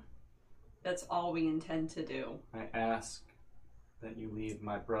about them? That's all we intend to do. I ask that you leave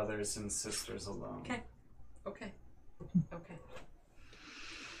my brothers and sisters alone. Okay. Okay. Okay.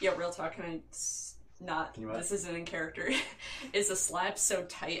 Yeah, real talk, can I not... Can you what? This isn't in character. Is the slab so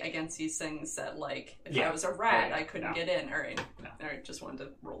tight against these things that, like, if Yeah. I was a rat, Oh, yeah. I couldn't No. get in? Alright. No. Alright, just wanted to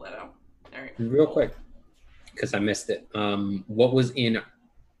roll that out. Alright. real quick, because I missed it. What was in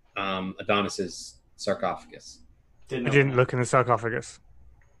Adonis's sarcophagus? I didn't look in the sarcophagus.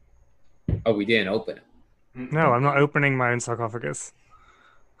 Oh, we didn't open it. No, I'm not opening my own sarcophagus.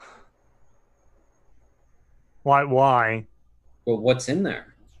 Why? Why? Well, what's in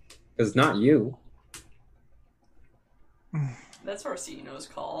there? Because not you. That's Orsino's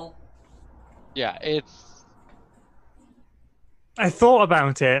call. Yeah, it's I thought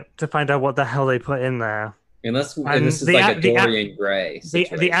about it to find out what the hell they put in there. Unless And and this is the like a- a the a- Dorian Gray The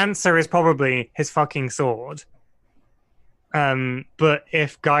situation. answer is probably his fucking sword. But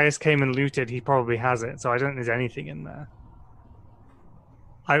if Gaius came and looted, he probably has it. So I don't think there's anything in there.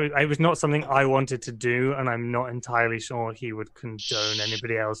 It was not something I wanted to do, and I'm not entirely sure he would condone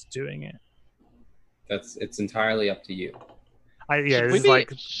anybody else doing it. It's entirely up to you.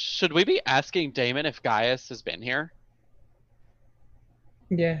 should, should we be asking Damon if Gaius has been here?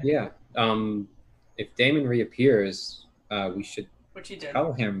 Yeah. Yeah. If Damon reappears, we should Which he did.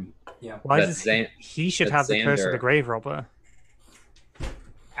 tell him. Why that does Zan- he should that have the curse of Xander- the grave robber?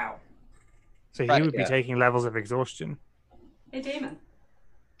 Ow. So he Right, would be yeah. taking levels of exhaustion. Hey, Damon.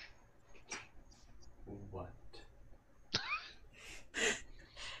 What?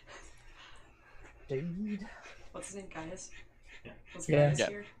 Dude. What's his name, Gaius? Yeah. Was Yeah. Gaius Yeah.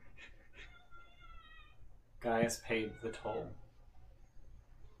 here? Gaius paid the toll.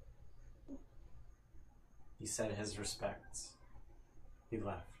 He said his respects. He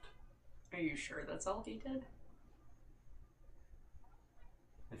left. Are you sure that's all he did?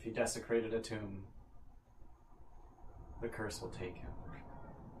 If he desecrated a tomb, the curse will take him.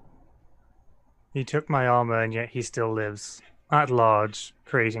 He took my armor, and yet he still lives. at large,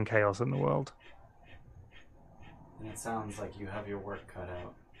 creating chaos in the world. And it sounds like you have your work cut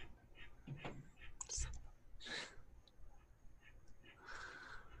out.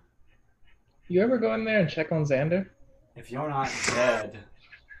 You ever go in there and check on Xander? If you're not dead,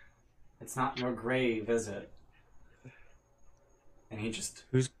 it's not your grave, is it? And he just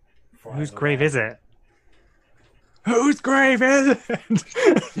Whose flies grave away. is it? Whose grave is it?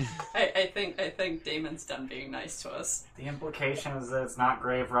 I think Damon's done being nice to us. The implication is that it's not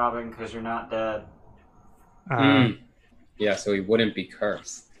grave robbing because you're not dead. Yeah, so he wouldn't be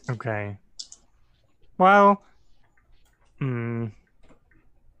cursed. Okay. Well, fine.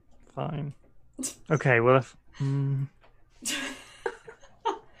 Okay, well, if...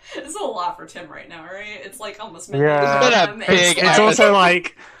 It's a lot for Tim right now, right? It's like almost Yeah. midnight. It's been a big It's also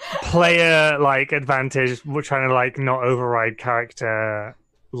like player like advantage. We're trying to like not override character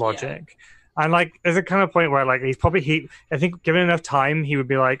logic, and like there's a kind of point where like I think given enough time he would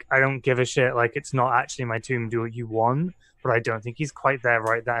be like, I don't give a shit. Like it's not actually my tomb. Do what you want. But I don't think he's quite there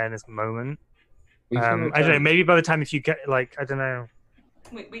right there in this moment. I don't know. Maybe by the time if you get like I don't know.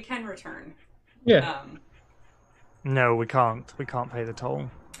 We can return. Yeah. No, we can't. We can't pay the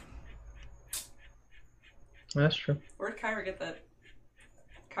toll. That's true. Where'd Kyra get that?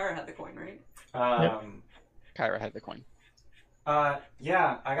 Kyra had the coin, right? Kyra had the coin.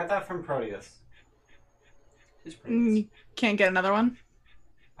 Yeah, I got that from Proteus. Who's Proteus? You can't get another one?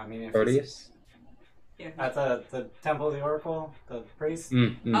 I mean, if Proteus? Yeah. at the Temple of the Oracle, the priest.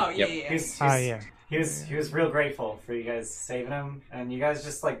 Oh yeah, yep. yeah. He was real grateful for you guys saving him, and you guys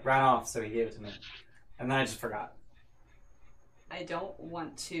just like ran off, so he gave it to me, and then I just forgot. I don't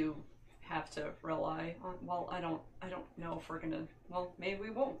want to have to rely on. Well, I don't know if we're gonna. Well, maybe we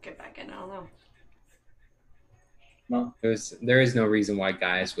won't get back in. I don't know. Well, There is no reason why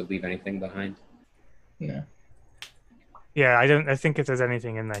guys would leave anything behind. no. Yeah, I think if there's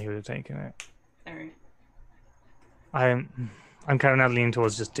anything in there, he would have taken it. All right. I'm kind of now leaning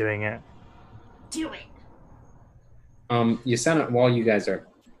towards just doing it. Do it. Yasena, while you guys are,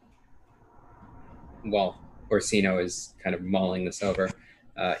 Orsino is kind of mulling this over.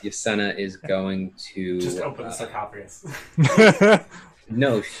 Yasena is going to Just open the sarcophagus.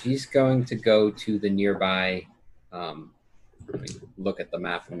 No, she's going to go to the nearby. Let me look at the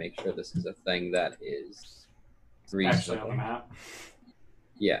map and make sure this is a thing that is Actually on the reasonable. map.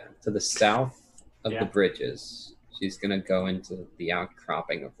 Yeah, to the south of Yeah. the bridges. She's going to go into the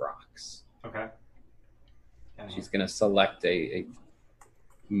outcropping of rocks. Okay. She's going to select a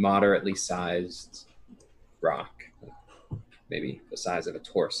moderately sized rock, maybe the size of a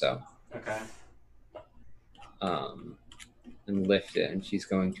torso, Okay. and lift it. And she's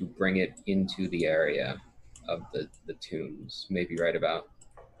going to bring it into the area of the tombs, maybe right about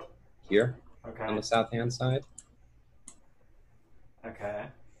here Okay. on the south hand side. Okay.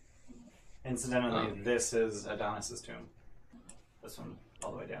 Incidentally, this is Adonis's tomb. This one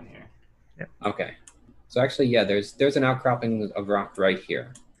all the way down here. Okay. So actually, yeah, there's an outcropping of rock right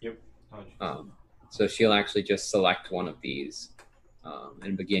here. Yep. So she'll actually just select one of these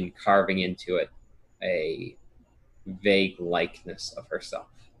and begin carving into it a vague likeness of herself.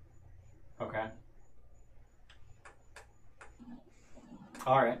 Okay.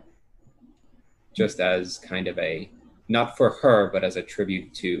 All right. Just as kind of not for her, but as a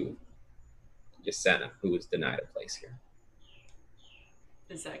tribute to Yasena, who was denied a place here.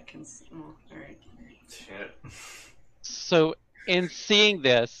 Is that all right. Shit. So in seeing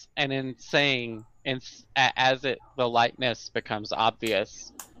this and in saying, as the likeness becomes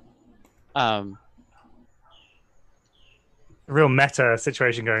obvious, A real meta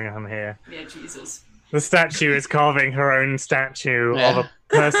situation going on here. Yeah, Jesus. The statue is carving her own statue Yeah. of a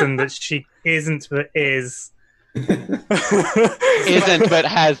person that she isn't but is. isn't but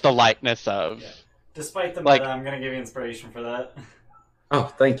has the likeness of. Despite the Like- meta, I'm gonna give you inspiration for that. Oh,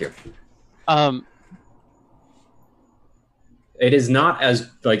 thank you. Um, It is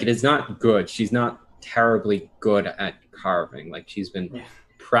not good. She's not terribly good at carving. Like she's been Yeah.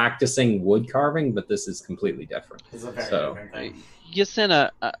 practicing wood carving, but this is completely different. It's a very So- different thing. Yasena,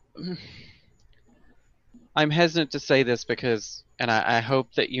 I'm hesitant to say this because, and I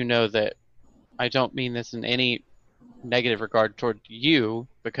hope that you know that I don't mean this in any negative regard toward you,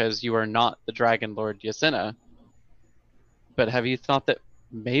 because you are not the Dragon Lord Yasena. But have you thought that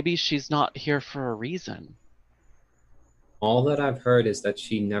maybe she's not here for a reason? All that I've heard is that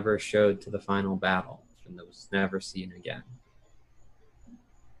she never showed to the final battle and was never seen again.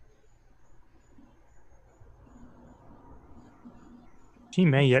 She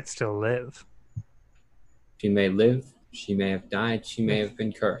may yet still live. She may live, she may have died, she may have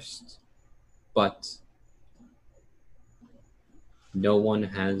been cursed. But No one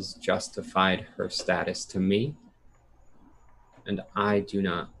has justified her status to me, and I do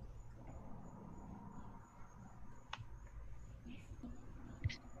not.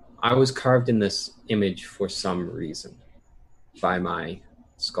 I was carved in this image for some reason by my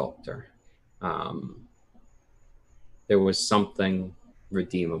sculptor. There was something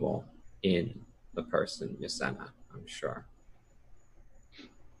redeemable in the person Yasena, I'm sure.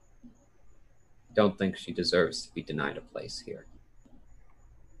 Don't think she deserves to be denied a place here.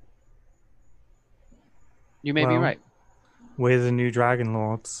 You may be right. We're the new Dragon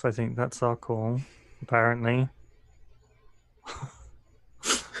Lords. I think that's our call, apparently.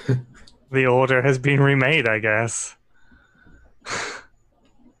 The order has been remade, I guess.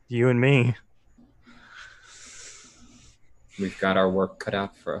 You and me. We've got our work cut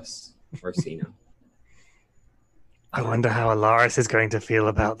out for us, Orsino. I wonder how Alaris is going to feel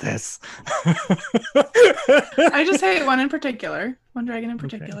about this. I just hate one in particular. One dragon in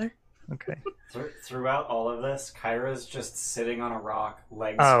particular. Okay. Throughout all of this, Kyra's just sitting on a rock,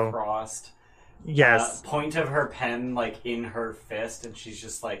 legs crossed. Yes. Point of her pen, like, in her fist, and she's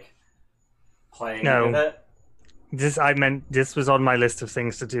just, like, playing with it. This was on my list of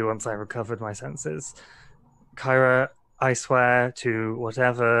things to do once I recovered my senses. Kyra, I swear to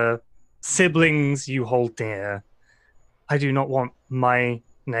whatever siblings you hold dear, I do not want my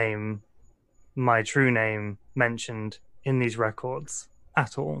name, my true name, mentioned in these records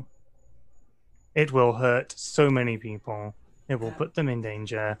at all. It will hurt so many people. It will put them in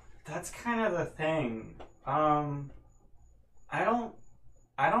danger. That's kind of the thing. I don't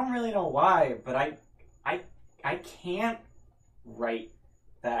really know why, but I can't write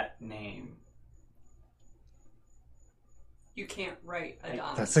that name. You can't write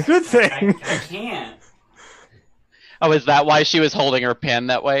Adonis. That's a good thing. I can't. Oh, is that why she was holding her pen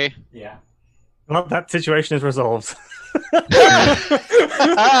that way? Yeah. Well, that situation is resolved. Funny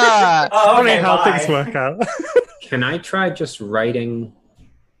how things work out. Can I try just writing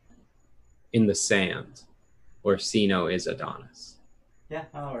in the sand Orsino is Adonis? Yeah,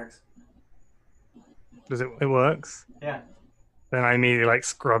 that works. Does it? It works? Yeah. Then I immediately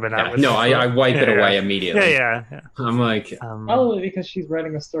scrub it out. No, I wipe it away immediately. Yeah. I'm like... Probably because she's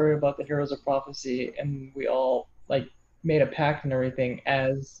writing a story about the heroes of prophecy, and we all made a pact and everything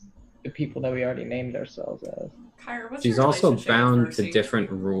as the people that we already named ourselves as. Kyra, what's She's your also relationship bound with to Versi? different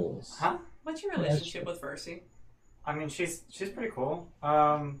rules. Huh? What's your relationship with Versi? I mean, she's pretty cool.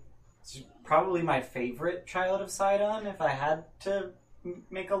 She's probably my favorite child of Sidon if I had to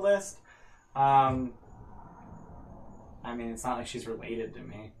make a list. I mean, it's not like she's related to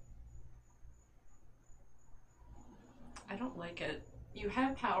me. I don't like it. You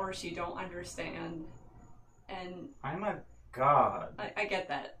have powers you don't understand, and... I'm a god. I get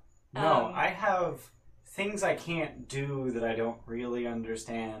that. No, I have things I can't do that I don't really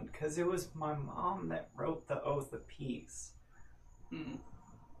understand, because it was my mom that wrote the Oath of Peace.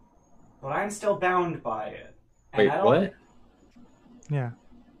 But I'm still bound by it. Wait, what? Yeah.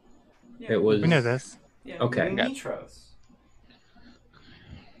 It was... We know this. Yeah. Okay. Mitros.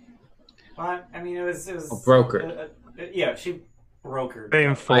 Well, I mean, it was brokered. Yeah, she brokered. They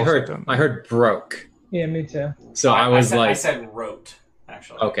enforced them. I heard broke. Yeah, me too. So I was I said wrote,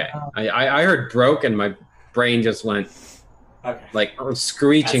 actually. Okay. I heard broke and my brain just went like a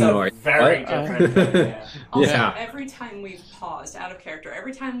screeching That's a noise. very different thing, yeah. Also, Yeah. every time we've paused, out of character,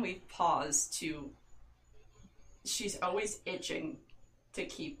 every time we've paused she's always itching to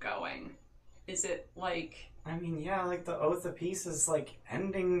keep going. Is it like... I mean, yeah, like the Oath of Peace is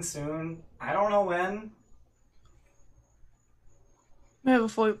ending soon. I don't know when. We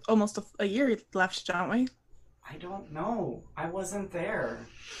have almost a year left, don't we? I don't know. I wasn't there.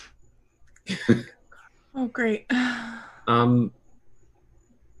 Oh, great. That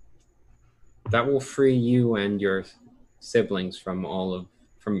will free you and your siblings from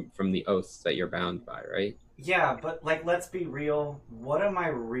from the oaths that you're bound by, right? Yeah, but let's be real. What am I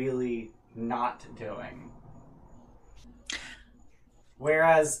really not doing?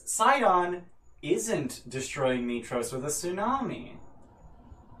 Whereas Sidon isn't destroying Mitros with a tsunami.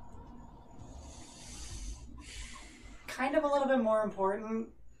 Kind of a little bit more important.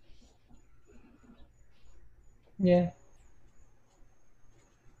 Yeah.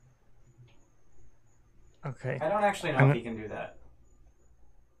 Okay. I don't actually know if he can do that.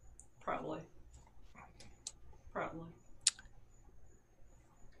 Probably.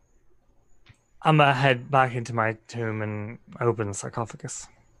 I'm gonna head back into my tomb and open the sarcophagus.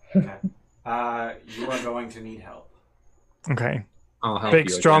 Okay. You are going to need help. Okay. I'll help Big,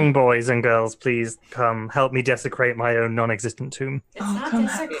 you strong again. boys and girls, please come help me desecrate my own non-existent tomb. It's not come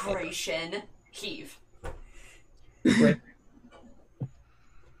desecration. Heave. Great.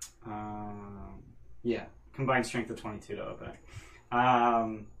 Yeah, combined strength of 22 to open it.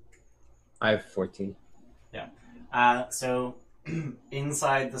 I have 14. So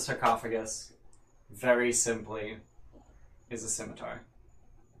inside the sarcophagus, very simply, is a scimitar.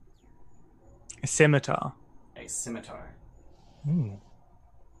 A scimitar. A scimitar Ooh.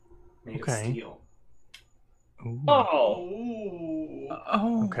 made Okay. of steel. Ooh. Oh,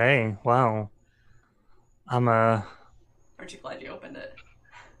 Oh. Okay. Wow. Aren't you glad you opened it?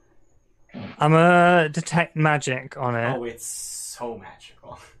 I'm a detect magic on it. Oh, it's so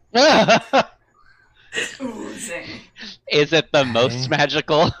magical. Oozing. Is it the most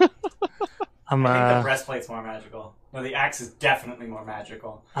magical? I'm I think the a. breastplate's more magical. No, the axe is definitely more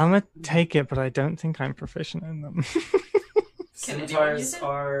magical. I'm gonna take it, but I don't think I'm proficient in them. Can anyone use Scimitars it?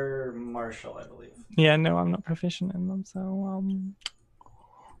 are martial, I believe. Yeah, no, I'm not proficient in them. So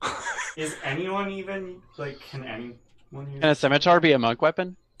Is anyone even like? Can anyone use? Can a scimitar be a monk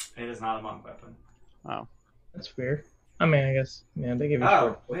weapon? It is not a monk weapon. Oh. that's weird. I mean, I guess, yeah, they give you Oh,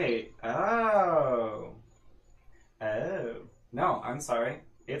 short. wait. Oh. No, I'm sorry.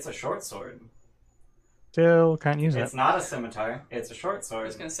 It's a short sword. still can't use it. It's not a scimitar. It's a short I sword.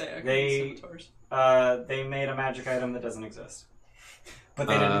 was gonna say I They- scimitars. They made a magic item that doesn't exist. But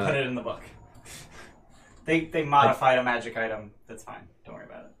they didn't put it in the book. They modified a magic item. That's fine. Don't worry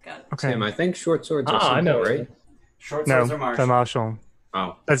about it. Got it. Okay. Tim, I think short swords are Ah, I simple, know. right? Short No, swords are they're martial. martial.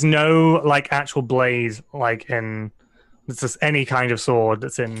 Oh, There's no like actual blade like in. It's just any kind of sword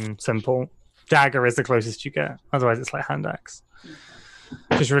that's in simple. Dagger is the closest you get. Otherwise, it's like hand axe,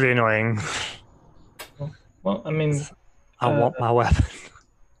 which is really annoying. Well, I mean, I want my weapon.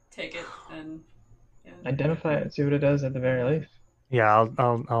 Take it and yeah. identify it and see what it does at the very least. Yeah,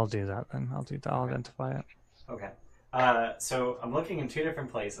 I'll do that then. I'll do that. I'll identify it. Okay. So I'm looking in two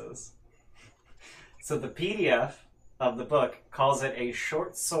different places. So the PDF of the book calls it a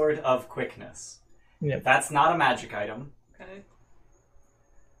short sword of quickness. Yep. That's not a magic item. Okay.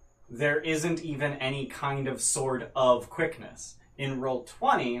 There isn't even any kind of sword of quickness. In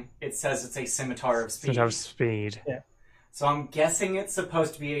Roll20, it says it's a scimitar of speed. Should have speed. So I'm guessing it's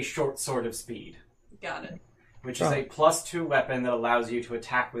supposed to be a short sword of speed, Got it. which is a +2 weapon that allows you to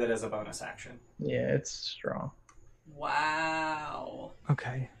attack with it as a bonus action. Yeah, it's strong. Wow.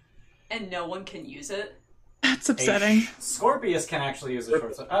 Okay. And no one can use it? That's upsetting. Scorpius can actually use a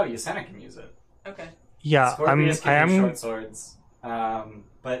short sword. Oh, Yasena can use it. Okay. Yeah, Scorpius I can use am. short swords,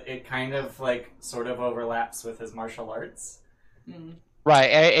 but it kind of like sort of overlaps with his martial arts. Mm.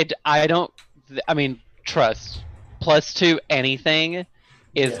 Right. I don't. I mean, trust. +2 anything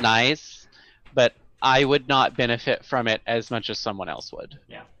is Yeah. nice, but I would not benefit from it as much as someone else would.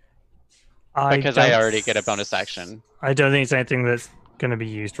 Because I already get a bonus action. I don't think it's anything that's going to be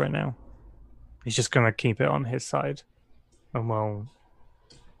used right now. He's just going to keep it on his side, and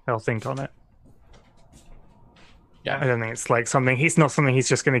he'll think on it. Yeah. I don't think it's like something. He's not something he's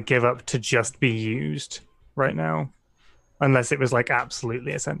just going to give up to just be used right now, unless it was like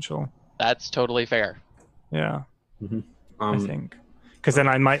absolutely essential. That's totally fair. Yeah, I um, think because then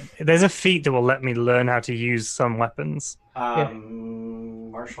I might. There's a feat that will let me learn how to use some weapons.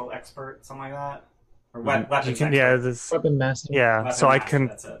 Martial expert, something like that, or You weapons can, expert. yeah, there's Weapon master. yeah. Weapon So I master, can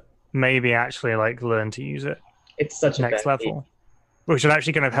That's it. maybe actually like learn to use it It's such a next bad feat. level, which would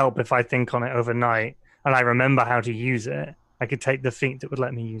actually kind of help if I think on it overnight and I remember how to use it. I could take the feat that would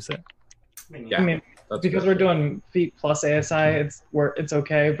let me use it. I mean, Yeah. I mean, that's because good. we're doing feet plus ASI, it's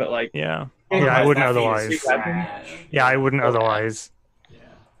okay, but like, Yeah, Yeah, I wouldn't that feat is otherwise. trash. Yeah, I wouldn't Okay. otherwise.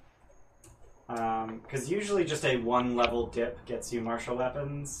 Yeah. Because usually just a 1-level dip gets you martial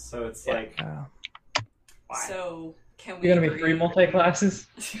weapons, so it's Yeah. like, Yeah. why? So, can we you're gonna be agree... 3 multi-classes?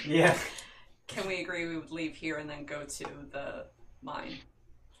 Yeah. Can we agree we would leave here and then go to the mine?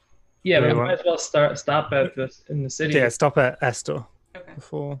 Yeah, Do but we we want- might as well stop at in the city Yeah, stop at Estor Okay.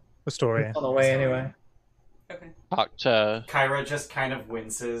 before Astoria. on the way anyway. Okay. Talk to. Kyra just kind of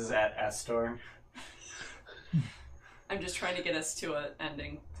winces at Estor. I'm just trying to get us to an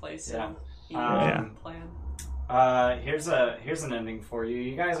ending place. Yeah. So Yeah. plan. Here's an ending for you.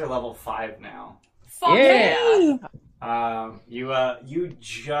 You guys are level 5 now. Fuck Yeah. yeah! You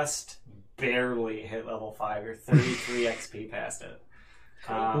just barely hit level 5. You're 33 XP past it.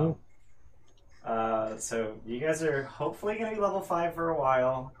 So you guys are hopefully gonna be level 5 for a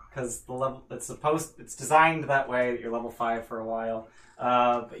while, because the level it's designed that way that you're level 5 for a while.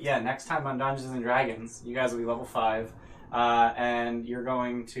 But yeah, next time on Dungeons and Dragons, you guys will be level 5, and you're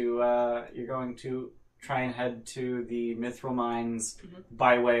going to try and head to the Mithril Mines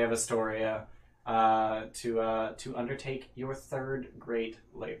by way of Astoria to undertake your third great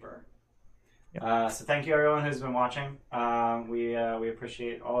labor. So thank you everyone who's been watching. We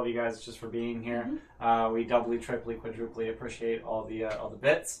appreciate all of you guys just for being here. We doubly, triply, quadruply appreciate all the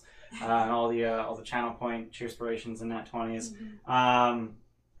bits and all the channel point cheerspirations and nat 20s.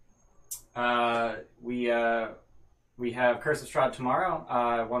 We have Curse of Strahd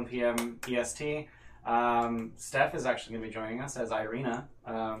tomorrow, 1 p.m. EST. Steph is actually going to be joining us as Irina,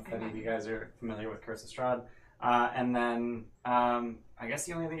 if any of you guys are familiar with Curse of Strahd. And then I guess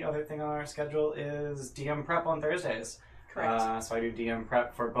the only other thing on our schedule is DM prep on Thursdays. Correct. So I do DM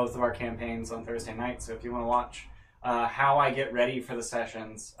prep for both of our campaigns on Thursday night. So if you want to watch how I get ready for the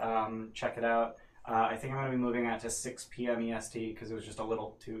sessions, check it out. I think I'm going to be moving that to 6 p.m. EST because it was just a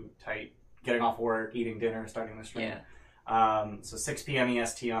little too tight getting off work, eating dinner, starting the stream. So 6 p.m.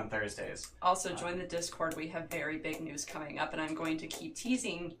 EST on Thursdays. Also, join the Discord. We have very big news coming up, and I'm going to keep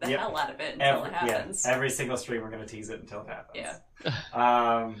teasing the hell out of it until it happens. Yeah, every single stream we're going to tease it until it happens.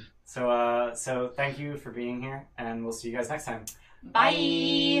 Yeah. So thank you for being here, and we'll see you guys next time.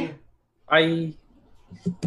 Bye. Bye.